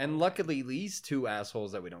dead for a long And time. luckily, these two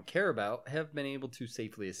assholes that we don't care about have been able to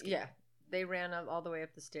safely escape. Yeah, they ran up all the way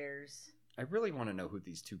up the stairs. I really want to know who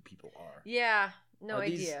these two people are. Yeah, no Are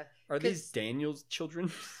these- idea. Are 'Cause these Daniel's children?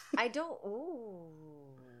 I don't. Ooh,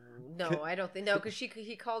 no, I don't think no, because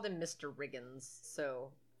he called him Mr. Riggins,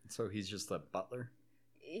 so So he's just a butler?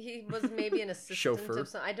 he was maybe an assistant Chauffeur? of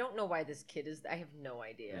some. I don't know why this kid is. I have no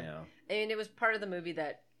idea. Yeah. I mean, it was part of the movie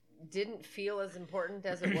that didn't feel as important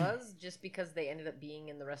as it was, just because they ended up being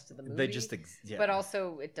in the rest of the movie. They just... yeah. But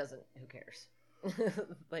also, it doesn't. Who cares?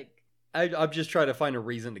 Like, I'm just trying to find a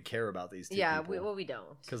reason to care about these two yeah, people. we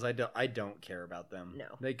don't. Because I don't care about them.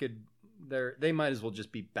 No. They might as well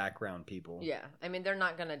just be background people. Yeah, I mean, they're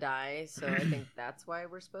not gonna die, so I think that's why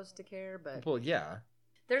we're supposed to care. But Well, yeah.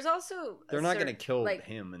 there's also They're not going to kill like,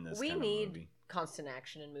 him in this we kind need of movie. constant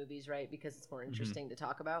action in movies, right? Because it's Mm-hmm. more interesting to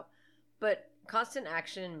talk about. But constant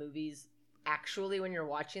action in movies, actually, when you're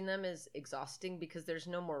watching them, is exhausting because there's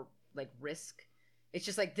no more like risk. It's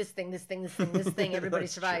just like this thing. Everybody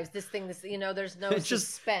That's survives. This thing. There's no It's just-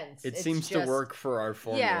 suspense. It It's seems to just- work for our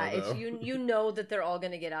formula, Yeah, it's though. you know that they're all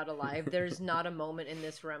gonna get out alive. There's not a moment in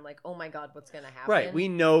this where I'm like, oh my god, what's gonna happen? Right, we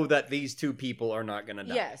know that these two people are not going to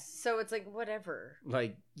die. Yes, so it's like whatever.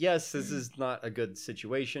 Like, yes, this is not a good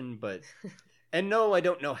situation, but... And no, I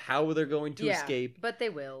don't know how they're going to Yeah, escape. but they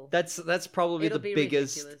will. That's probably It'll the be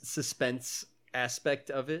biggest ridiculous. suspense aspect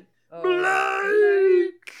of it. Oh,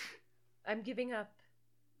 Blake! I'm giving up.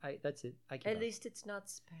 That's it. I give At up. least it's not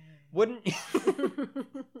sperm. Wouldn't...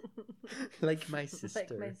 like my sister.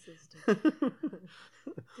 Like my sister.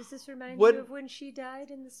 Does this remind Would- you of when she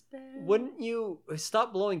died in the sperm? Wouldn't you...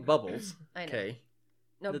 Stop blowing bubbles. I know. Okay.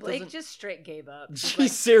 No, That Blake doesn't- just straight gave up. She's She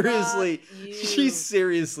like, seriously... "Fuck you." She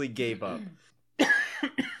seriously gave up.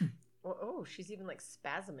 Oh, she's even like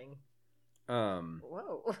spasming. Um...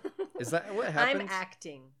 Whoa. Is that what happens? I'm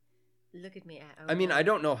acting. Look at me. I mean, I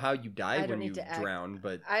don't know how you I die don't when need you to act. drown,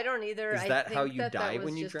 but I don't either. Is I that think how you that die was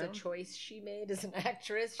when you just drown? a choice she made as an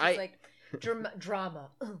actress. She's I- like, drama.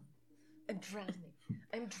 I'm drowning.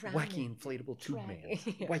 I'm drowning. wacky inflatable tube man. Drowning.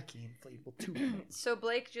 Yeah. Wacky inflatable tube man. So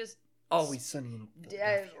Blake just. Always sunny in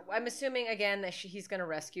Philadelphia. I'm assuming again that he's going to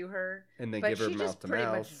rescue her, And they but give her she mouth just to pretty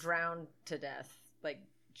mouth. much drowned to death. Like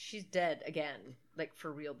she's dead again, like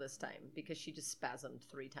for real this time because she just spasmed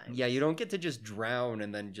 3 times. Yeah, you don't get to just drown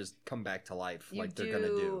and then just come back to life You like they're gonna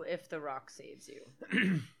do. if the Rock saves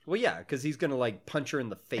you. Well, yeah, because he's gonna like punch her in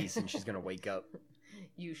the face and she's gonna wake up.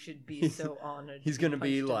 You should be so honored. He's to gonna punched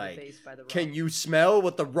be in the like, face by the Rock. "Can you smell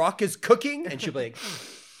what the Rock is cooking?" And she'll be like,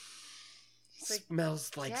 like,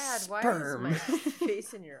 "Smells like Dad, why sperm." is my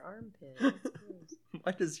face in your armpit? That's gross.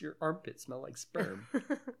 Why does your armpit smell like sperm?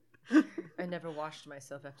 I never washed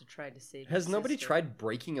myself after trying to save. Has your nobody sister. tried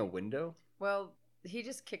breaking a window? Well, he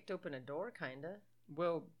just kicked open a door, kinda.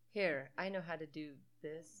 Well, Here, I know how to do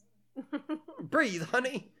this. Breathe,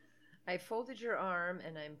 honey. I folded your arm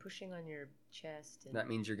and I'm pushing on your chest. And... That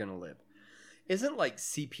means you're gonna live. Isn't like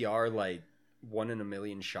CPR like 1 in a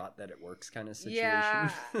million shot that it works kind of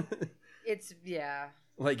situation? Yeah.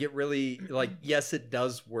 Like it really, like, yes, it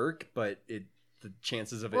does work, but the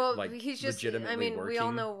chances of it he's just, legitimately working. We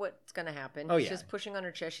all know what's gonna happen. Oh, He's yeah. just pushing on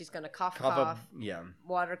her chest. She's gonna cough. Yeah.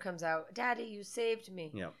 Water comes out. Daddy, you saved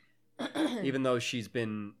me. Yeah. Even though she's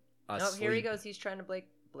been asleep. Oh, here he goes. He's trying to Blake.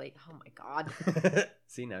 Oh my God.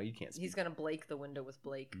 See, now you can't speak. He's gonna Blake the window with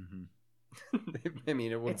Blake. Mm-hmm. I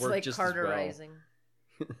mean, it would it's work like just Carterizing.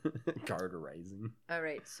 as well. Carterizing. All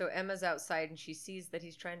right, so Emma's outside and she sees that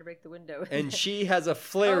he's trying to break the window. And she has a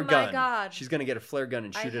flare gun. Oh my God. She's gonna get a flare gun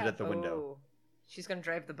and shoot it at the window. Oh. She's gonna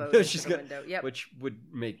drive the boat into the window. Yep. Which would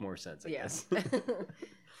make more sense, I guess.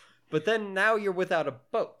 But then now you're without a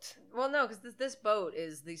boat. Well, no, because this boat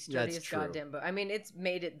is the sturdiest goddamn boat. I mean, it's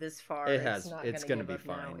made it this far. It has. It's going to be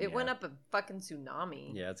fine. Now. It went up a fucking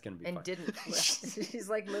tsunami. Yeah, it's going to be fine. And didn't. She's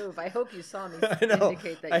like, move. I hope you saw me. I know.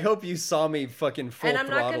 I hope you saw me fucking full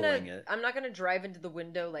throttling it. I'm not gonna drive into the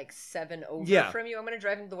window like 7 over from you. I'm gonna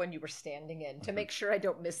drive into the one you were standing in to make sure I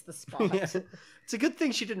don't miss the spot. Yeah. It's a good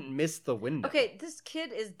thing she didn't miss the window. Okay, this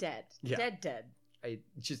kid is dead. Yeah. Dead. I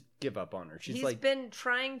just give up on her. He's been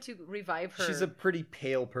trying to revive her. She's a pretty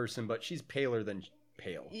pale person, but she's paler than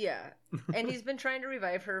pale. Yeah. And he's been trying to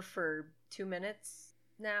revive her for 2 minutes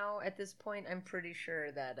now at this point. I'm pretty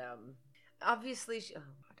sure that, obviously,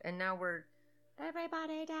 and now we're,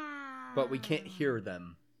 everybody down. But we can't hear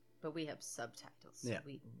them. But we have subtitles, so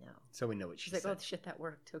we know. So we know what she's like, saying. oh, shit, that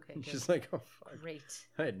worked. Okay, good. She's like, oh, fuck. Great.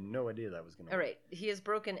 I had no idea that was going to work. All right. He has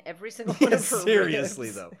broken every single one of her seriously,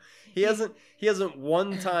 ribs. though. He hasn't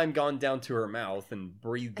one time gone down to her mouth and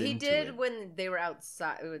breathed into it. He did when they were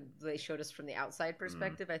outside. When they showed us from the outside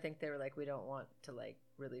perspective. I think they were like, we don't want to, like,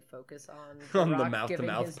 really focus on the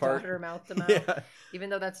mouth-to-mouth part. Daughter mouth-to-mouth.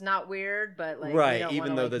 Even though that's not weird, but, like, right, we don't even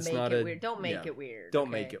wanna, though that's not it weird. Don't make it weird.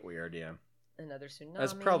 Don't make it weird, yeah. Another tsunami.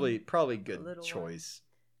 That's probably good choice.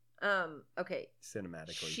 Okay.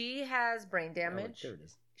 Cinematically. She has brain damage. There it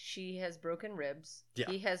is. She has broken ribs. Yeah.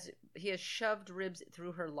 He has shoved ribs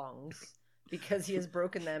through her lungs because he has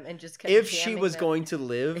broken them and just kept If she was them. Going to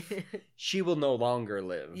live, she will no longer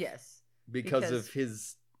live. Yes. Because of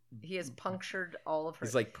his he has punctured all of her.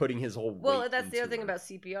 He's like putting his whole weight. Well, that's the other thing about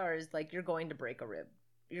CPR is like you're going to break a rib.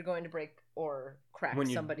 You're going to break or crack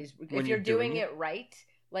somebody's if you're doing it right.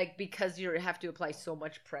 Like, because you have to apply so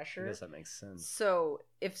much pressure. I guess that makes sense. So,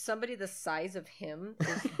 if somebody the size of him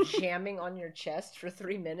is jamming on your chest for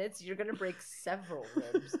 3 minutes, you're going to break several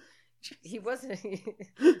ribs. He wasn't...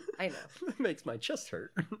 I know. It makes my chest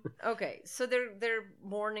hurt. Okay, so they're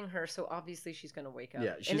mourning her, so obviously she's going to wake up.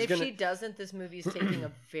 Yeah, and if she doesn't, this movie is taking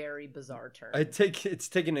a very bizarre turn. It's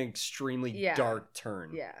taking an extremely dark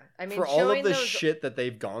turn. Yeah. I mean, for all of the shit that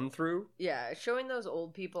they've gone through. Yeah, showing those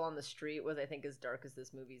old people on the street was, I think, as dark as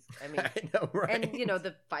this movie's. I mean, I know, right? And,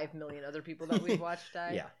 the 5 million other people that we've watched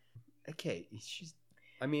die. Yeah. Okay,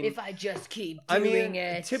 I mean, if I just keep doing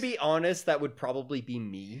it. To be honest, that would probably be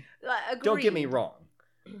me. Agreed. Don't get me wrong.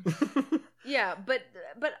 Yeah, but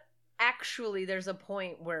actually, there's a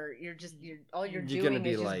point where all you're doing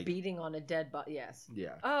is just beating on a dead body. Yes.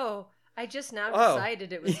 Yeah. Oh, I just now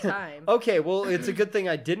decided it was time. Okay, well, it's a good thing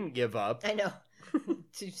I didn't give up. I know.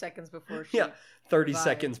 2 seconds before she. 30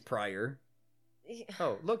 seconds prior.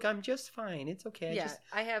 Oh, look, I'm just fine. It's okay.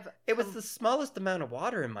 I have. It was the smallest amount of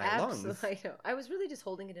water in my lungs. I know. I was really just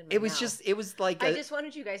holding it in my mouth. It was like. I just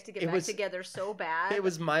wanted you guys to get back together so bad. It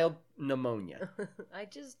was mild pneumonia.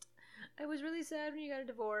 I was really sad when you got a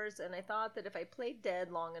divorce, and I thought that if I played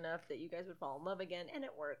dead long enough, that you guys would fall in love again, and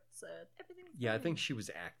it worked. So everything. Yeah, I think she was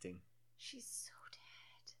acting. She's so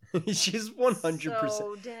dead. She's 100%.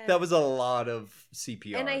 So dead. That was a lot of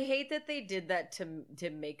CPR. And I hate that they did that to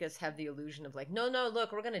make us have the illusion of like, no,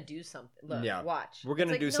 look, we're gonna do something. Look, watch. We're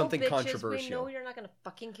gonna do something controversial. We know you're not gonna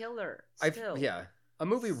fucking kill her. Still. A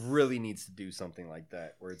movie really needs to do something like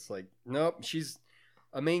that, where it's like, nope, she's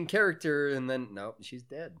a main character, and then nope, she's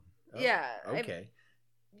dead. Oh, yeah. Okay.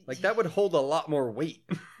 Like that would hold a lot more weight.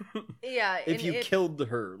 Yeah. If you killed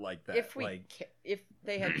her like that. If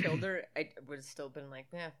they had killed her, I would have still been like,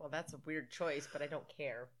 well, that's a weird choice, but I don't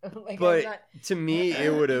care. To me,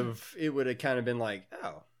 it would have kind of been like,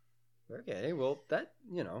 oh, okay, well, that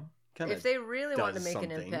kind of. If they really wanted to make an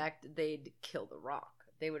impact, they'd kill The Rock.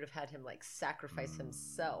 They would have had him like sacrifice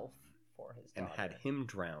himself for his and daughter. had him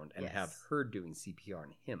drowned and have Yes. her doing CPR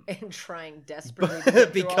on him. And trying desperately to get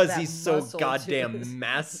through all Because that he's so muscle to goddamn his-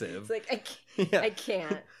 massive. It's like, Yeah. I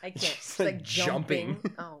can't. Just, It's like, like jumping.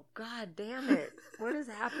 jumping. Oh, god damn it. What is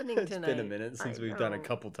happening It's tonight? been a minute since I we've done a know.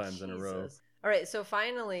 couple times in a row. Jesus. All right, so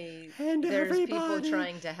finally, And there's people everybody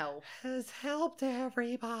trying to help. has helped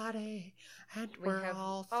everybody, and We have,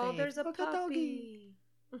 oh, there's a Look at doggy.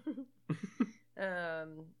 puppy.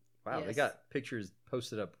 Wow, they Yes. got pictures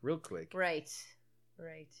posted up real quick. Right.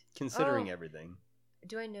 Considering Oh. everything.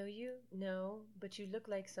 Do I know you? No, but you look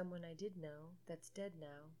like someone I did know that's dead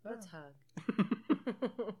now. Let's Oh.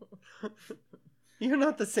 hug. You're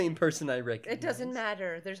not the same person I recognize. It doesn't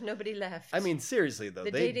matter. There's nobody left. I mean, seriously though,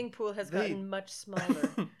 the they dating pool has gotten much smaller.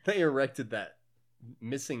 they erected that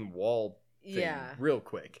missing wall thing Yeah. real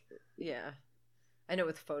quick. Yeah. I know,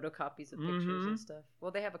 with photocopies of pictures Mhm. and stuff.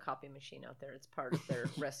 Well, they have a copy machine out there. It's part of their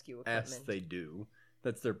rescue equipment. As they do.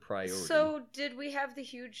 That's their priority. So, did we have the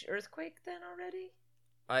huge earthquake then already?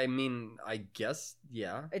 I mean, I guess,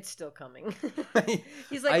 yeah. It's still coming. I-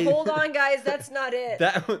 He's like, hold on, guys, that's not it.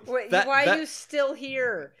 Wait, why are you still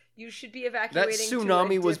here? You should be evacuating. That to a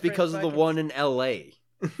tsunami was different because of the fucking- one in LA.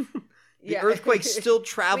 The Yeah. earthquake's still We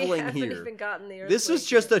traveling haven't here. even gotten the This was earthquake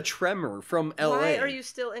just yet. a tremor from LA. Why are you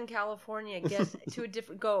still in California? Get to a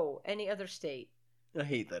different. Go any other state. I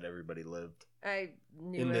hate that everybody lived. I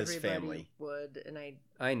knew In this everybody family. would, and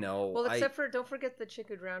I know. well, except for don't forget the chick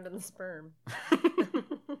who drowned in the sperm.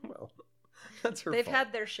 Well, that's her They've fault.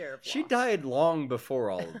 had their share of She loss. died long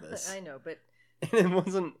before all of this. I know, but And it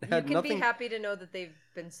wasn't you had can nothing. be happy to know that they've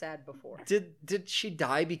been sad before. Did she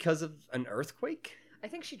die because of an earthquake? I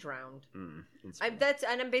think she drowned. It's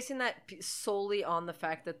I'm basing that solely on the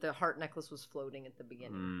fact that the heart necklace was floating at the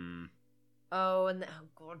beginning. Oh, and oh,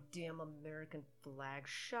 goddamn American flag!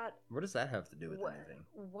 Shut. What does that have to do with What? anything?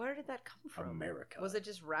 Where did that come from? America. Was it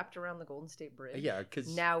just wrapped around the Golden State Bridge? Yeah,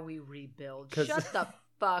 because Now we rebuild. 'Cause- Shut the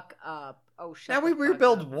fuck up. Oh, shut now the we fuck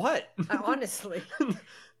rebuild up. what? Honestly.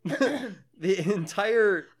 The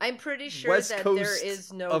entire I'm pretty sure west that coast there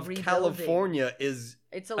is no of rebuilding. California is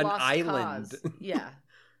It's a an lost island. cause. Yeah.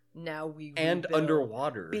 Now we and rebuild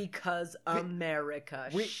underwater. because America.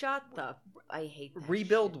 Shut the. I hate that.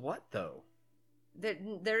 Rebuild shit. what though?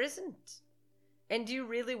 There isn't. And do you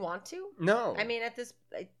really want to? No. I mean, at this,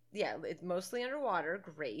 yeah, it's mostly underwater.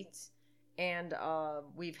 Great. And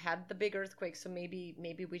we've had the big earthquake, so maybe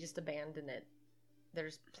we just abandon it.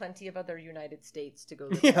 There's plenty of other United States to go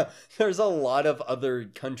live yeah, there's a lot of other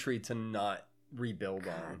country to not rebuild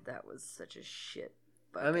God, on. that was such a shit.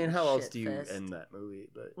 I mean, how else do you fest. end that movie?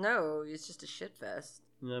 But No, it's just a shit fest.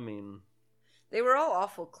 I mean, They were all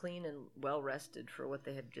awful clean and well rested for what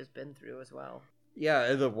they had just been through as well.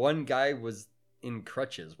 yeah, the one guy was in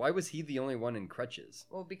crutches. Why was he the only one in crutches?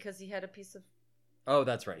 Well, because he had a piece of Oh,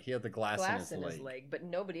 that's right. He had the glass in his leg, but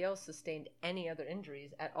nobody else sustained any other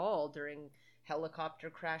injuries at all during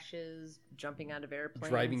helicopter crashes, jumping out of airplanes,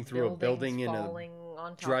 Driving through a buildings building in a- falling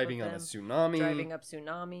on top Driving of on a them, tsunami. driving up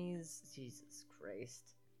tsunamis. Jesus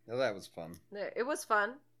Christ! Oh, that was fun. It was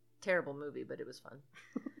fun. Terrible movie, but it was fun.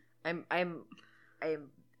 I'm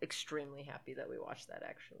extremely happy that we watched that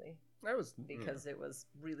actually, That was because it was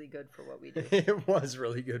really good for what we do. it was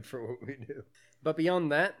really good for what we do. But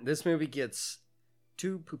beyond that, this movie gets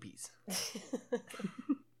 2 poopies.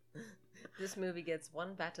 This movie gets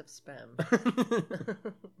 1 vat of spam.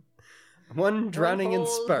 One drowning in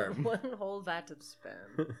sperm. 1 whole vat of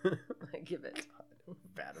spam. I give it.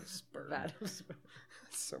 Vat of sperm. Vat of sperm.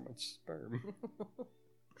 So much sperm.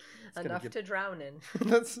 gonna Enough get- to drown in.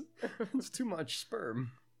 That's too much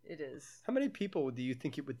sperm. It is. How many people do you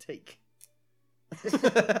think it would take?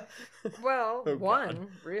 Well, Oh, 1, God.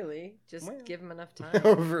 really. Just Well. give him enough time.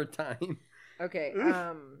 Over time. Okay.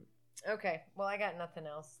 Oof. Okay. Well, I got nothing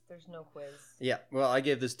else. There's no quiz. Yeah, well, I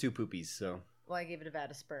gave this 2 poopies, so Well, I gave it a vat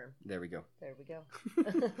of sperm. there we go. There we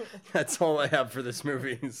go. That's all I have for this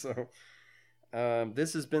movie. So,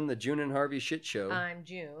 this has been the June and Harvey Shit Show. I'm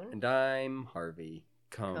June. And I'm Harvey.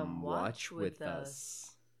 Come watch watch with with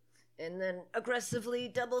us. And then aggressively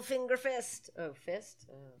double finger fist. Oh, fist?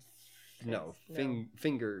 No, No.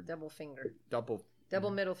 finger. Double finger. Double. Double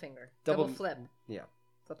middle finger. Double- Double flip. Yeah,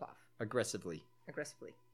 Flip off. aggressively. Aggressively.